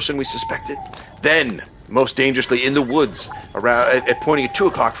Calypso person we suspected. Then, most dangerously, in the woods, around pointing at 2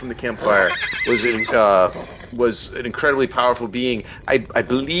 o'clock from the campfire, was an incredibly powerful being. I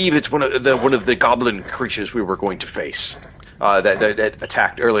believe it's one of the goblin creatures we were going to face. That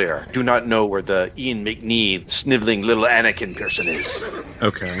attacked earlier. Do not know where the Ian McNee sniveling little Anakin person is.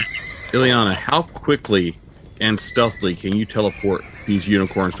 Okay. Ileana, how quickly and stealthily can you teleport these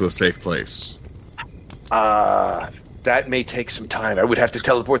unicorns to a safe place? That may take some time. I would have to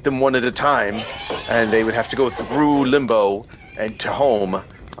teleport them one at a time, and they would have to go through limbo and to home.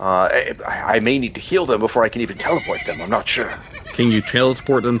 I may need to heal them before I can even teleport them. I'm not sure. Can you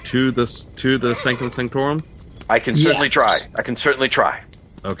teleport them to the Sanctum Sanctorum? I can certainly try.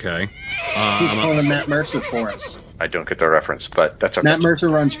 Okay. He's pulling Matt Mercer for us. I don't get the reference, but that's okay. Matt Mercer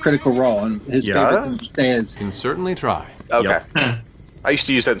runs Critical Role, and his favorite thing to say is, Can certainly try. Okay. Yep. I used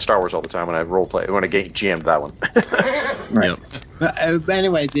to use that in Star Wars all the time when I jammed that one. Right. But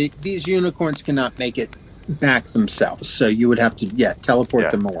anyway, these unicorns cannot make it back themselves, so you would have to,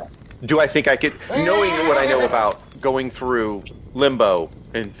 teleport them away. Do I think I could, knowing what I know about going through limbo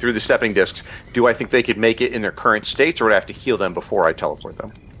and through the stepping discs, do I think they could make it in their current states, or would I have to heal them before I teleport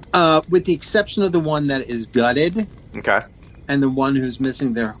them? With the exception of the one that is gutted, okay, and the one who's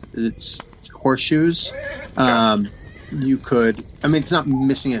missing its horseshoes, you could. I mean, it's not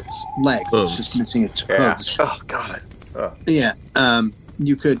missing its legs; it's just missing its hooves. Oh God. Yeah.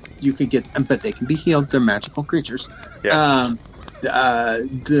 You could get, but they can be healed. They're magical creatures. Yeah.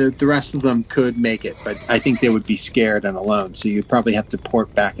 The rest of them could make it, but I think they would be scared and alone. So you'd probably have to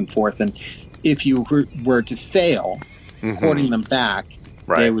port back and forth. And if you were to fail porting them back,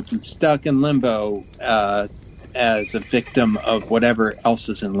 they would be stuck in limbo as a victim of whatever else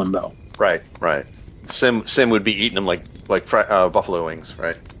is in limbo. Right. Sim would be eating them like buffalo wings,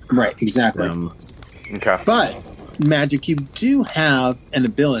 right? Right, exactly. Okay. But Magic, you do have an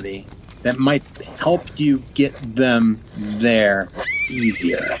ability that might help you get them there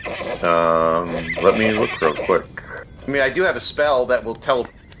easier. Let me look real quick. I mean, I do have a spell that will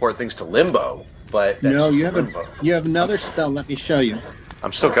teleport things to limbo, but that's no, you limbo. have another spell. Let me show you.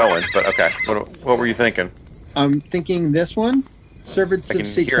 I'm still going, but okay. What were you thinking? I'm thinking this one, Servants of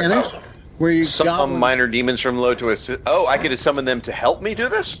Satanis, where you summon minor demons from low to assist. Oh, I could summon them to help me do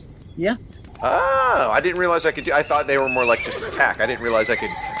this? Yeah. Oh, I didn't realize I could do. I thought they were more like just attack. I didn't realize I could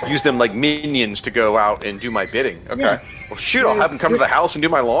use them like minions to go out and do my bidding. Okay. Yeah. Well, shoot, I'll have them come to the house and do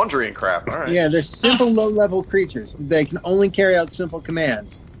my laundry and crap. All right. Yeah, they're simple, low-level creatures. They can only carry out simple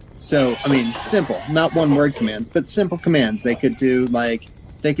commands. So, I mean, simple, not one-word commands, but simple commands. They could do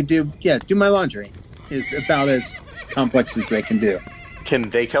do my laundry is about as complex as they can do. Can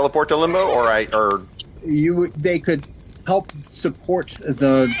they teleport to limbo, they could help support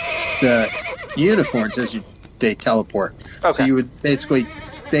the unicorns as they teleport. Okay. So you would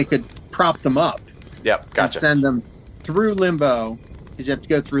they could prop them up. Yep, gotcha. And send them through limbo, because you have to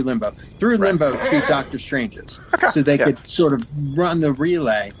go through limbo. Limbo to Doctor Strange's. Okay. So they could sort of run the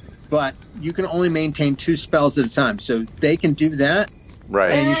relay, but you can only maintain 2 spells at a time. So they can do that.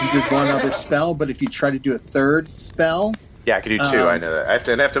 Right. And you can do one other spell, but if you try to do a third spell... Yeah, I can do 2, I know that. I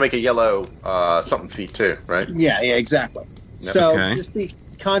have to make a yellow something feat too, right? Yeah, exactly. Yep. So just be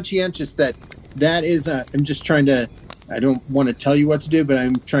conscientious that is... I'm just trying to... I don't want to tell you what to do, but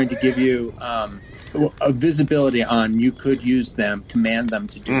I'm trying to give you a visibility on you could use them, command them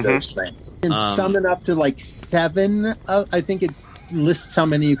to do those things. You can summon up to like 7. I think it lists how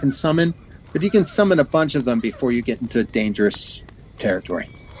many you can summon, but you can summon a bunch of them before you get into dangerous territory.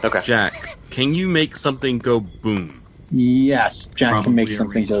 Okay. Jack, can you make something go boom? Yes, Jack can make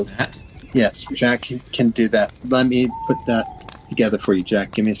something go. Yes, Jack can do that. Let me put that together for you,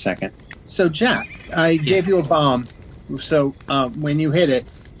 Jack. Give me a second. So, Jack, I gave you a bomb. So, when you hit it,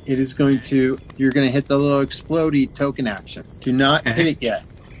 you're going to hit the little explodey token action. Do not hit it yet.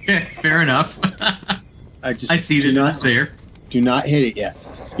 Fair enough. I see that it's there. Do not hit it yet,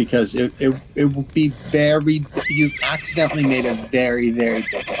 because it will be very... You've accidentally made a very, very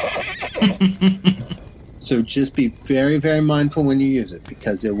big one. So just be very, very mindful when you use it,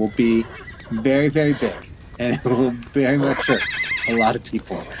 because it will be very, very big, and it will very much hurt a lot of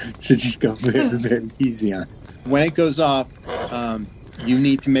people. So just go very, very easy on it. When it goes off, you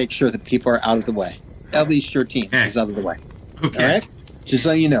need to make sure that people are out of the way. At least your team is out of the way. Okay. All right? Just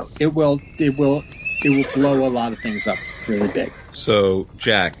so you know, it will blow a lot of things up really big. So,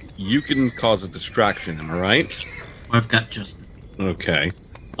 Jack, you can cause a distraction, am I right? I've got just... Okay.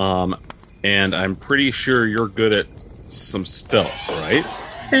 And I'm pretty sure you're good at some stealth, right?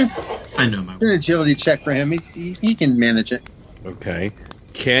 I know my... An agility check for him. He can manage it. Okay.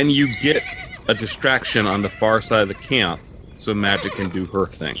 Can you get a distraction on the far side of the camp so Magic can do her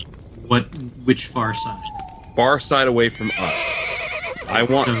thing? Which far side? Far side away from us. I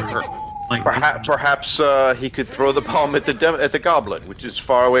want her... Like perhaps he could throw the bomb at the goblin, which is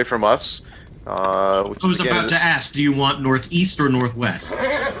far away from us. I was about to ask, do you want northeast or northwest?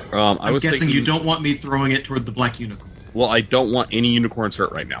 I'm guessing thinking, you don't want me throwing it toward the black unicorn. Well, I don't want any unicorns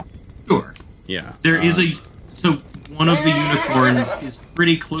hurt right now. Sure. Yeah. There is so one of the unicorns is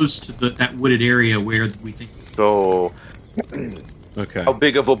pretty close to that wooded area where we think... So, okay. How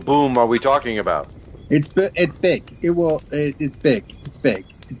big of a boom are we talking about? It's big. It's big. It's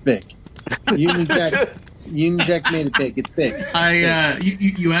big. Union Jack made it big. It's big.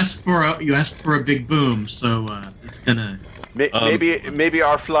 You asked for a big boom, so it's gonna. Maybe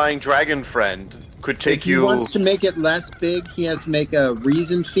our flying dragon friend could take if he wants to make it less big, he has to make a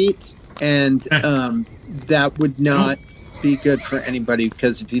reason feat, and that would not be good for anybody,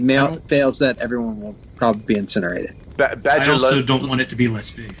 because if he fails that, everyone will probably be incinerated. Badger I also don't want it to be less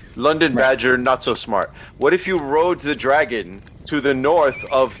big. London Badger, not so smart. What if you rode the dragon to the north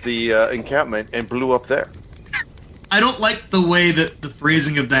of the encampment and blew up there? I don't like the way that the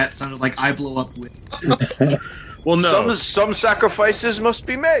phrasing of that sounded like I blow up with. Well, no. Some sacrifices must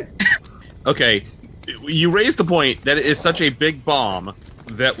be made. Okay, you raised the point that it is such a big bomb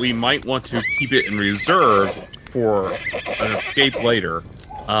that we might want to keep it in reserve for an escape later.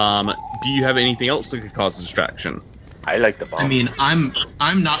 Do you have anything else that could cause distraction? I like the bomb. I mean, I'm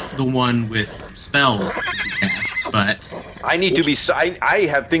not the one with spells that can be cast, but I need to be. I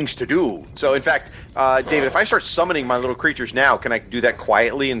have things to do. So, in fact, David, if I start summoning my little creatures now, can I do that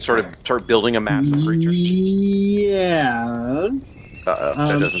quietly and sort of start building a mass of creatures? Yes. That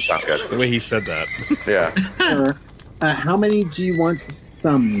doesn't sound good. The way he said that. Yeah. Sure. How many do you want to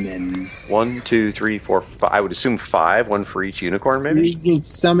summon? 1, 2, 3, 4, 5. I would assume 5, one for each unicorn, maybe. You can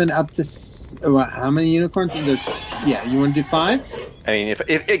summon up to how many unicorns? You want to do 5? I mean, if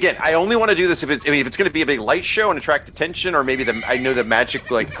again, I only want to do this if it's going to be a big light show and attract attention, or maybe I know the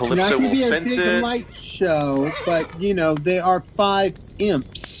magic like Calypso will sense it. It's not going to be a big light show, but they are 5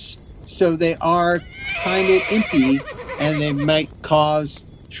 imps, so they are kind of impy, and they might cause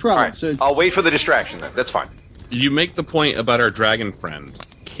trouble. All right, so I'll wait for the distraction then. That's fine. You make the point about our dragon friend.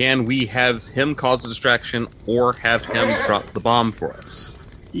 Can we have him cause a distraction or have him drop the bomb for us?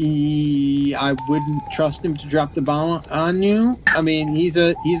 I wouldn't trust him to drop the bomb on you. I mean, he's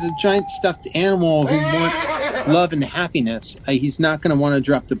a giant stuffed animal who wants love and happiness. He's not going to want to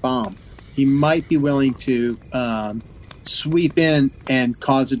drop the bomb. He might be willing to sweep in and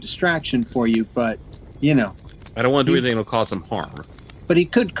cause a distraction for you, but, I don't want to do anything that'll cause him harm. But he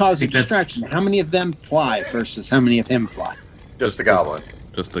could cause a distraction. How many of them fly versus how many of him fly? Just the goblin.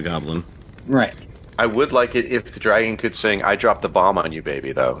 Just the goblin. Right. I would like it if the dragon could sing "I dropped the bomb on you,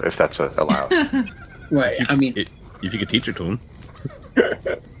 baby," though, if that's allowed. Right. If you could teach it to him.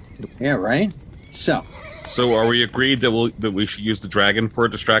 Yeah. Right. So are we agreed that we should use the dragon for a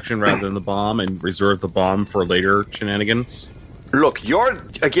distraction rather than the bomb, and reserve the bomb for later shenanigans? Look, you're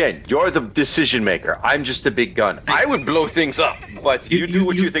the decision maker. I'm just a big gun. I would blow things up, but you do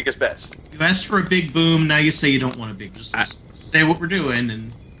what you think is best. You asked for a big boom. Now you say you don't want a big. Just say what we're doing.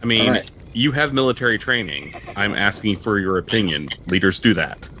 And I mean, you have military training. I'm asking for your opinion. Leaders do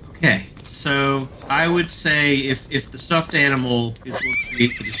that. Okay, so I would say if the stuffed animal is going to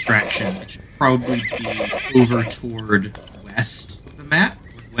create the distraction, it should probably be over toward west of the map,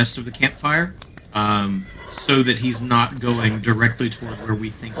 west of the campfire. So that he's not going directly toward where we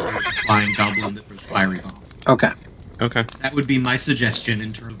think there's a flying goblin that throws fiery bombs. Okay. That would be my suggestion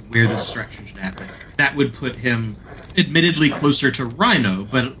in terms of where the distraction should happen. That would put him, admittedly, closer to Rhino,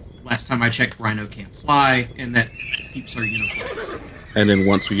 but last time I checked, Rhino can't fly, and that keeps our unicorns safe. And then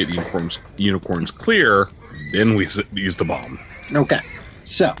once we get unicorns clear, then we use the bomb. Okay.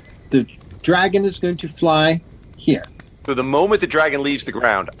 So, the dragon is going to fly here. So the moment the dragon leaves the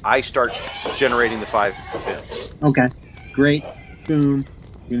ground, I start generating the 5 imps. Okay, great. Boom.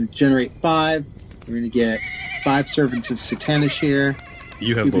 We're going to generate 5. We're going to get 5 servants of Satanish here.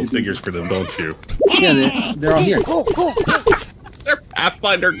 You have both figures for them, don't you? Yeah, they're all here. They're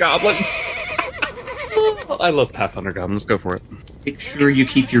Pathfinder goblins. I love Pathfinder goblins. Go for it. Make sure you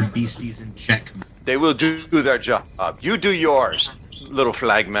keep your beasties in check. They will do their job. You do yours, little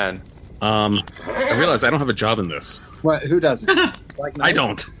flag man. I realize I don't have a job in this. What? Who doesn't? I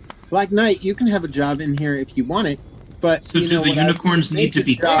don't. Black Knight, you can have a job in here if you want it, but so do the unicorns need to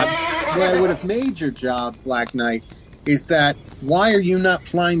be caught? What I would have made your job, Black Knight, is that why are you not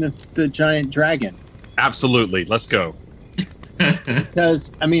flying the giant dragon? Absolutely, let's go.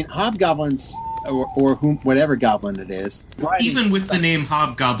 Because I mean, hobgoblins or whatever goblin it is. Even with the name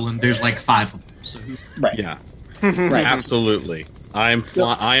hobgoblin, there's like 5 of them. So right. Yeah. Right. Absolutely. I am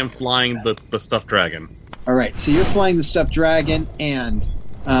flying the stuffed dragon. All right, so you're flying the stuffed dragon, and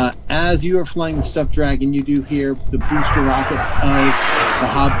as you are flying the stuffed dragon, you do hear the booster rockets of the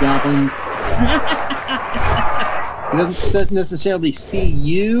hobgoblin. He doesn't necessarily see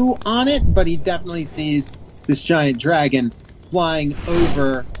you on it, but he definitely sees this giant dragon flying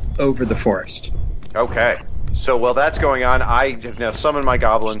over the forest. Okay. So while that's going on, I have now summoned my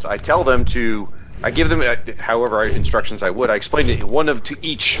goblins. I tell them to... I give them however instructions I would. I explain it one to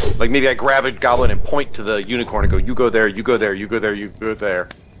each. Like maybe I grab a goblin and point to the unicorn and go, "You go there, you go there, you go there, you go there."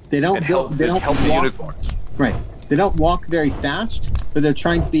 They don't help the unicorns. Right. They don't walk very fast, but they're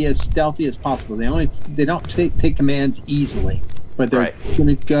trying to be as stealthy as possible. They don't take commands easily, but they're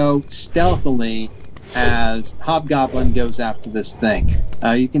going to go stealthily as Hobgoblin goes after this thing.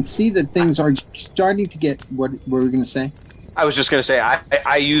 You can see that things are starting to get. What were we going to say? I was just going to say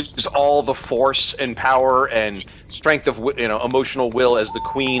I use all the force and power and strength of emotional will as the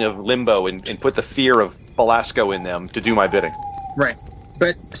queen of limbo and put the fear of Belasco in them to do my bidding. Right,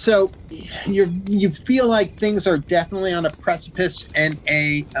 but so you feel like things are definitely on a precipice and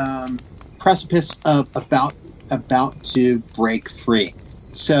a precipice of about to break free.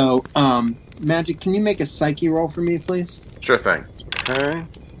 So Magic, can you make a psyche roll for me, please? Sure thing. Okay.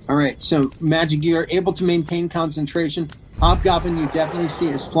 All right, so Magic, you're able to maintain concentration. Hobgoblin, you definitely see,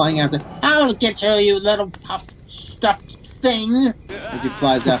 is flying after. I'll get to you, little puff stuffed thing, as he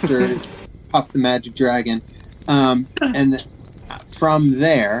flies after Puff the Magic Dragon. And from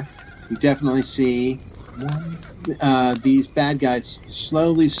there, you definitely see these bad guys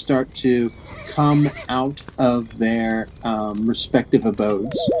slowly start to come out of their respective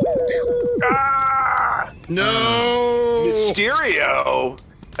abodes. No! Mysterio!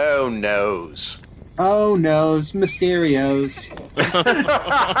 Oh, noes. Oh, no, it's Mysterios.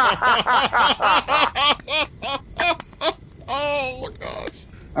 Oh, my gosh.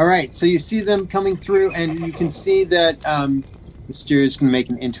 All right, so you see them coming through, and you can see that Mysterio's going to make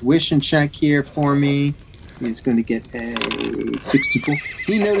an intuition check here for me. He's going to get a 64.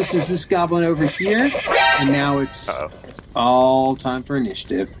 He notices this goblin over here, and now it's all time for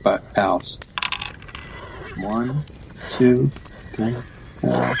initiative, but pals. 1, 2, 3,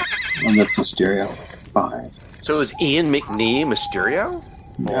 4. And that's Mysterio. 5. So is Ian McNee Mysterio?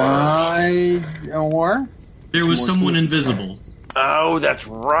 Or There was someone invisible. Oh, that's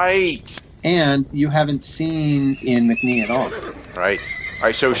right. and you haven't seen Ian McNee at all. Right. All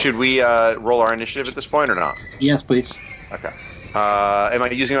right, so should we roll our initiative at this point or not? Yes, please. Okay. Am I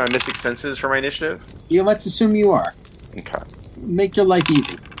using my mystic senses for my initiative? Yeah, let's assume you are. Okay. Make your life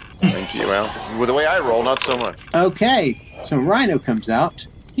easy. Thank you. Well, with the way I roll, not so much. Okay, so Rhino comes out.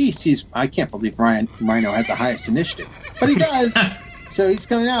 He sees. I can't believe Rhino had the highest initiative, but he does. So he's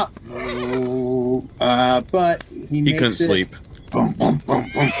coming out. But he couldn't sleep. Boom, boom,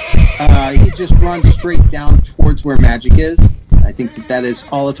 boom, boom. He just runs straight down towards where Magic is. I think that is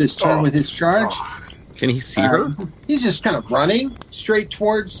all of his turn with his charge. Can he see her? He's just kind of running straight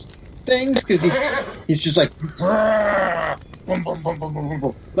towards things because he's just like boom, boom, boom, boom, boom,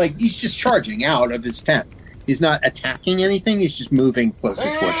 boom. Like he's just charging out of his tent. He's not attacking anything. He's just moving closer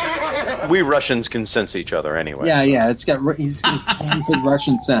towards it. We Russians can sense each other anyway. Yeah. It's got he's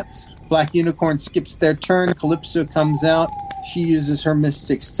Russian sense. Black Unicorn skips their turn. Calypso comes out. She uses her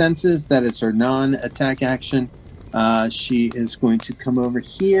mystic senses. That is her non-attack action. She is going to come over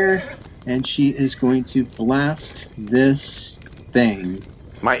here, and she is going to blast this thing.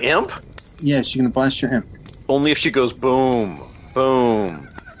 My imp? Yeah, she's going to blast your imp. Only if she goes boom, boom,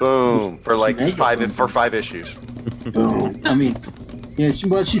 boom for like five issues. Boom. I mean, yeah.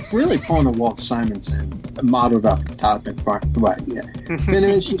 She's really pulling a Walt Simonson, modeled off the top and front. But yeah.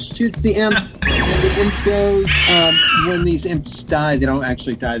 And she shoots the imp. The imp goes. When these imps die, they don't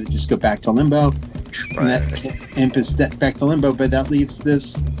actually die. They just go back to limbo. And that imp is back to limbo, but that leaves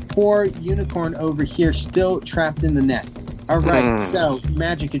this poor unicorn over here still trapped in the net. All right, so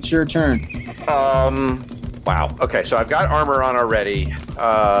Magic, it's your turn. Wow. Okay, so I've got armor on already.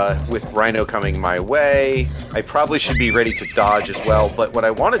 With Rhino coming my way, I probably should be ready to dodge as well. But what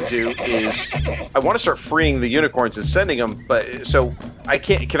I want to do is, I want to start freeing the unicorns and sending them. But so I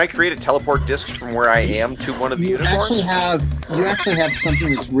can't. Can I create a teleport disc from where I am to one of the unicorns? You actually have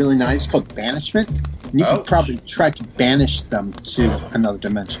something that's really nice called banishment. And you could probably try to banish them to another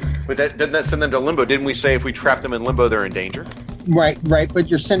dimension. But doesn't that send them to limbo? Didn't we say if we trap them in limbo, they're in danger? Right. But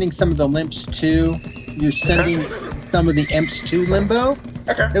you're sending some of the limps to. You're sending some of the imps to limbo.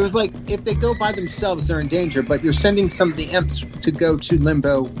 Okay. It was like if they go by themselves, they're in danger. But you're sending some of the imps to go to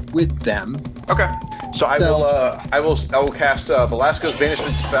limbo with them. Okay. So I will cast Velasco's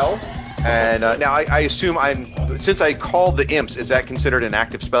banishment spell. And now I assume since I called the imps, is that considered an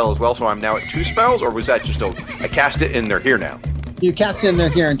active spell as well? So I'm now at 2 spells, or was that just I cast it and they're here now? You cast it and they're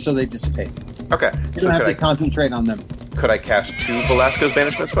here until they dissipate. Okay. You don't have to concentrate on them. Could I cast 2 Velasco's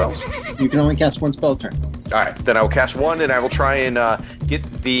banishment spells? You can only cast 1 spell a turn. All right, then I will cast 1, and I will try and get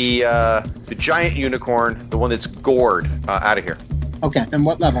the giant unicorn, the one that's gored, out of here. Okay, and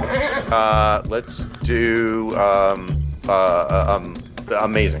what level? Let's do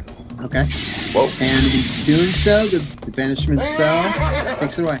amazing. Okay. Whoa. And in doing so, the banishment spell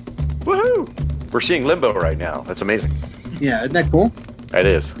takes it away. Woohoo! We're seeing limbo right now. That's amazing. Yeah, isn't that cool? It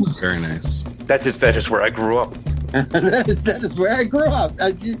is. Very nice. That is where I grew up. that is where I grew up.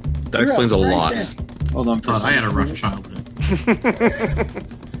 That explains a lot. Hold on. I had a rough childhood.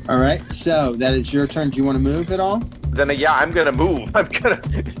 All right, so that is your turn. Do you want to move at all? Then I'm gonna move. I'm gonna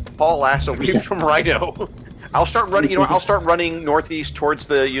haul ass away from Rhino. I'll start running. I'll start running northeast towards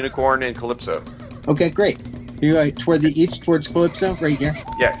the unicorn and Calypso. Okay, great. You toward the east, towards Calypso, right here.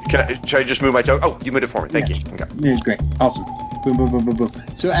 Yeah. Should I just move my toe? Oh, you moved it for me. Thank you. Okay. Yeah, great. Awesome. Boom, boom, boom, boom, boom.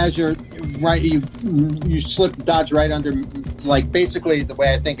 So as you're right, you slip, dodge right under. Like basically, the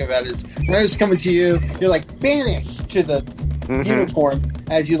way I think of it is, Rhino's coming to you. You're like banish to the unicorn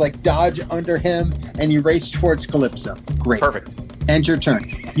as you like dodge under him and you race towards Calypso. Great. Perfect. And your turn.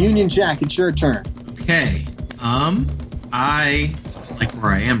 Union Jack, it's your turn. Okay. I like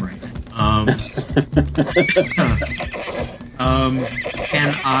where I am right now.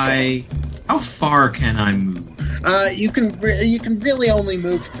 Can I? How far can I move? You can really only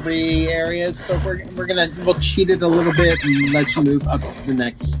move 3 areas, but we'll cheat it a little bit and let you move up to the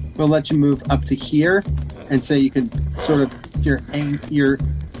next. We'll let you move up to here, and so you can sort of your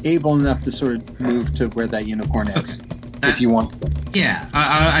able enough to sort of move to where that unicorn is, if you want. Yeah,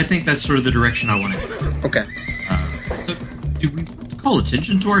 I think that's sort of the direction I want to go. Okay. So, do we call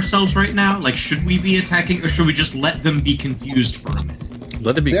attention to ourselves right now? Like, should we be attacking, or should we just let them be confused for a minute?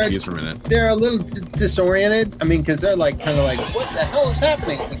 Let them be confused for a minute. They're a little disoriented. I mean, because they're like kind of like, what the hell is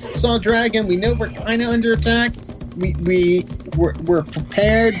happening? We saw a dragon. We know we're kind of under attack. We're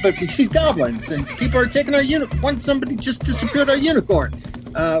prepared, but we see goblins and people are taking our unicorn. Somebody just disappeared our unicorn.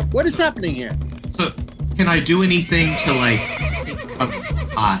 What is happening here? So, can I do anything to like take cover,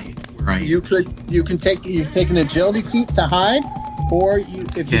 hide where I am? You can take an agility feat to hide, or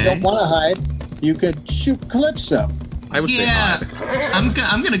if you don't want to hide, you could shoot Calypso. I would say hide.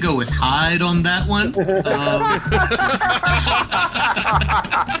 I'm gonna go with hide on that one.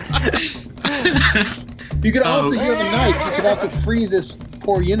 You could also, you have a knife. You could also free this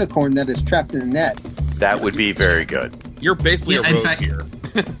poor unicorn that is trapped in a net. That would be very good. You're basically a rogue here.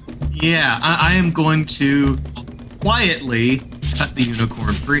 Yeah, I am going to quietly cut the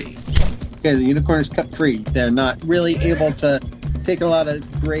unicorn free. Okay, the unicorn is cut free. They're not really able to take a lot of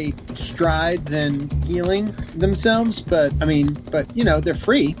great strides in healing themselves, but they're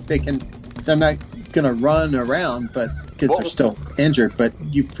free. They're not gonna run around, but because they're still injured. But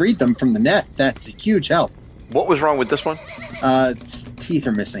you freed them from the net. That's a huge help. What was wrong with this one? Its teeth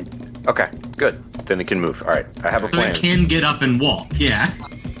are missing. Okay, good. Then it can move. All right, I have a plan. It can get up and walk. Yeah,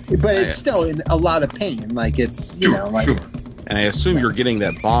 but it's still in a lot of pain. Like it's sure. And I assume you're getting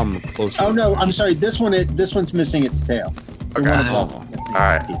that bomb closer. Oh no, I'm sorry. This one's missing its tail. Okay. All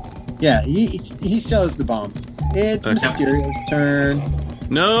right. Yeah, he still has the bomb. It's Mysterio's turn.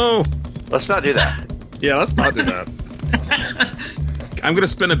 No. Let's not do that. Yeah, let's not do that. I'm gonna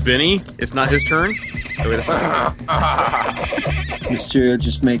spin a Benny. It's not his turn. Oh, wait a second. Mysterio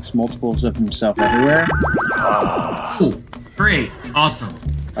just makes multiples of himself everywhere. Cool. Great. Awesome.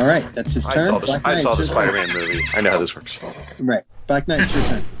 All right, that's his turn. I saw the Spider-Man movie. I know how this works. Right. Black Knight, it's your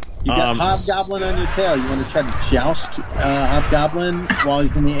turn. You got Hobgoblin on your tail. You want to try to joust Hobgoblin while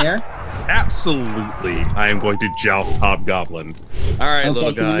he's in the air? Absolutely. I am going to joust Hobgoblin. All right,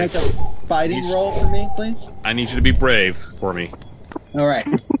 little guy. Can you make a fighting roll for me, please? I need you to be brave for me. All right.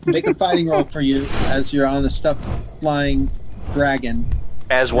 Make a fighting roll for you as you're on the stuffed flying dragon.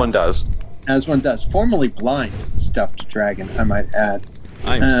 As one does. As one does. Formerly blind stuffed dragon, I might add.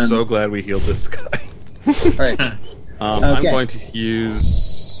 I'm so glad we healed this guy. All right. I'm going to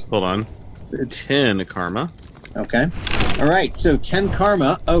use... Hold on. 10 karma. Okay. All right. So 10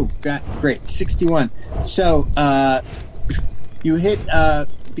 karma. Oh, great. 61. So you hit...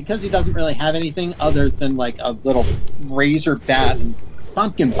 because he doesn't really have anything other than like a little razor bat and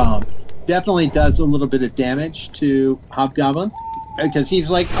pumpkin bomb, definitely does a little bit of damage to Hobgoblin. Because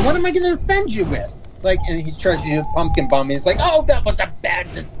he's like, what am I going to offend you with? Like, and he tries to do a pumpkin bomb, and it's like, oh, that was a bad...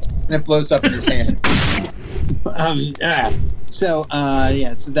 And it blows up in his hand. So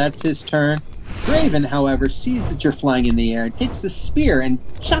that's his turn. Raven, however, sees that you're flying in the air and takes the spear and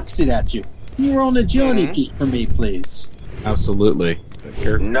chucks it at you. Can you roll an agility feat for me, please? Absolutely.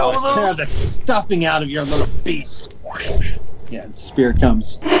 No, tear the stuffing out of your little beast. Yeah, the spear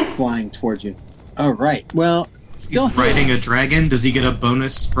comes flying towards you. All right. Well, still riding a dragon. Does he get a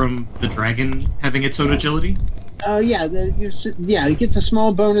bonus from the dragon having its own agility? Oh, yeah. It gets a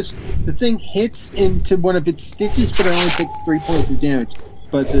small bonus. The thing hits into one of its stitches, but it only takes 3 points of damage.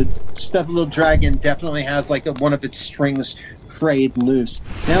 But the stuffed little dragon definitely has like one of its strings frayed loose.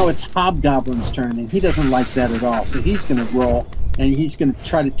 Now it's Hobgoblin's turn, and he doesn't like that at all. So he's going to roll, and he's going to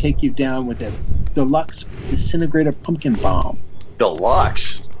try to take you down with a deluxe disintegrator pumpkin bomb.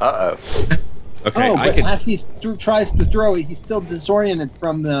 Deluxe? Uh-oh. Okay, but as he tries to throw it, he's still disoriented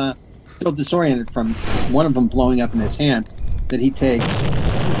from one of them blowing up in his hand, that he takes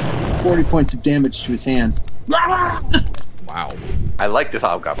 40 points of damage to his hand. Wow. I like this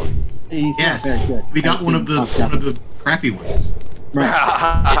Hobgoblin. He's not very good. We got one of the crappy ones.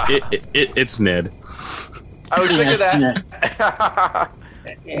 Right. It's Ned. I was thinking that.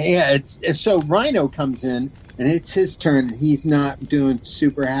 Yeah, so Rhino comes in, and it's his turn. He's not doing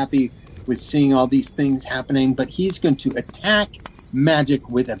super happy with seeing all these things happening, but he's going to attack Magic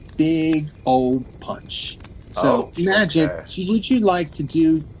with a big old punch. So, Magic, would you like to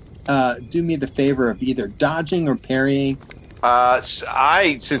do me the favor of either dodging or parrying?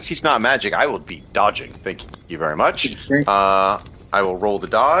 Since he's not Magic, I will be dodging. Thank you very much. I will roll the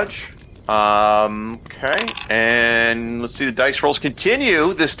dodge. Okay, and let's see, the dice rolls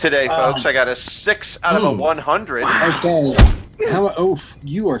continue today, folks. I got a 6 out of a 100. Okay.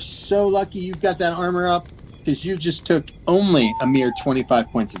 You are so lucky you've got that armor up. because you just took only a mere 25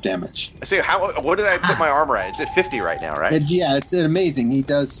 points of damage. I see. What did I put my armor at? It's at 50 right now, right? It's amazing. He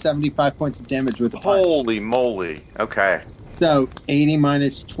does 75 points of damage with a punch. Holy moly. Okay. So 80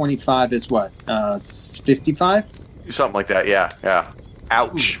 minus 25 is what? 55? Something like that, yeah.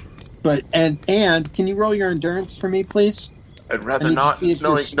 Ouch. But and can you roll your endurance for me, please? I'd rather not,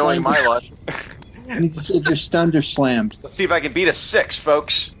 knowing my luck. I need to see if you're stunned or slammed. Let's see if I can beat a 6,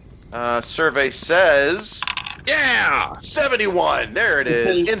 folks. Survey says, 71. There it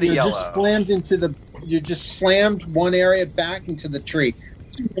is, in the yellow. You just slammed one area back into the tree.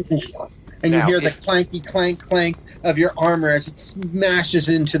 And you hear the clanky clank of your armor as it smashes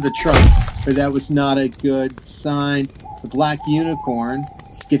into the trunk. But that was not a good sign. The black unicorn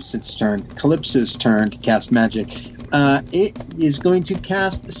skips its turn. Calypso's turn to cast magic. It is going to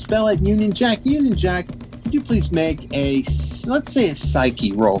cast a spell at Union Jack. Union Jack, could you please make let's say a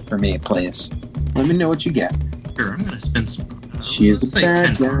psyche roll for me, please? Let me know what you get. Sure, I'm going to spend some... She is a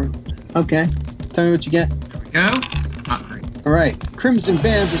bad guy. Okay. Tell me what you get. There we go. Not great. All right. Crimson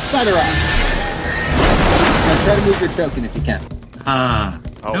Bands of Siderock. Now try to move your token if you can.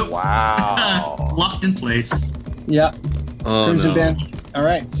 Nope. Wow. Locked in place. Yep. Oh, Crimson no. Band. All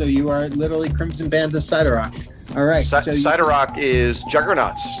right. So you are literally Crimson Band of Siderock. All right. Siderock is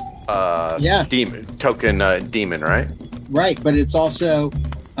Juggernaut's demon, demon, right? Right, but it's also...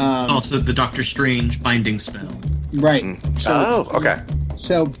 also the Doctor Strange binding spell. Right. Okay.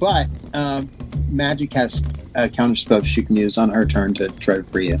 So, but Magic has a counter spell she can use on her turn to try to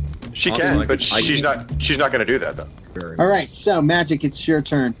free you. She can, but she's not going to do that, though. All right, so Magic, it's your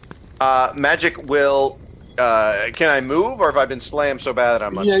turn. Magic will... can I move, or have I been slammed so bad that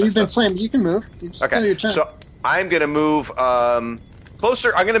I'm... Yeah, you've been slammed. You can move. It's okay, still your turn. So I'm going to move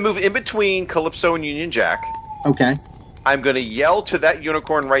closer. I'm going to move in between Calypso and Union Jack. Okay. I'm going to yell to that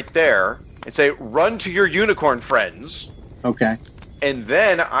unicorn right there and say, "Run to your unicorn friends." Okay. And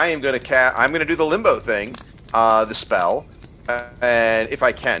then I am going to I'm going to do the limbo thing, the spell, and if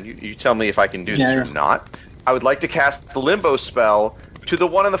I can, you tell me if I can do this or not. I would like to cast the limbo spell to the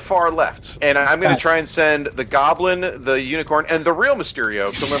one on the far left, and I'm going to try and send the goblin, the unicorn, and the real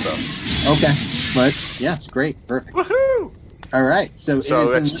Mysterio to limbo. Okay. But yeah, it's great. Perfect. Woohoo! All right. So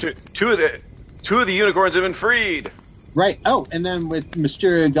that's two of the unicorns have been freed. Right. Oh, and then with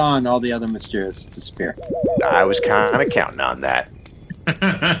Mysterio gone, all the other Mysterios disappear. I was kind of counting on that.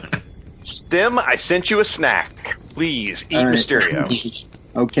 Stim, I sent you a snack. Please eat Mysterio.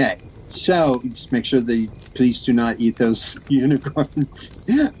 Okay. So just make sure that you please do not eat those unicorns.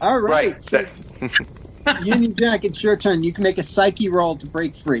 All right. So, Union Jack, it's your turn. You can make a psyche roll to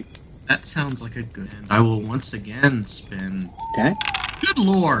break free. That sounds like a good end. I will once again spin. Okay. Good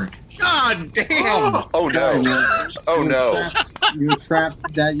lord. God damn! Oh no! Oh no! You're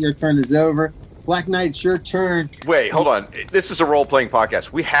trapped. That your turn is over. Black Knight, it's your turn. Wait, hold on. This is a role-playing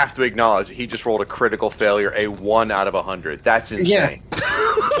podcast. We have to acknowledge that he just rolled a critical failure, a 1 out of 100. That's insane.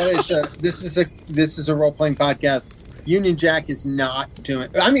 Yeah. This is a role-playing podcast. Union Jack is not doing.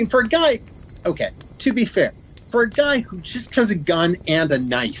 I mean, for a guy. Okay, to be fair, for a guy who just has a gun and a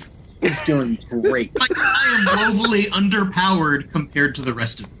knife, he's doing great. Like, I am woefully underpowered compared to the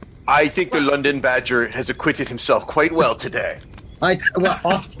rest of them. I think the London Badger has acquitted himself quite well today. I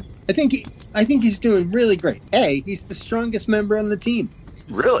think he's doing really great. He's the strongest member on the team.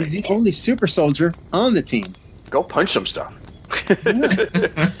 Really? He's the only super soldier on the team. Go punch some stuff.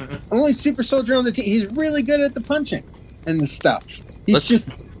 Only super soldier on the team. He's really good at the punching and the stuff.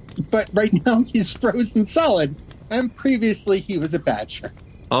 But right now he's frozen solid. And previously he was a badger.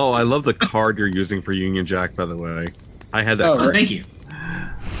 Oh, I love the card you're using for Union Jack, by the way. I had that. Oh, right. Thank you.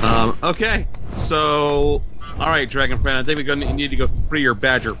 Okay, so all right, Dragon Friend. I think we're going to need to go free your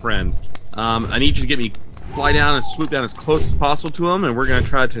Badger friend. I need you to get me fly down and swoop down as close as possible to him, and we're going to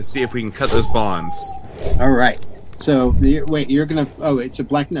try to see if we can cut those bonds. All right. So you're going to. Oh, wait. So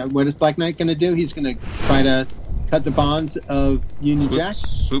Black Knight. What is Black Knight going to do? He's going to try to cut the bonds of Union Jack.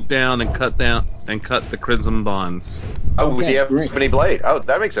 Swoop down and cut the crimson bonds. Oh, with the ebony blade. Oh,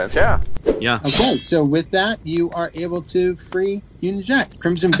 that makes sense. Yeah. Yeah. Okay, so with that, you are able to free Union Jack.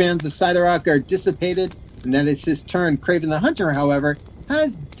 Crimson Bands of Siderock are dissipated, and that is his turn. Craven the Hunter, however,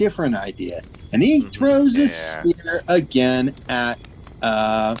 has a different idea. And he throws his spear again at,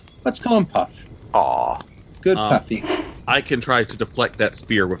 let's call him Puff. Aw. Good Puffy. I can try to deflect that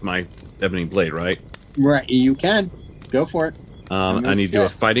spear with my ebony blade, right? Right, you can. Go for it. I need to do a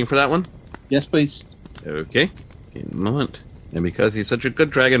fighting for that one? Yes, please. Okay. In a moment. And because he's such a good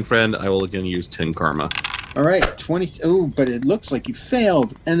dragon friend, I will again use 10 karma. All right, 20. Oh, but it looks like you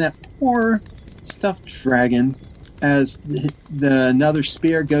failed. And that poor stuffed dragon, as the another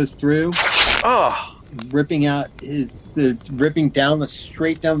spear goes through. Oh. ripping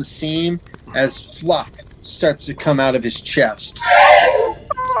straight down the seam as fluff starts to come out of his chest.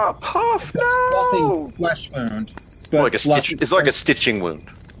 Oh, Puff, no! Fluffing flesh wound. Like a stitch. It's like a stitching wound.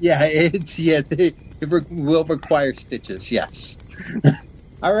 Yeah, it will require stitches. Yes.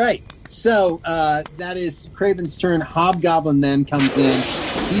 All right. So that is Craven's turn. Hobgoblin then comes in.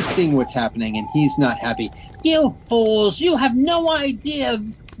 He's seeing what's happening, and he's not happy. You fools! You have no idea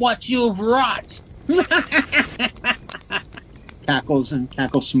what you've wrought. Cackles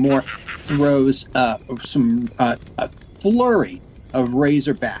some more. Throws a flurry of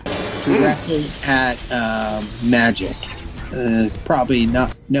razorback directly at Magic. Probably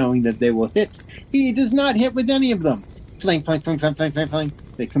not knowing that they will hit. He does not hit with any of them. Fling.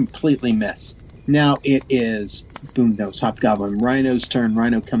 They completely miss. Now it is Boomnose Hobgoblin Rhino's turn.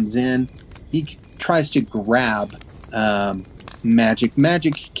 Rhino comes in. He tries to grab Magic.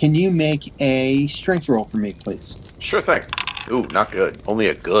 Magic, can you make a strength roll for me, please? Sure thing. Ooh, not good. Only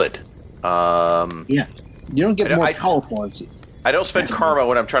a good. Yeah. You don't get more powerful. I don't spend karma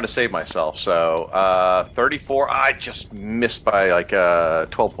when I'm trying to save myself. So 34. I just missed by like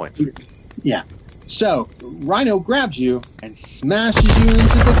 12 points. Yeah. So Rhino grabs you and smashes you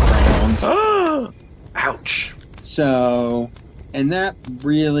into the ground. Ouch. So, and that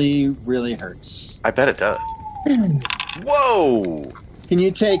really, really hurts. I bet it does. Whoa! Can you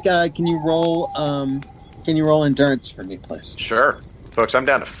roll endurance for me, please? Sure. Folks, I'm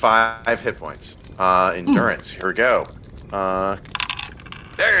down to 5 hit points. Endurance. Here we go.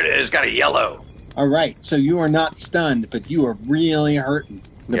 There it is. Got a yellow. All right. So you are not stunned, but you are really hurting.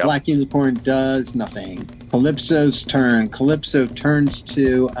 The black unicorn does nothing. Calypso's turn. Calypso turns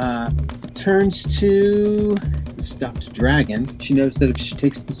to the stuffed dragon. She knows that if she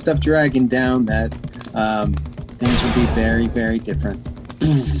takes the stuffed dragon down, that things will be very, very different.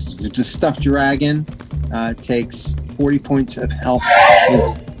 The stuffed dragon takes 40 points of health.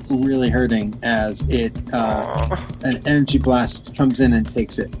 It's really hurting as an energy blast comes in and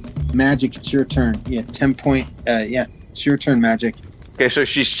takes it. Magic, it's your turn. Yeah, 10 point. It's your turn, Magic. Okay, so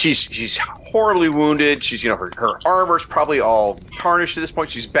she's horribly wounded. She's her armor's probably all tarnished at this point.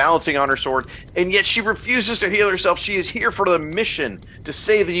 She's balancing on her sword, and yet she refuses to heal herself. She is here for the mission to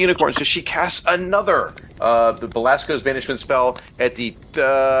save the unicorn. So she casts another the Belasco's banishment spell at the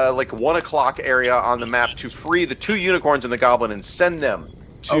 1 o'clock area on the map to free the 2 unicorns and the goblin and send them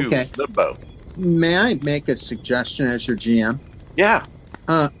to Limbo. May I make a suggestion as your GM? Yeah.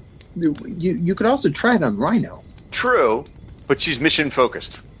 You could also try it on Rhino. True. But she's mission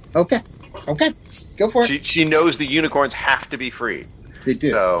focused. Okay, go for it. She knows the unicorns have to be free. They do.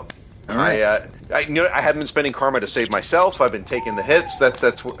 So, all right. I haven't been spending karma to save myself. I've been taking the hits.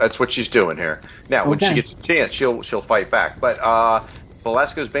 That's what she's doing here. Now, when she gets a chance, she'll fight back. But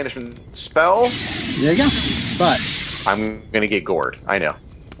Belasco's banishment spell. There you go. But I'm gonna get gored. I know.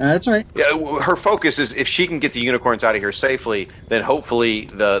 That's right. Yeah, her focus is if she can get the unicorns out of here safely, then hopefully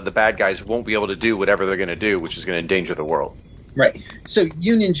the bad guys won't be able to do whatever they're going to do, which is going to endanger the world. Right. So,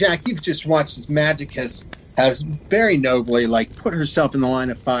 Union Jack, you've just watched as Magic has very nobly put herself in the line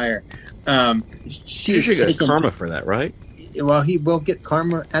of fire. She should get karma for that, right? Well, he will get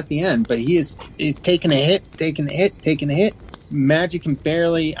karma at the end, but he's taking a hit. Magic's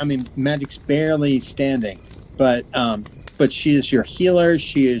barely standing, but she is your healer.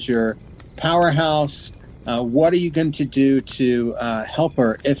 She is your powerhouse. What are you going to do to help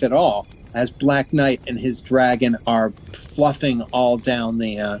her, if at all, as Black Knight and his dragon are fluffing all down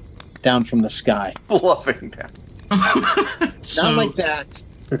down from the sky? Fluffing down. Not like that.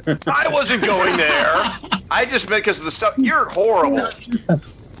 I wasn't going there. I just meant because of the stuff. You're horrible.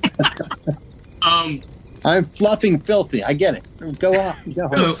 I'm fluffing filthy. I get it. Go on.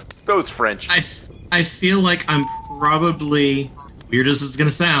 So, those French. I feel like I'm probably, weird as it's going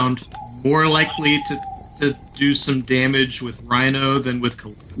to sound, more likely to do some damage with Rhino than with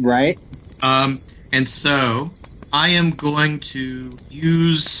Right. And so I am going to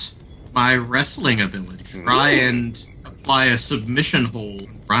use my wrestling ability, try and apply a submission hold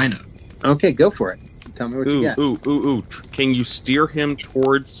on Rhino. Okay, go for it. Tell me what you get. Ooh. Can you steer him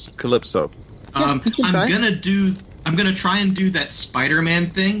towards Calypso? I'm gonna try and do that Spider-Man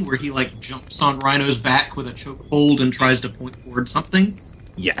thing where he jumps on Rhino's back with a chokehold and tries to point towards something.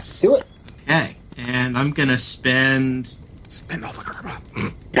 Yes. Do it. Okay, and I'm gonna spend all the karma.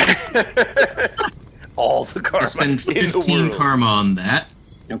 All the karma. Spend 15 karma on that.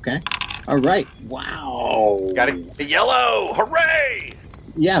 Okay. All right. Wow. Got a yellow. Hooray!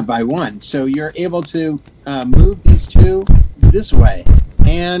 Yeah, by 1. So you're able to move these 2 this way.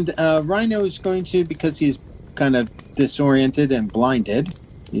 And Rhino is going to, because he's kind of disoriented and blinded,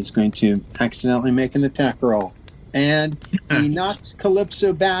 He's going to accidentally make an attack roll. And he knocks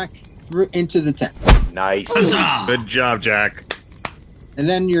Calypso back into the tent. Nice. Huzzah! Good job, Jack. And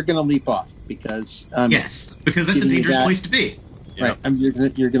then you're going to leap off because yes, because that's a dangerous place to be. Right.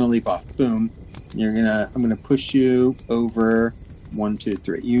 You're gonna leap off. Boom. I'm gonna push you over 1, 2,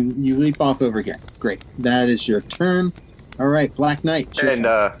 3. You leap off over here. Great. That is your turn. All right, Black Knight. And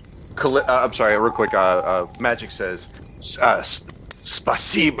I'm sorry, real quick. Magic says,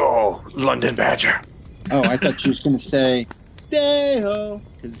 "Spasibo, London Badger." Oh, I thought she was gonna say "Deho"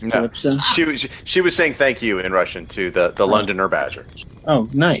 because it's Calypso. She was saying thank you in Russian to the Londoner Badger. Oh,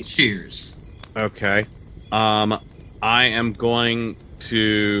 nice. Cheers. Okay. I am going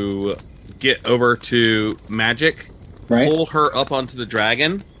to get over to Magic, pull her up onto the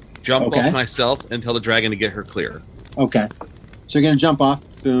dragon, jump off myself, and tell the dragon to get her clear. Okay. So you're going to jump off.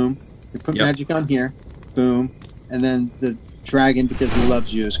 Boom. You put Magic on here. Boom. And then the dragon, because he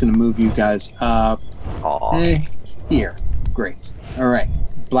loves you, is going to move you guys up. Here. Great. All right.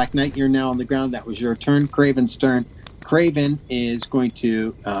 Black Knight, you're now on the ground. That was your turn. Craven's turn. Craven is going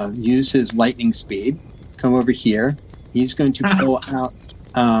to use his lightning speed. Come over here. He's going to pull out.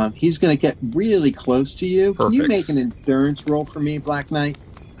 He's going to get really close to you. Perfect. Can you make an endurance roll for me, Black Knight?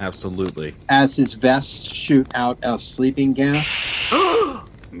 Absolutely. As his vests shoot out a sleeping gas.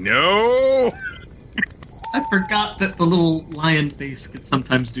 No! I forgot that the little lion face could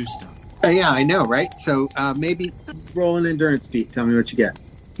sometimes do stuff. Yeah, I know, right? So maybe roll an endurance beat. Tell me what you get.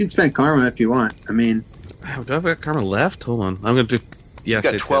 You can spend karma if you want. I mean... Do I have karma left? Hold on. I'm going to do... Yes,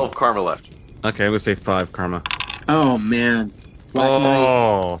 you got 12 karma left. Okay, I'm going to say 5 karma. Oh, man. Black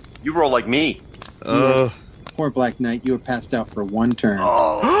Knight. You roll like me. Poor Black Knight. You were passed out for 1 turn.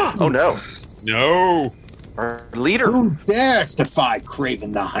 Oh, no. No. Our leader. Who dares defy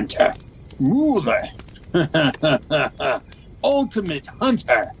Craven the Hunter? Ruler. Ultimate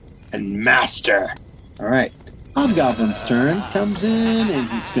hunter and master. All right. Hobgoblin's turn comes in, and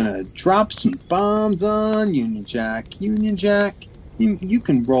he's going to drop some bombs on Union Jack. Union Jack, you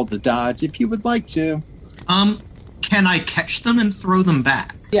can roll the dodge if you would like to. Can I catch them and throw them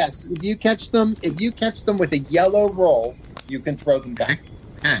back? Yes, if you catch them with a yellow roll, you can throw them back.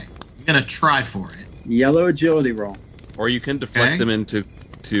 Okay. I'm going to try for it. Yellow agility roll. Or you can deflect them into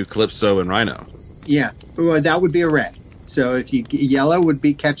Calypso and Rhino. Yeah, well, that would be a red. So if you yellow would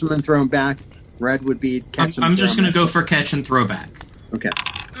be catch them and throw them back. Red would be catch them. I'm just going to go for catch and throw back. Okay.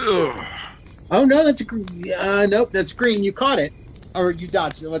 Ugh. Oh no, that's nope, that's green. You caught it, or you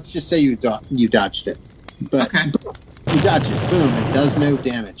dodged it. Let's just say you dodged it. But you dodged it. Boom! It does no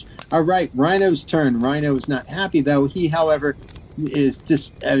damage. All right, Rhino's turn. Rhino is not happy though. He, however, is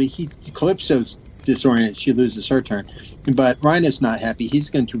Calypso's disoriented. She loses her turn, but Rhino's not happy.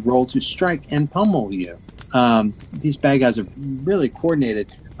 He's going to roll to strike and pummel you. These bad guys are really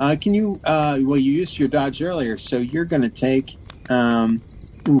coordinated. Can you? You used your dodge earlier, so you're going to take.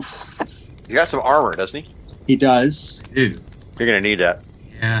 He got some armor, doesn't he? He does. Ew. You're going to need that.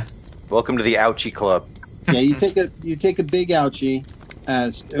 Yeah. Welcome to the Ouchie Club. Yeah, you take a big ouchie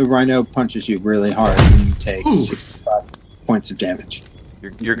as a Rhino punches you really hard, and you take 65 points of damage.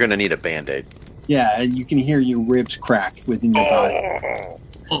 You're going to need a Band-Aid. Yeah, and you can hear your ribs crack within your body.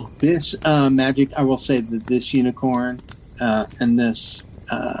 This magic, I will say that this unicorn and this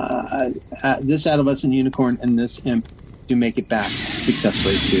out of us and unicorn and this imp do make it back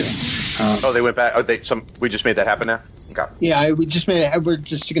successfully too. They went back. We just made that happen now. Okay. Yeah, we're just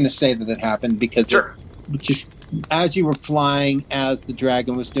going to say that it happened because just as you were flying, as the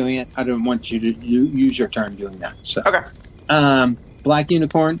dragon was doing it, I didn't want you to use your turn doing that. So okay. Black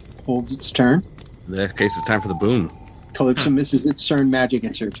unicorn holds its turn. In that case, it's time for the boom. Calypso misses its turn. Magic,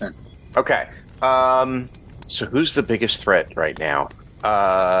 it's your turn. Okay. So who's the biggest threat right now?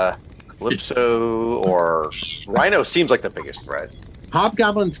 Calypso or Rhino seems like the biggest threat.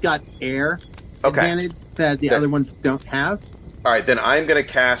 Hobgoblin's got air advantage that the other ones don't have. All right, then I'm going to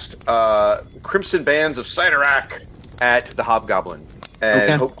cast Crimson Bands of Sidorak at the Hobgoblin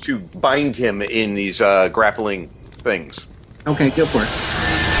and hope to bind him in these grappling things. Okay, go for it.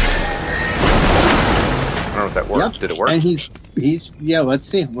 I don't know if that worked. Yep. Did it work? And he's let's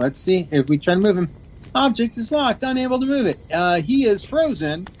see if we try to move him. Object is locked, unable to move it. He is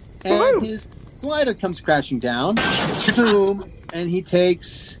frozen, and his glider comes crashing down. Boom, and he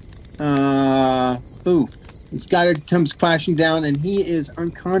takes his glider comes crashing down, and he is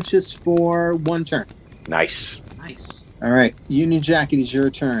unconscious for 1 turn. Nice. All right, Union Jack, it is your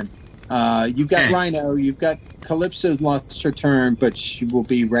turn. You've got Rhino, you've got Calypso lost her turn, but she will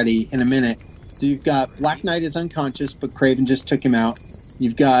be ready in a minute. So you've got Black Knight is unconscious, but Craven just took him out.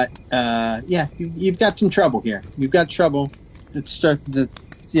 You've got you've got some trouble here. You've got trouble. Let's start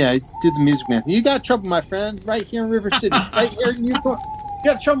Yeah, do the music man. You got trouble, my friend, right here in River City. Right here in Unicorn.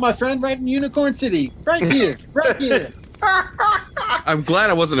 You got trouble, my friend, right in Unicorn City. Right here. Right here. I'm glad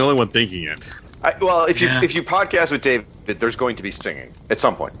I wasn't the only one thinking it. If you podcast with David, there's going to be singing at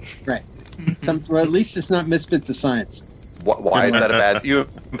some point. Right. Well, at least it's not Misfits of Science. Why is that a bad? You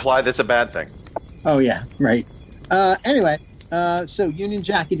imply that's a bad thing. Oh yeah, right. Anyway, so Union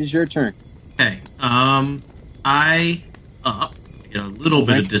Jack, it is your turn. Okay. I get a little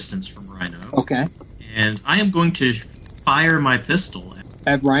bit of distance from Rhino. Okay. And I am going to fire my pistol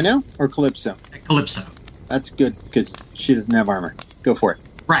at Rhino or Calypso? At Calypso. That's good because she doesn't have armor. Go for it.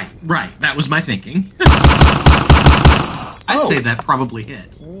 Right. That was my thinking. I'd say that probably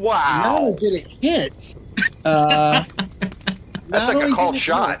hit. Wow. Not only did it hit, that's like a called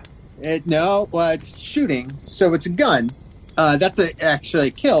shot. It's shooting, so it's a gun. That's actually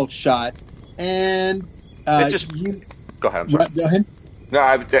a kill shot, and go ahead. I'm sorry. Go ahead. No,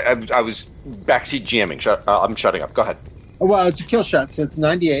 I was backseat jamming. I'm shutting up. Go ahead. Well, it's a kill shot, so it's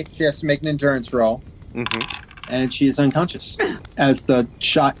 98. She has to make an endurance roll, and she is unconscious as the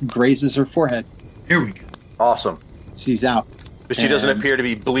shot grazes her forehead. Here we go. Awesome. She's out. But she doesn't appear to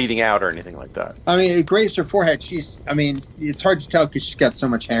be bleeding out or anything like that. I mean, it grazed her forehead. It's hard to tell because she's got so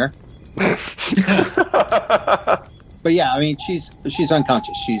much hair. But yeah, I mean, she's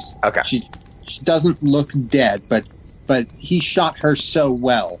unconscious. She's okay. She doesn't look dead, but he shot her so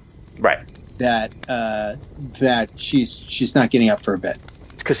well, right? That she's not getting up for a bit.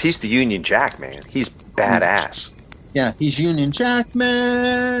 Because he's the Union Jack, man. He's badass. Yeah, he's Union Jack,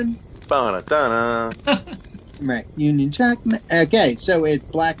 man. Right, Union Jack, man. Okay, so it's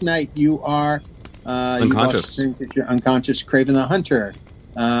Black Knight. You are unconscious. You're unconscious. Craven the Hunter,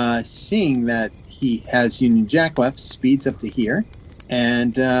 seeing that he has Union Jack left, speeds up to here,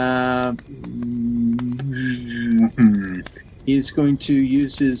 and he's going to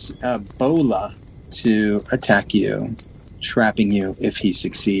use his bola to attack you, trapping you if he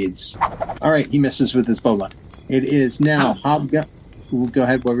succeeds. All right, he misses with his bola. It is now Hobgoblin. Go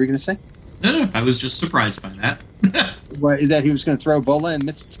ahead. What were you going to say? No, I was just surprised by that. That he was going to throw bola and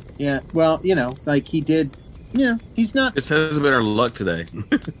miss. Yeah, well, like he did. He's not. This has been our luck today.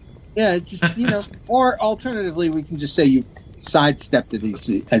 Yeah, it's just or alternatively, we can just say you sidestepped it as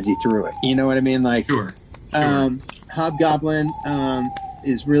he threw it. You know what I mean? Like, sure. Hobgoblin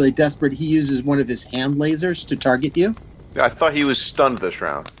is really desperate. He uses one of his hand lasers to target you. I thought he was stunned this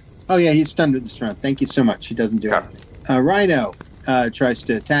round. Oh yeah, he's stunned this round. Thank you so much. He doesn't do it. Rhino tries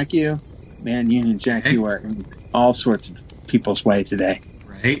to attack you. Man, Union Jack, you are in all sorts of people's way today.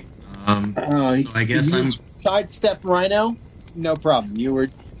 Right. So I guess I'm sidestep Rhino. No problem. You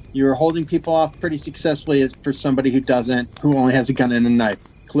were holding people off pretty successfully for somebody who only has a gun and a knife.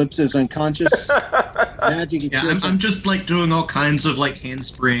 Calypso's unconscious. Magic. Yeah, I'm just like doing all kinds of like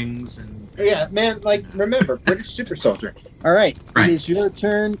handsprings and. Yeah, man. Like remember, British super soldier. All right, It is your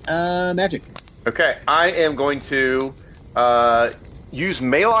turn. Magic. Okay, I am going to use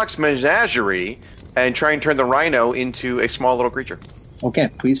Malok's Menagerie and try and turn the Rhino into a small little creature. Okay,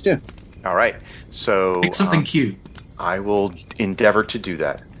 please do. All right, so make something cute. I will endeavor to do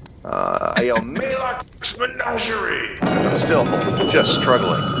that. I yell, Malok's Menagerie! I'm still just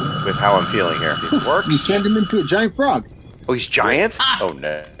struggling with how I'm feeling here. It works. You turned him into a giant frog. Oh, he's giant? Oh,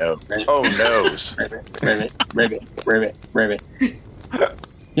 no. Oh, noes. Ribbit.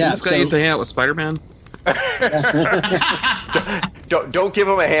 Yeah, this guy used to hang out with Spider-Man? Don't give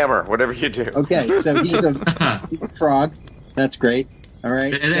him a hammer, whatever you do. Okay, so he's a frog. That's great. All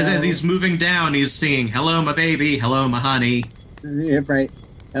right. As he's moving down, he's singing, "Hello, my baby. Hello, my honey." Yeah, right.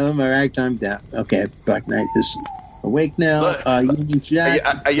 Hello, my ragtime down. Okay, Black Knight is awake now. Union Jack.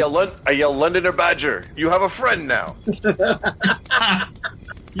 I yell, Londoner Badger. You have a friend now. Union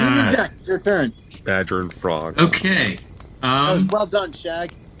Jack, it's your turn. Badger and frog. Okay. That was well done,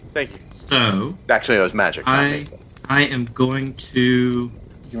 Shag. Thank you. So actually, it was magic. I am going to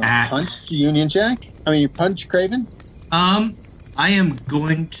punch Union Jack. Punch Craven. I am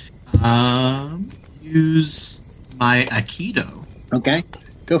going to use my Aikido. Okay,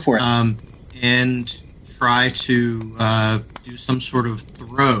 go for it. And try to do some sort of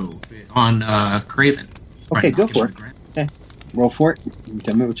throw on Craven. Okay, go for it. Okay, roll for it.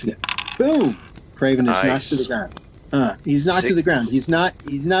 Tell me what you get. Boom! Craven is knocked to the ground. He's knocked to the ground. He's not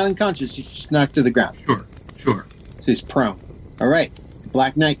unconscious. He's just knocked to the ground. Sure. So he's prone. All right,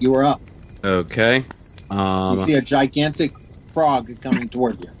 Black Knight, you are up. Okay. You see a gigantic frog coming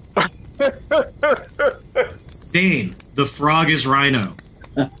toward you. Dane, the frog is Rhino.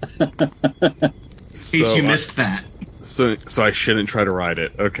 In case you missed that. So I shouldn't try to ride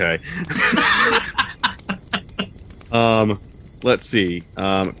it. Okay. let's see.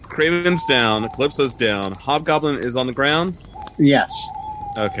 Craven's down. Calypso's down. Hobgoblin is on the ground? Yes.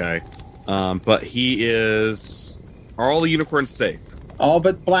 Okay. But he is... Are all the unicorns safe? All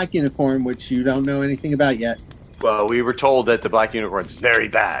but Black Unicorn, which you don't know anything about yet. Well, we were told that the Black Unicorn's very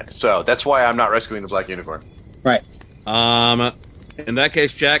bad, so that's why I'm not rescuing the Black Unicorn. Right. In that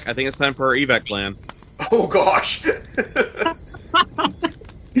case, Jack, I think it's time for our evac plan. Oh, gosh.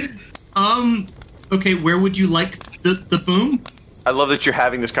 Okay, where would you like the boom? I love that you're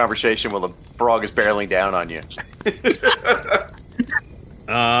having this conversation while the frog is barreling down on you.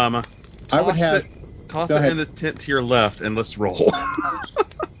 Toss it in the tent to your left, and let's roll.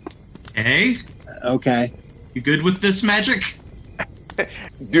 Okay. You good with this magic?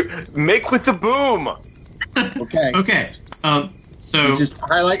 Make with the boom. Okay. Okay. So you just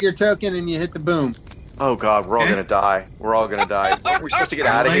highlight your token and you hit the boom. Oh God, we're all gonna die. We're all gonna die. We're supposed to get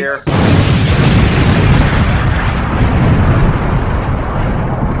out of here.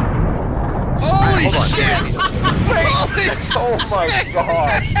 Holy shit! Oh my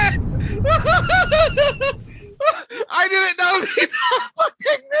God! I didn't know he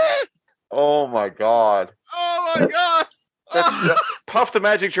fucking missed. Oh my God! Oh my God! Puff the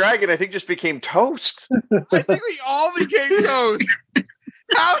Magic Dragon, I think, just became toast. I think we all became toast.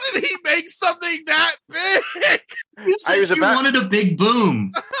 How did he make something that big? You said you wanted a big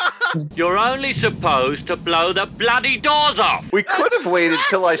boom. You're only supposed to blow the bloody doors off. We could have waited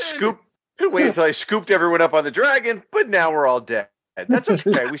till I scooped. I scooped everyone up on the dragon, but now we're all dead. That's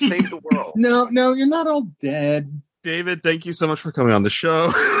okay. We saved the world. No, you're not all dead. David, thank you so much for coming on the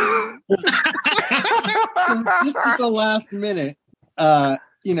show. Just at the last minute,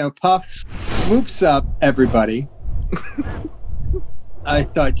 Puff swoops up everybody. I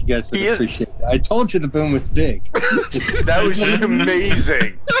thought you guys would appreciate it. I told you the boom was big. That was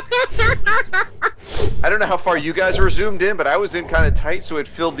amazing. I don't know how far you guys were zoomed in, but I was in kind of tight, so it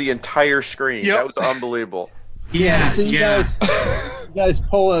filled the entire screen. That was unbelievable. Yeah, so you guys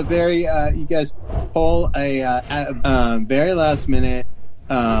pull a very very last minute,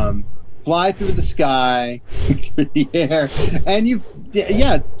 fly through the sky, through the air, and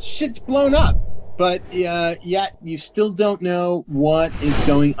shit's blown up. But yet you still don't know what is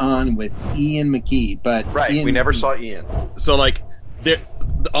going on with Ian McKee. But we never saw Ian. So the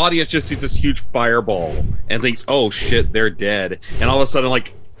audience just sees this huge fireball and thinks, "Oh shit, they're dead!" And all of a sudden,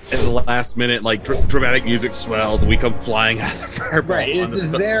 in the last minute, dramatic music swells, and we come flying out of the fireball. Right, it's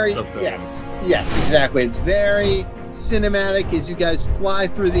very yes, exactly. It's very cinematic as you guys fly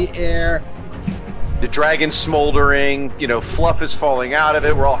through the air. The dragon's smoldering. Fluff is falling out of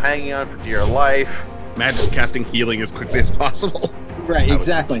it. We're all hanging on for dear life. Matt just casting healing as quickly as possible. Right,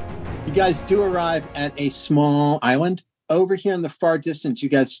 exactly. You guys do arrive at a small island. Over here in the far distance, you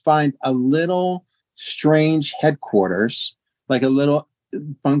guys find a little strange headquarters, like a little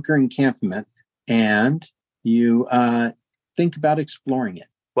bunker encampment, and you think about exploring it.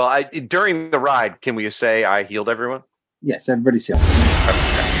 Well, during the ride, can we say I healed everyone? Yes, everybody's healed.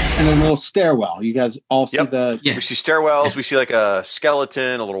 And a little stairwell. You guys all see we see stairwells. We see a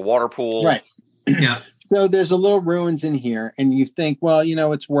skeleton, a little water pool. Right. Yeah. So there's a little ruins in here, and you think, well,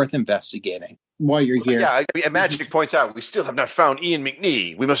 it's worth investigating while you're here. Yeah, Magic points out we still have not found Ian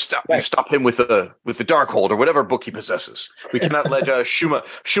McNee. We must stop. We stop him with the Darkhold or whatever book he possesses. We cannot let Shuma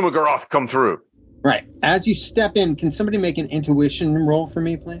Garoth come through. Right. As you step in, can somebody make an intuition roll for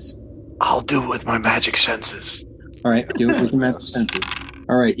me, please? I'll do it with my magic senses. All right, do it with your magic senses.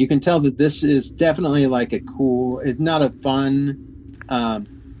 All right, you can tell that this is definitely it's not a fun,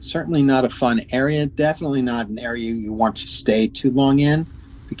 certainly not a fun area, definitely not an area you want to stay too long in,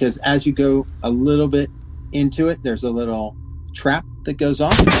 because as you go a little bit into it, there's a little trap that goes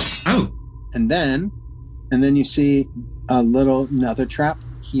off. Oh. And then you see another trap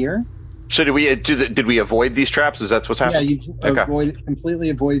here. So did we avoid these traps? Is that what's happening? Yeah, you've completely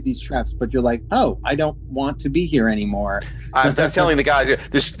avoided these traps, but you're like, oh, I don't want to be here anymore. I'm telling the guys,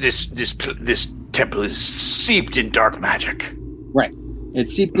 this temple is steeped in dark magic. Right.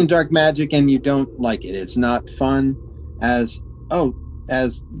 It's steeped in dark magic, and you don't like it. It's not fun as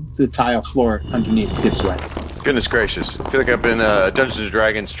the tile floor underneath gives way. Goodness gracious. I feel like I've been Dungeons &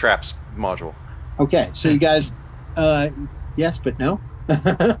 Dragons traps module. Okay, so you guys, yes, but no.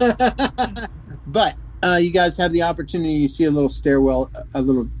 But you guys have the opportunity. You see a little stairwell, a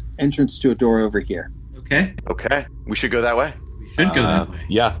little entrance to a door over here. Okay. We should go that way. We should go that way.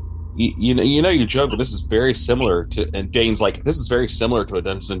 Yeah. You joke, but this is very similar to, and Dane's like, this is very similar to a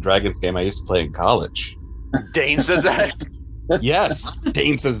Dungeons and Dragons game I used to play in college. Dane says that? Yes,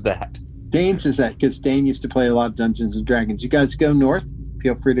 Dane says that. Dane says that because Dane used to play a lot of Dungeons and Dragons. You guys go north.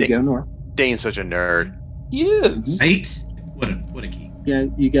 Feel free to go north. Dane's such a nerd. He is. Right? What a key. Yeah,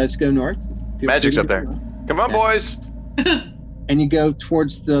 you guys go north. Feel Magic's free up to there. go. Come on, Yeah. boys. And you go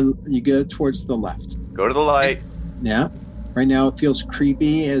towards the left. Go to the light. Yeah. Right now it feels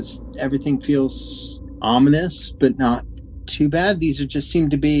creepy as everything feels ominous, but not too bad. These seem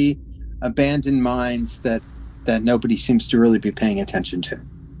to be abandoned mines that nobody seems to really be paying attention to.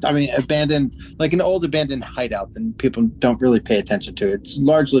 I mean, abandoned, like an old abandoned hideout that people don't really pay attention to. It's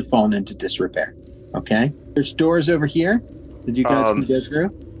largely fallen into disrepair. Okay. There's doors over here that you guys can go through.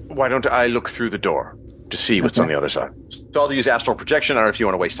 Why don't I look through the door to see what's on the other side? So I'll use astral projection. I don't know if you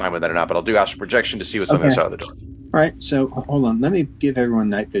want to waste time with that or not, but I'll do astral projection to see what's on the other side of the door. All right. So hold on. Let me give everyone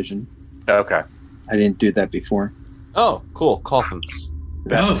night vision. Okay. I didn't do that before. Oh, cool. Coffins.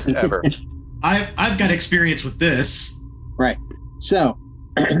 Best ever. I've got experience with this. Right. So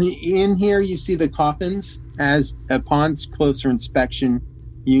in here you see the coffins. As upon closer inspection,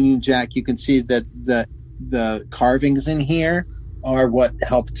 Union Jack, you can see that the carvings in here are what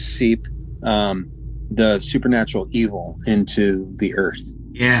helped seep the supernatural evil into the earth.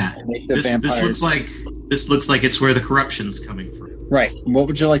 Yeah. Make the This vampires. looks like it's where the corruption's coming from. Right. What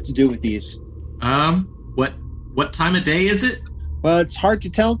would you like to do with these? What time of day is it? Well, it's hard to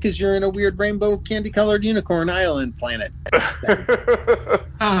tell because you're in a weird rainbow candy-colored unicorn island planet.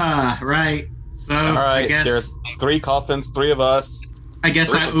 Right. So All right. I guess There are 3 coffins, 3 of us. I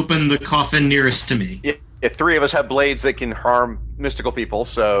guess I open the coffin nearest to me. Yeah, 3 of us have blades that can harm mystical people.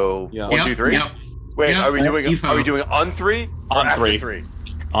 So 1, 2, 3. Yep. Wait, Yep. are we doing Evo. on 3? On after 3. 3?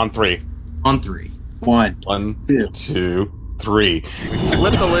 On 3. On 3. 1, 1, 2, 3.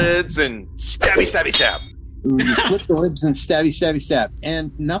 Flip the lids and stabby, stabby, stab. You flip the lips and stab,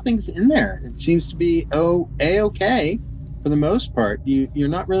 and nothing's in there. It seems to be A-okay for the most part. You're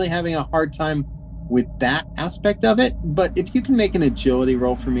not really having a hard time with that aspect of it, but if you can make an agility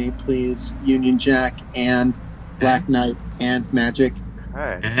roll for me, please, Union Jack and Black Knight and Magic.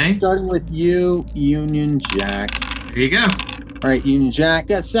 Okay. Starting with you, Union Jack. There you go. All right, Union Jack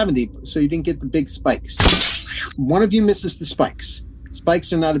got 70, so you didn't get the big spikes. One of you misses the spikes.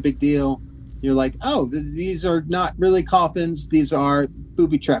 Spikes are not a big deal. You're like, oh, these are not really coffins. These are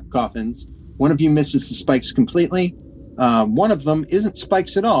booby trap coffins. One of you misses the spikes completely. One of them isn't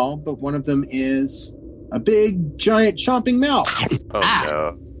spikes at all, but one of them is a big, giant chomping mouth. Oh,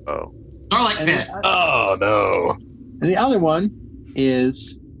 no. Oh. Starlight Pit. Oh, no. And the other one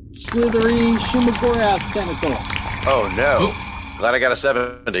is slithery Shumagorath tentacle. Oh, no. Glad I got a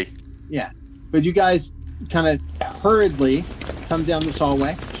 70. Yeah. But you guys kind of hurriedly come down this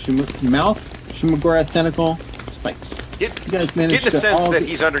hallway. Mouth, Shumagorath tentacle, spikes. You guys managed Get the to sense all that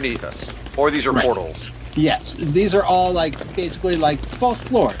he's underneath us. Or these are portals. Yes. These are all basically false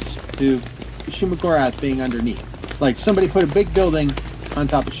floors to Shumagorath being underneath. Like somebody put a big building on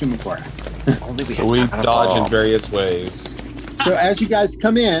top of Shumagorath. So we dodge in various ways. So as you guys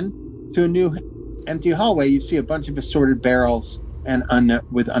come in to a new empty hallway, you see a bunch of assorted barrels and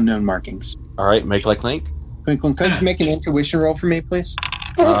with unknown markings. All right, make like Link. Could you make an intuition roll for me, please?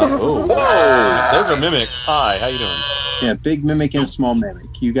 Whoa. Those are mimics. Hi, how you doing? Yeah, big mimic and a small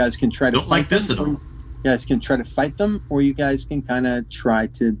mimic. You guys can try to Don't like this at all. You guys can try to fight them, or you guys can kind of try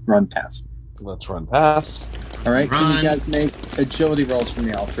to run past them. Let's run past. All right, can you Run. guys make agility rolls for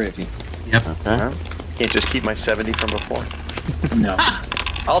me, all 3 of you? Yep. Okay. Can't just keep my 70 from before. No.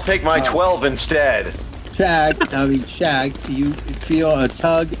 I'll take my 12 instead. Shag, you feel a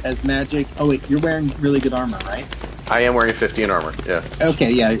tug as Magic. Oh, wait, you're wearing really good armor, right? I am wearing 50 in armor, yeah. Okay,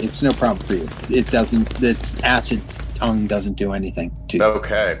 yeah, it's no problem for you. Its acid tongue doesn't do anything to you.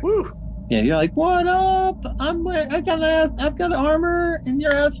 Okay. Woo. Yeah, you're like, what up? I've got armor, and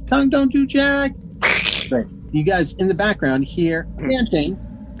your ass tongue don't do jack. Right. You guys in the background hear chanting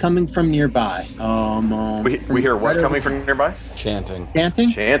coming from nearby. We hear what coming from nearby? Chanting.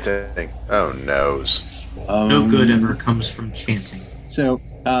 Chanting? Chanting. Oh, noes. No good ever comes from chanting. So,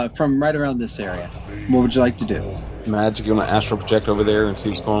 from right around this area, what would you like to do? Magic, you want to astral project over there and see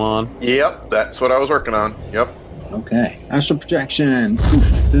what's going on? Yep, that's what I was working on. Yep. Okay. Astral projection.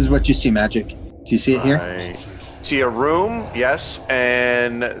 Oof. This is what you see, Magic. Do you see it here? I see a room, yes,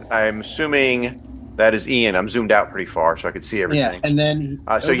 and I'm assuming that is Ian. I'm zoomed out pretty far, so I could see everything. Yeah, and then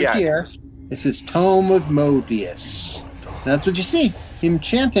over here, it says Tome of Mobius. That's what you see. Him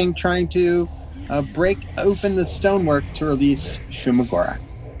chanting, trying to break open the stonework to release Shumagora.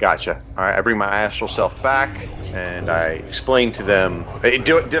 Gotcha. All right, I bring my astral self back, and I explain to them.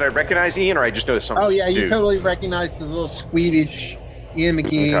 Did I recognize Ian, or I just noticed something? Oh, yeah, you totally recognize the little Swedish Ian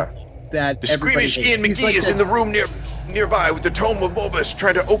McGee. The squeamish Ian McGee is in the room nearby with the Tome of Mobius,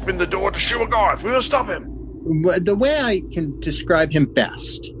 trying to open the door to Shumagorath. We will stop him. The way I can describe him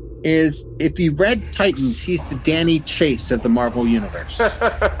best is if you read Titans, he's the Danny Chase of the Marvel Universe.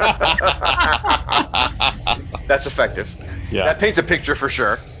 That's effective. Yeah. That paints a picture for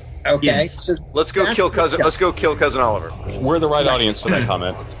sure. Okay. Yes. So Let's go kill cousin. Let's go kill cousin Oliver. We're the right audience for that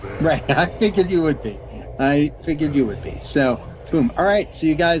comment. right. I figured you would be. So, boom. All right. So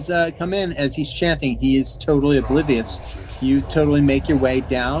you guys come in as he's chanting. He is totally oblivious. You totally make your way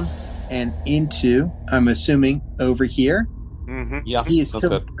down and into, I'm assuming, over here. Mm-hmm. Yeah, He is that's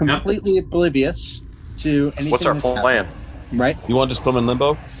good. completely oblivious to anything. What's our that's plan? happening. Right. You want to just put him in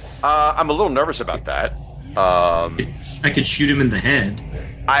limbo? I'm a little nervous about that. I could shoot him in the head.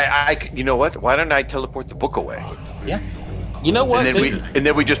 You know what? Why don't I teleport the book away? Yeah. You know what? And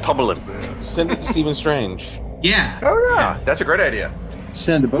then we just pummel him. Send it to Stephen Strange. Yeah. Oh yeah, that's a great idea.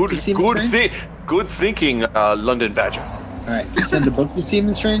 Send the book to Stephen Strange? Good thinking, London Badger. All right. Send the book to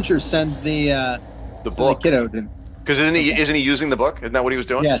Stephen Strange or send the book. The kiddo to... Because isn't he using the book? Isn't that what he was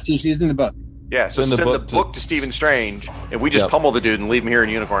doing? Yes, he's using the book. Yeah, so send the book to Stephen Strange, and we just pummel the dude and leave him here in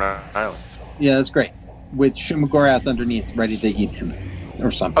Unicorn Island. Yeah, that's great. With Shumagorath underneath, ready to eat him,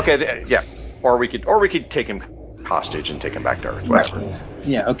 or something. Okay, yeah. Or we could take him hostage and take him back to Earth. Whatever. Right.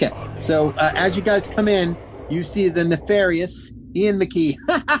 Yeah. Okay. So as you guys come in, you see the nefarious Ian McKee.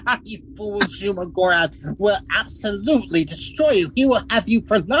 You fool, Shumagorath will absolutely destroy you. He will have you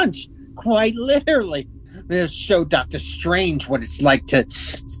for lunch, quite literally. Let's show Dr. Strange what it's like to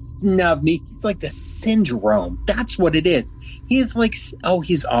snub me. He's like the syndrome. That's what it is. He's like,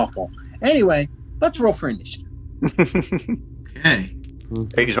 he's awful. Anyway, let's roll for initiative. Okay.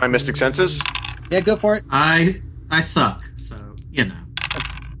 Hey, use my mystic senses. Yeah, go for it. I suck, so you know.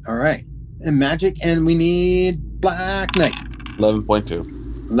 All right. And magic, and we need Black Knight.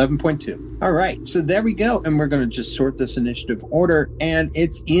 11.2. 11.2. All right. So there we go. And we're going to just sort this initiative order. And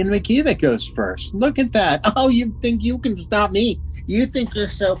it's Ian McKee that goes first. Look at that. Oh, you think you can stop me? You think you're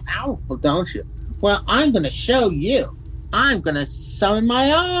so powerful, don't you? Well, I'm going to show you. I'm going to summon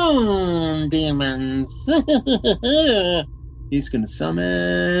my own demons. He's going to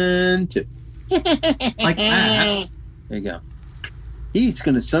summon two. Like that. There you go. He's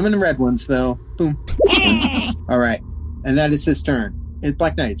going to summon the red ones, though. Boom. All right. And that is his turn. It's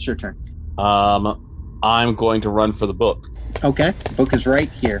Black Knight. It's your turn. I'm going to run for the book. Okay. The book is right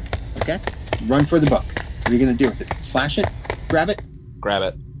here. Okay. Run for the book. What are you going to do with it? Slash it? Grab it? Grab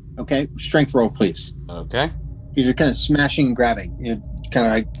it. Okay. Strength roll, please. Okay. You're kind of smashing and grabbing. You're kind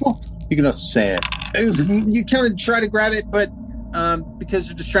of like, you can also say it. You kind of try to grab it, but because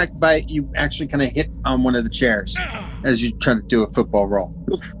you're distracted by it, you actually kind of hit on one of the chairs as you try to do a football roll.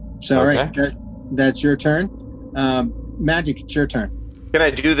 So, all right. That's your turn. Magic, it's your turn. Can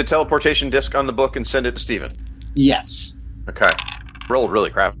I do the teleportation disc on the book and send it to Steven? Yes. Okay. Rolled really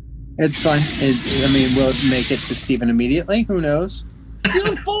crap. It's fine. We'll make it to Steven immediately. Who knows?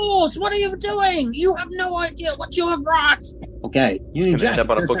 You fools! What are you doing? You have no idea what you have brought. Okay. Union Jack. End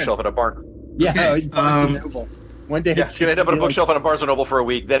up on a bookshelf at a barn. Yeah. Okay. Barnes and Noble. One day it's gonna end up on a bookshelf at a Barnes and Noble for a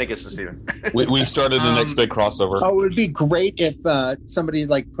week. Then it gets to Steven. we started the next big crossover. Oh, it would be great if somebody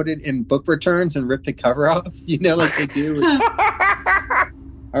put it in book returns and ripped the cover off. Like they do.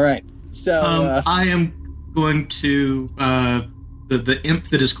 All right. So I am going to the imp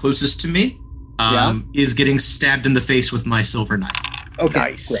that is closest to me is getting stabbed in the face with my silver knife. Okay.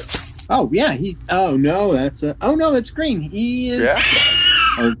 Nice. Great. Oh yeah. That's green. He is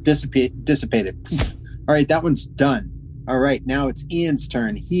or dissipated. All right, that one's done. All right, now it's Ian's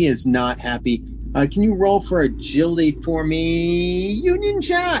turn. He is not happy. Can you roll for agility for me, Union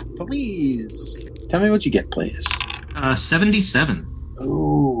Jack, please? Tell me what you get, please. 77.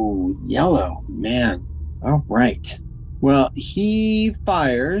 Ooh, yellow, man. All right. Well, he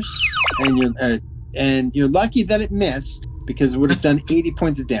fires, and you're lucky that it missed because it would have done 80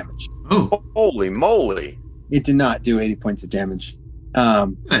 points of damage. Oh, holy moly! It did not do 80 points of damage.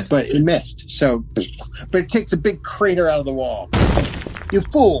 But it missed. But it takes a big crater out of the wall. You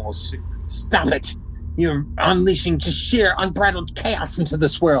fools! Stop it! You're unleashing just sheer unbridled chaos into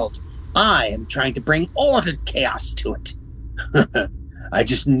this world. I am trying to bring ordered chaos to it. I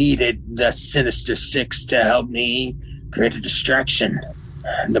just needed the Sinister Six to help me create a distraction.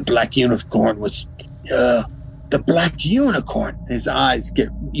 And the Black Unicorn was... the Black Unicorn! His eyes get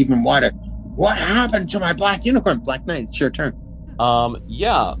even wider. What happened to my Black Unicorn? Black Knight, it's your turn.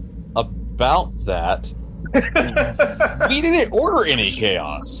 Yeah, about that. We didn't order any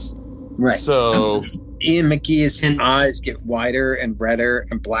chaos. Right. So Ian McKee's eyes get wider and redder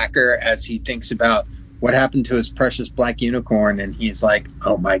and blacker as he thinks about what happened to his precious Black Unicorn, and he's like,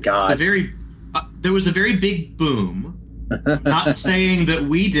 oh my God. There was a very big boom. Not saying that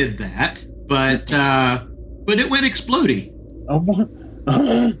we did that, but it went explodey.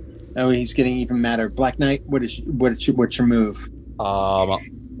 Oh, Oh, he's getting even madder. Black Knight, what's your move?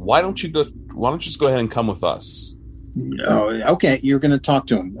 Why don't you just go ahead and come with us? No, okay, you're going to talk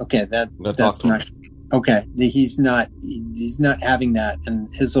to him. Okay, that's not okay. He's not having that,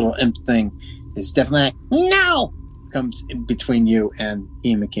 and his little imp thing is definitely like, no, comes in between you and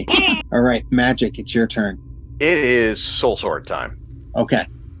Ian McKee. All right, Magic, it's your turn. It is Soul Sword time. Okay,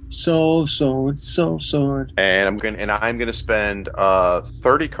 Soul Sword. And I'm gonna spend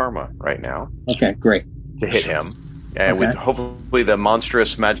 30 karma right now. Okay, great. To hit him, and with hopefully the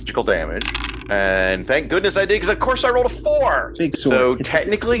monstrous magical damage. And thank goodness I did, because of course I rolled a 4. Big sword. So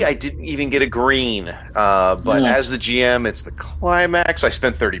technically I didn't even get a green. But as the GM, it's the climax. I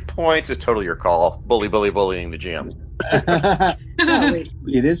spent 30 points. It's totally your call. Bullying the GM. No, wait.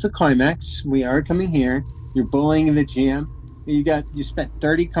 It is the climax. We are coming here. You're bullying the GM. You spent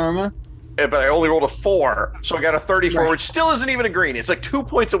 30 karma. Yeah, but I only rolled a 4, so I got a 34, which still isn't even a green. It's like 2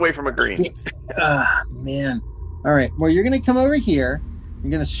 points away from a green. Man. All right. Well, you're going to come over here. You're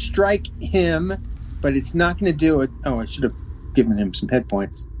going to strike him, but it's not going to do it. Oh, I should have given him some hit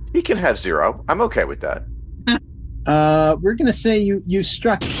points. He can have 0. I'm okay with that. We're going to say you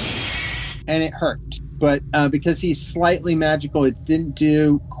struck him, and it hurt. But because he's slightly magical, it didn't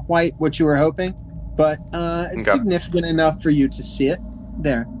do quite what you were hoping. But it's significant enough for you to see it.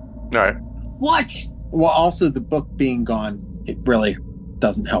 There. All right. What? Well, also the book being gone, it really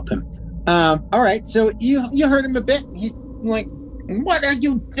doesn't help him. All right. So you hurt him a bit. He's like, what are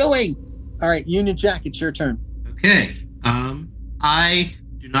you doing? All right, Union Jack, it's your turn. Okay. I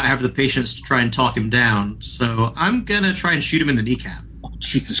do not have the patience to try and talk him down, so I'm gonna try and shoot him in the kneecap. Oh,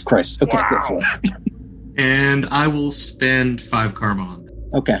 Jesus Christ. Okay, go for it. And I will spend 5 karma on that.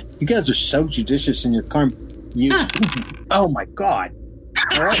 Okay. You guys are so judicious in your karma. Oh my God.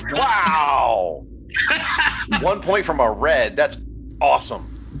 All right. Wow. 1 point from a red. That's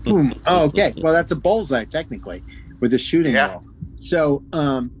awesome. Boom. Oh, okay. Well, that's a bullseye, technically, with a shooting roll. So,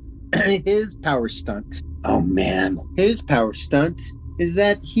 his power stunt. Oh, man. His power stunt is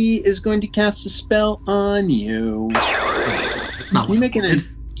that he is going to cast a spell on you.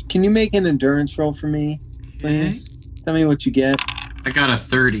 Can you make an endurance roll for me, please? Okay. Tell me what you get. I got a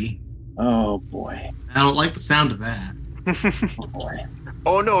 30. Oh, boy. I don't like the sound of that. Oh, boy.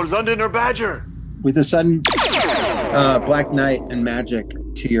 Oh, no. Londoner Badger. With a sudden Black Knight and magic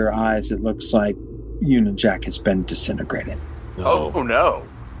to your eyes, it looks like Union Jack has been disintegrated. Oh no.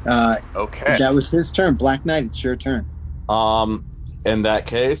 Okay. That was his turn. Black Knight, it's your turn. In that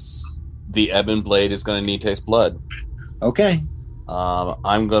case, the Ebon Blade is going to need taste blood. Okay.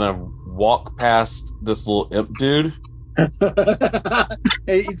 I'm going to walk past this little imp dude.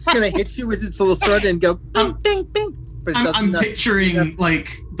 It's going to hit you with its little sword and go bing, bing, bing. But I'm picturing like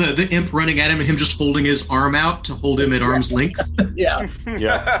the imp running at him and him just holding his arm out to hold him at arm's length. Yeah.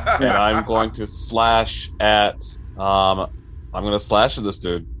 And I'm going to slash at I'm going to slash at this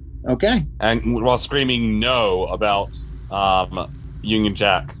dude. Okay. And while screaming no about Union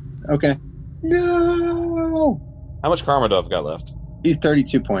Jack. Okay. No. How much karma do I've got left? He's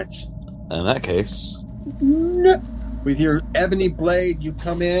 32 points. In that case. No. With your ebony blade, you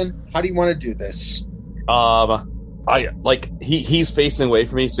come in. How do you want to do this? He's facing away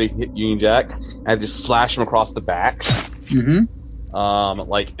from me, so he hit Union Jack, and I just slash him across the back. Mm-hmm.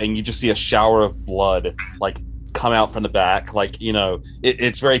 And you just see a shower of blood, come out from the back.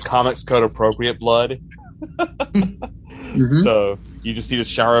 It's very Comics Code appropriate blood. Mm-hmm. So you just see this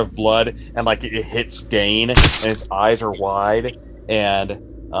shower of blood, and it hits Dane, and his eyes are wide, and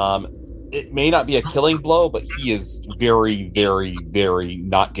it may not be a killing blow, but he is very, very, very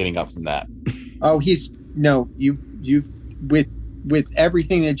not getting up from that. Oh, you've with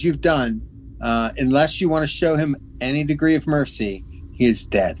everything that you've done, unless you want to show him any degree of mercy, he is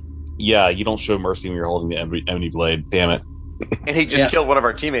dead. Yeah, you don't show mercy when you're holding the ebony blade. Damn it! And he just killed one of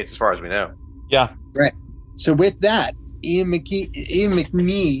our teammates, as far as we know. Yeah. Right. So with that, Ian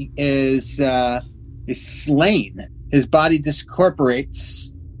McNee is slain. His body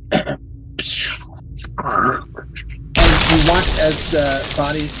discorporates. And you watch as the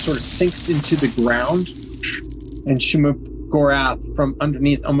body sort of sinks into the ground, and Shumagorath from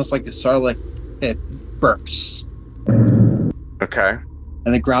underneath, almost like a Sarlacc pit, burps. Okay.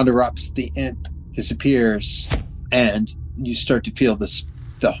 And the ground erupts, the imp disappears, and you start to feel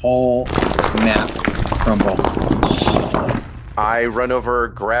the whole map crumble. I run over,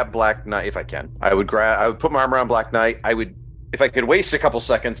 grab Black Knight if I can. I would put my arm around Black Knight. If I could waste a couple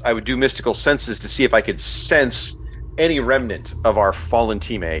seconds, I would do mystical senses to see if I could sense any remnant of our fallen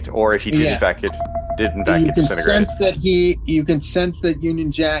teammate, or if he did in fact get disintegrated. You can sense that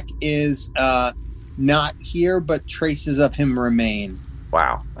Union Jack is not here, but traces of him remain.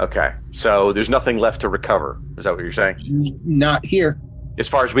 Wow. Okay. So there's nothing left to recover. Is that what you're saying? Not here. As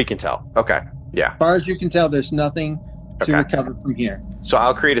far as we can tell. Okay. Yeah. As far as you can tell, there's nothing to Okay. recover from here. So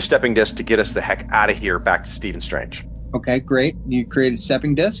I'll create a stepping disc to get us the heck out of here back to Stephen Strange. Okay, great. You create a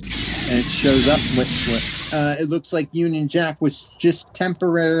stepping disc, and it shows up. It looks like Union Jack was just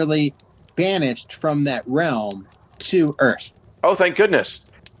temporarily banished from that realm to Earth. Oh, thank goodness.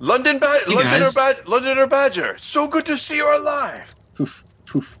 Londoner Badger. So good to see you alive. Poof,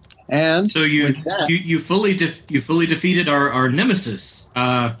 poof. And so you fully defeated our nemesis.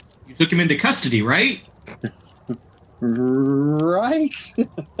 You took him into custody, right? Right.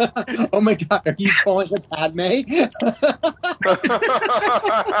 Oh my God! Are you calling it Padme?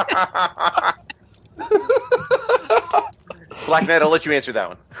 Black Knight, I'll let you answer that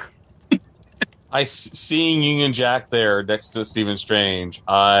one. Seeing Union Jack there next to Stephen Strange,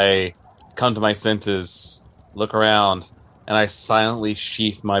 I come to my senses, look around, and I silently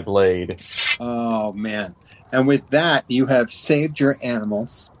sheath my blade. Oh man! And with that, you have saved your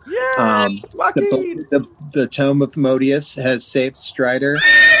animals. Yeah, Lockheed. The Tome of Modius has saved Strider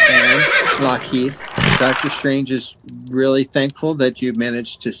and Lockheed. Dr. Strange is really thankful that you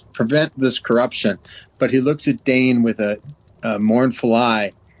managed to prevent this corruption, but he looks at Dane with a mournful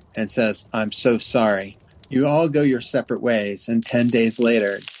eye and says, "I'm so sorry." You all go your separate ways, and 10 days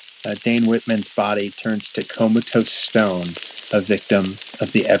later, Dane Whitman's body turns to comatose stone, a victim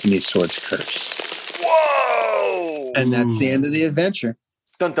of the Ebony Sword's curse. Whoa! And that's the end of the adventure.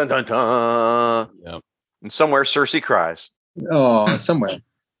 Dun, dun, dun, dun. Yep. And somewhere Cersei cries. Oh, somewhere.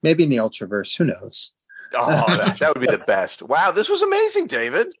 Maybe in the Ultraverse. Who knows? Oh, that would be the best. Wow, this was amazing,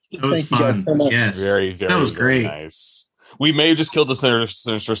 David. That was fun. Yes. Very, very, that was very great. Nice. We may have just killed the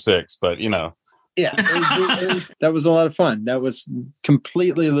Sinister Six, but you know. Yeah, that was a lot of fun. That was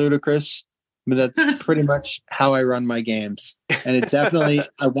completely ludicrous, but that's pretty much how I run my games. And it definitely,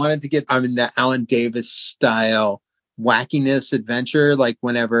 I wanted to get, that Alan Davis style wackiness adventure, like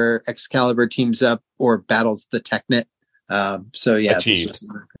whenever Excalibur teams up or battles the Technet. So yeah,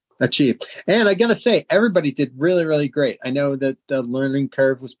 achieved. And I gotta say, everybody did really, really great. I know that the learning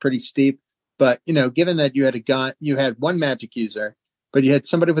curve was pretty steep, but given that you had a gun, you had one magic user, but you had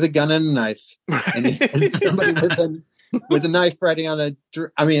somebody with a gun and a knife, and somebody with a knife riding on it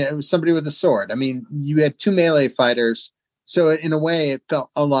was somebody with a sword. You had two melee fighters. So in a way, it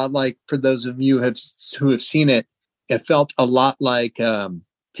felt a lot like, for those of you who have seen it, it felt a lot like, to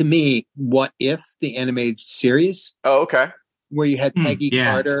me, What If, the animated series. Oh, okay. Where you had Peggy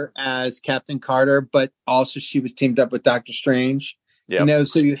Carter as Captain Carter, but also she was teamed up with Doctor Strange. Yep.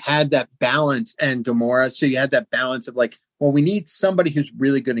 So you had that balance, and Gamora. So you had that balance of like, well, we need somebody who's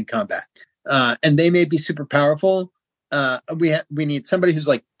really good in combat. And they may be super powerful. We need somebody who's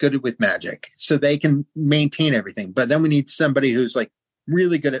like good with magic, so they can maintain everything. But then we need somebody who's like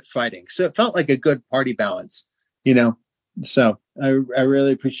really good at fighting. So it felt like a good party balance. So I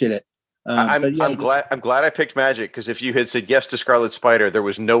really appreciate it. I'm glad I picked magic, because if you had said yes to Scarlet Spider, there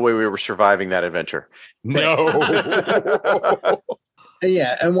was no way we were surviving that adventure. No.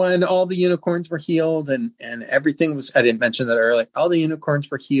 Yeah, and when all the unicorns were healed and everything was, I didn't mention that earlier, all the unicorns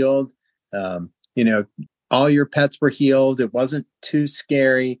were healed. All your pets were healed. It wasn't too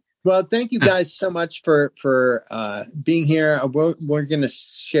scary. Well, thank you guys so much for being here. We're going to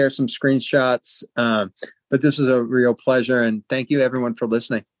share some screenshots, but this was a real pleasure, and thank you everyone for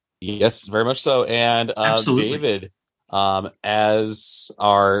listening. Yes, very much so. And David, as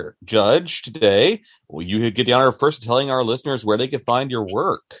our judge today, you get the honor of first telling our listeners where they can find your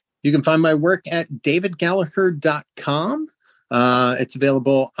work. You can find my work at davidgallagher.com. It's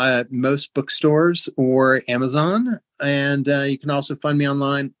available at most bookstores or Amazon. And you can also find me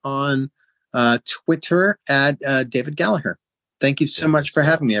online on Twitter at David Gallagher. Thank you so much for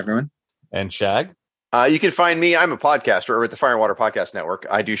having me, everyone. And Shag? You can find me. I'm a podcaster over at the Fire and Water Podcast Network.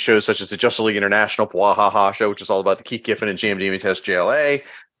 I do shows such as the Justice League International Pwahaha show, which is all about the Keith Giffen and JMD Test JLA.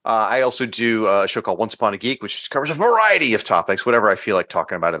 I also do a show called Once Upon a Geek, which covers a variety of topics, whatever I feel like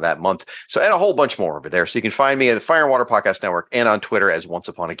talking about it that month. So, and a whole bunch more over there. So you can find me at the Fire and Water Podcast Network and on Twitter as Once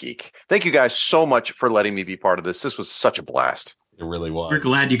Upon a Geek. Thank you guys so much for letting me be part of this. This was such a blast. It really was. We're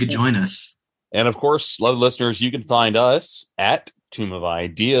glad you could join us. And of course, love listeners, you can find us at Tomb of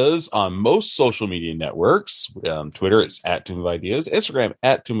Ideas on most social media networks. Twitter, it's at Tomb of Ideas. Instagram,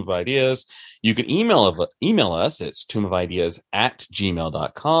 at Tomb of Ideas. You can email us. It's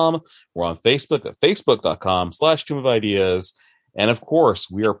tombofIdeas@gmail.com. We're on Facebook at facebook.com/Tomb of Ideas. And of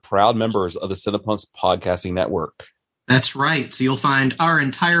course, we are proud members of the Cinepunks Podcasting Network. That's right. So you'll find our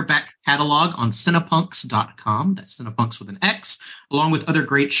entire back catalog on cinepunks.com. That's Cinepunks with an X, along with other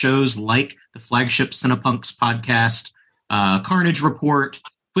great shows like the flagship Cinepunks podcast, Carnage Report,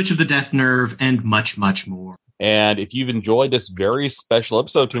 Twitch of the Death Nerve, and much, much more. And if you've enjoyed this very special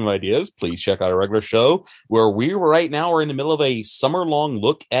episode of Tomb of Ideas, please check out our regular show where we right now are in the middle of a summer-long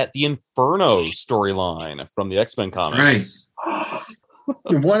look at the Inferno storyline from the X-Men comics. Right.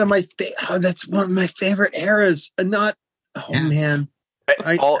 That's one of my favorite eras. Man.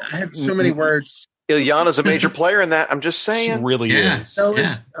 I have so many words. Ilyana's a major player in that. I'm just saying. She really is. So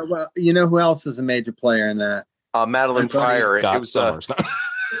well, you know who else is a major player in that? Madeline Pryor. Scott It was Summers.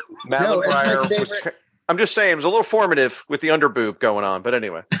 Madeline Pryor. I'm just saying, it was a little formative with the underboob going on. But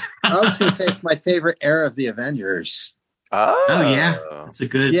anyway. I was going to say it's my favorite era of the Avengers. Oh yeah. It's a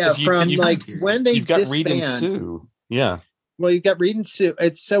good... Yeah, when they You've got disband. Reed and Sue. Yeah. Well, you've got Reed and Sue.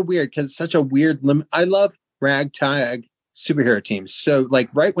 It's so weird because it's such a weird limit. I love ragtag superhero teams. So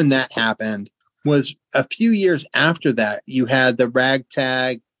right when that happened was a few years after that, you had the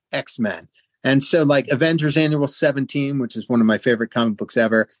ragtag X-Men. And so Avengers Annual 17, which is one of my favorite comic books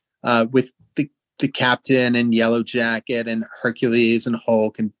ever, with the Captain and Yellow Jacket and Hercules and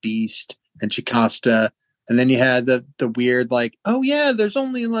Hulk and Beast and Shikasta. And then you had the weird there's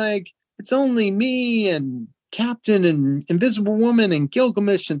only it's only me and Captain and Invisible Woman and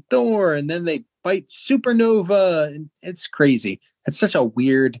Gilgamesh and Thor. And then they fight Supernova. And it's crazy. It's such a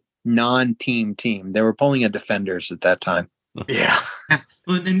weird non-team team. They were pulling a Defenders at that time. Yeah.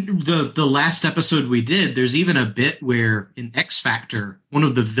 Well, in the last episode we did, there's even a bit where in X Factor, one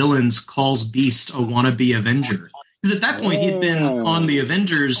of the villains calls Beast a wannabe Avenger. Because at that point, he'd been on the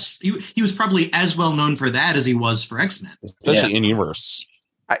Avengers. He was probably as well known for that as he was for X-Men. Especially in universe.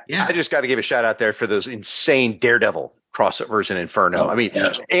 I just got to give a shout out there for those insane Daredevil crossovers in Inferno.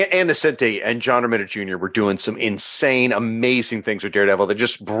 Ann Nocenti and John Romita Jr. were doing some insane, amazing things with Daredevil that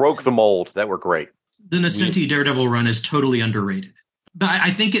just broke the mold. That were great. The Nocenti Daredevil run is totally underrated. But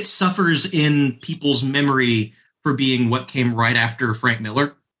I think it suffers in people's memory for being what came right after Frank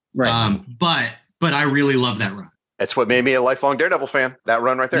Miller. Right. But I really love that run. That's what made me a lifelong Daredevil fan. That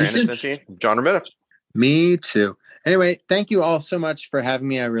run right there. Ann Nocenti, John Romita. Me too. Anyway, thank you all so much for having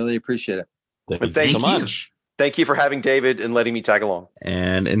me. I really appreciate it. Thank you so much. Thank you for having David and letting me tag along.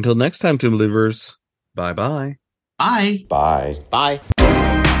 And until next time, Tomb Believers, bye-bye. Bye. Bye. Bye.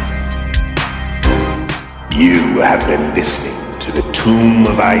 You have been listening to the Tomb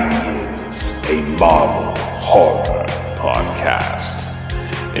of Ideas, a Marvel horror podcast.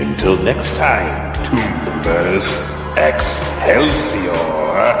 Until next time, Tomb Believers, Excelsior!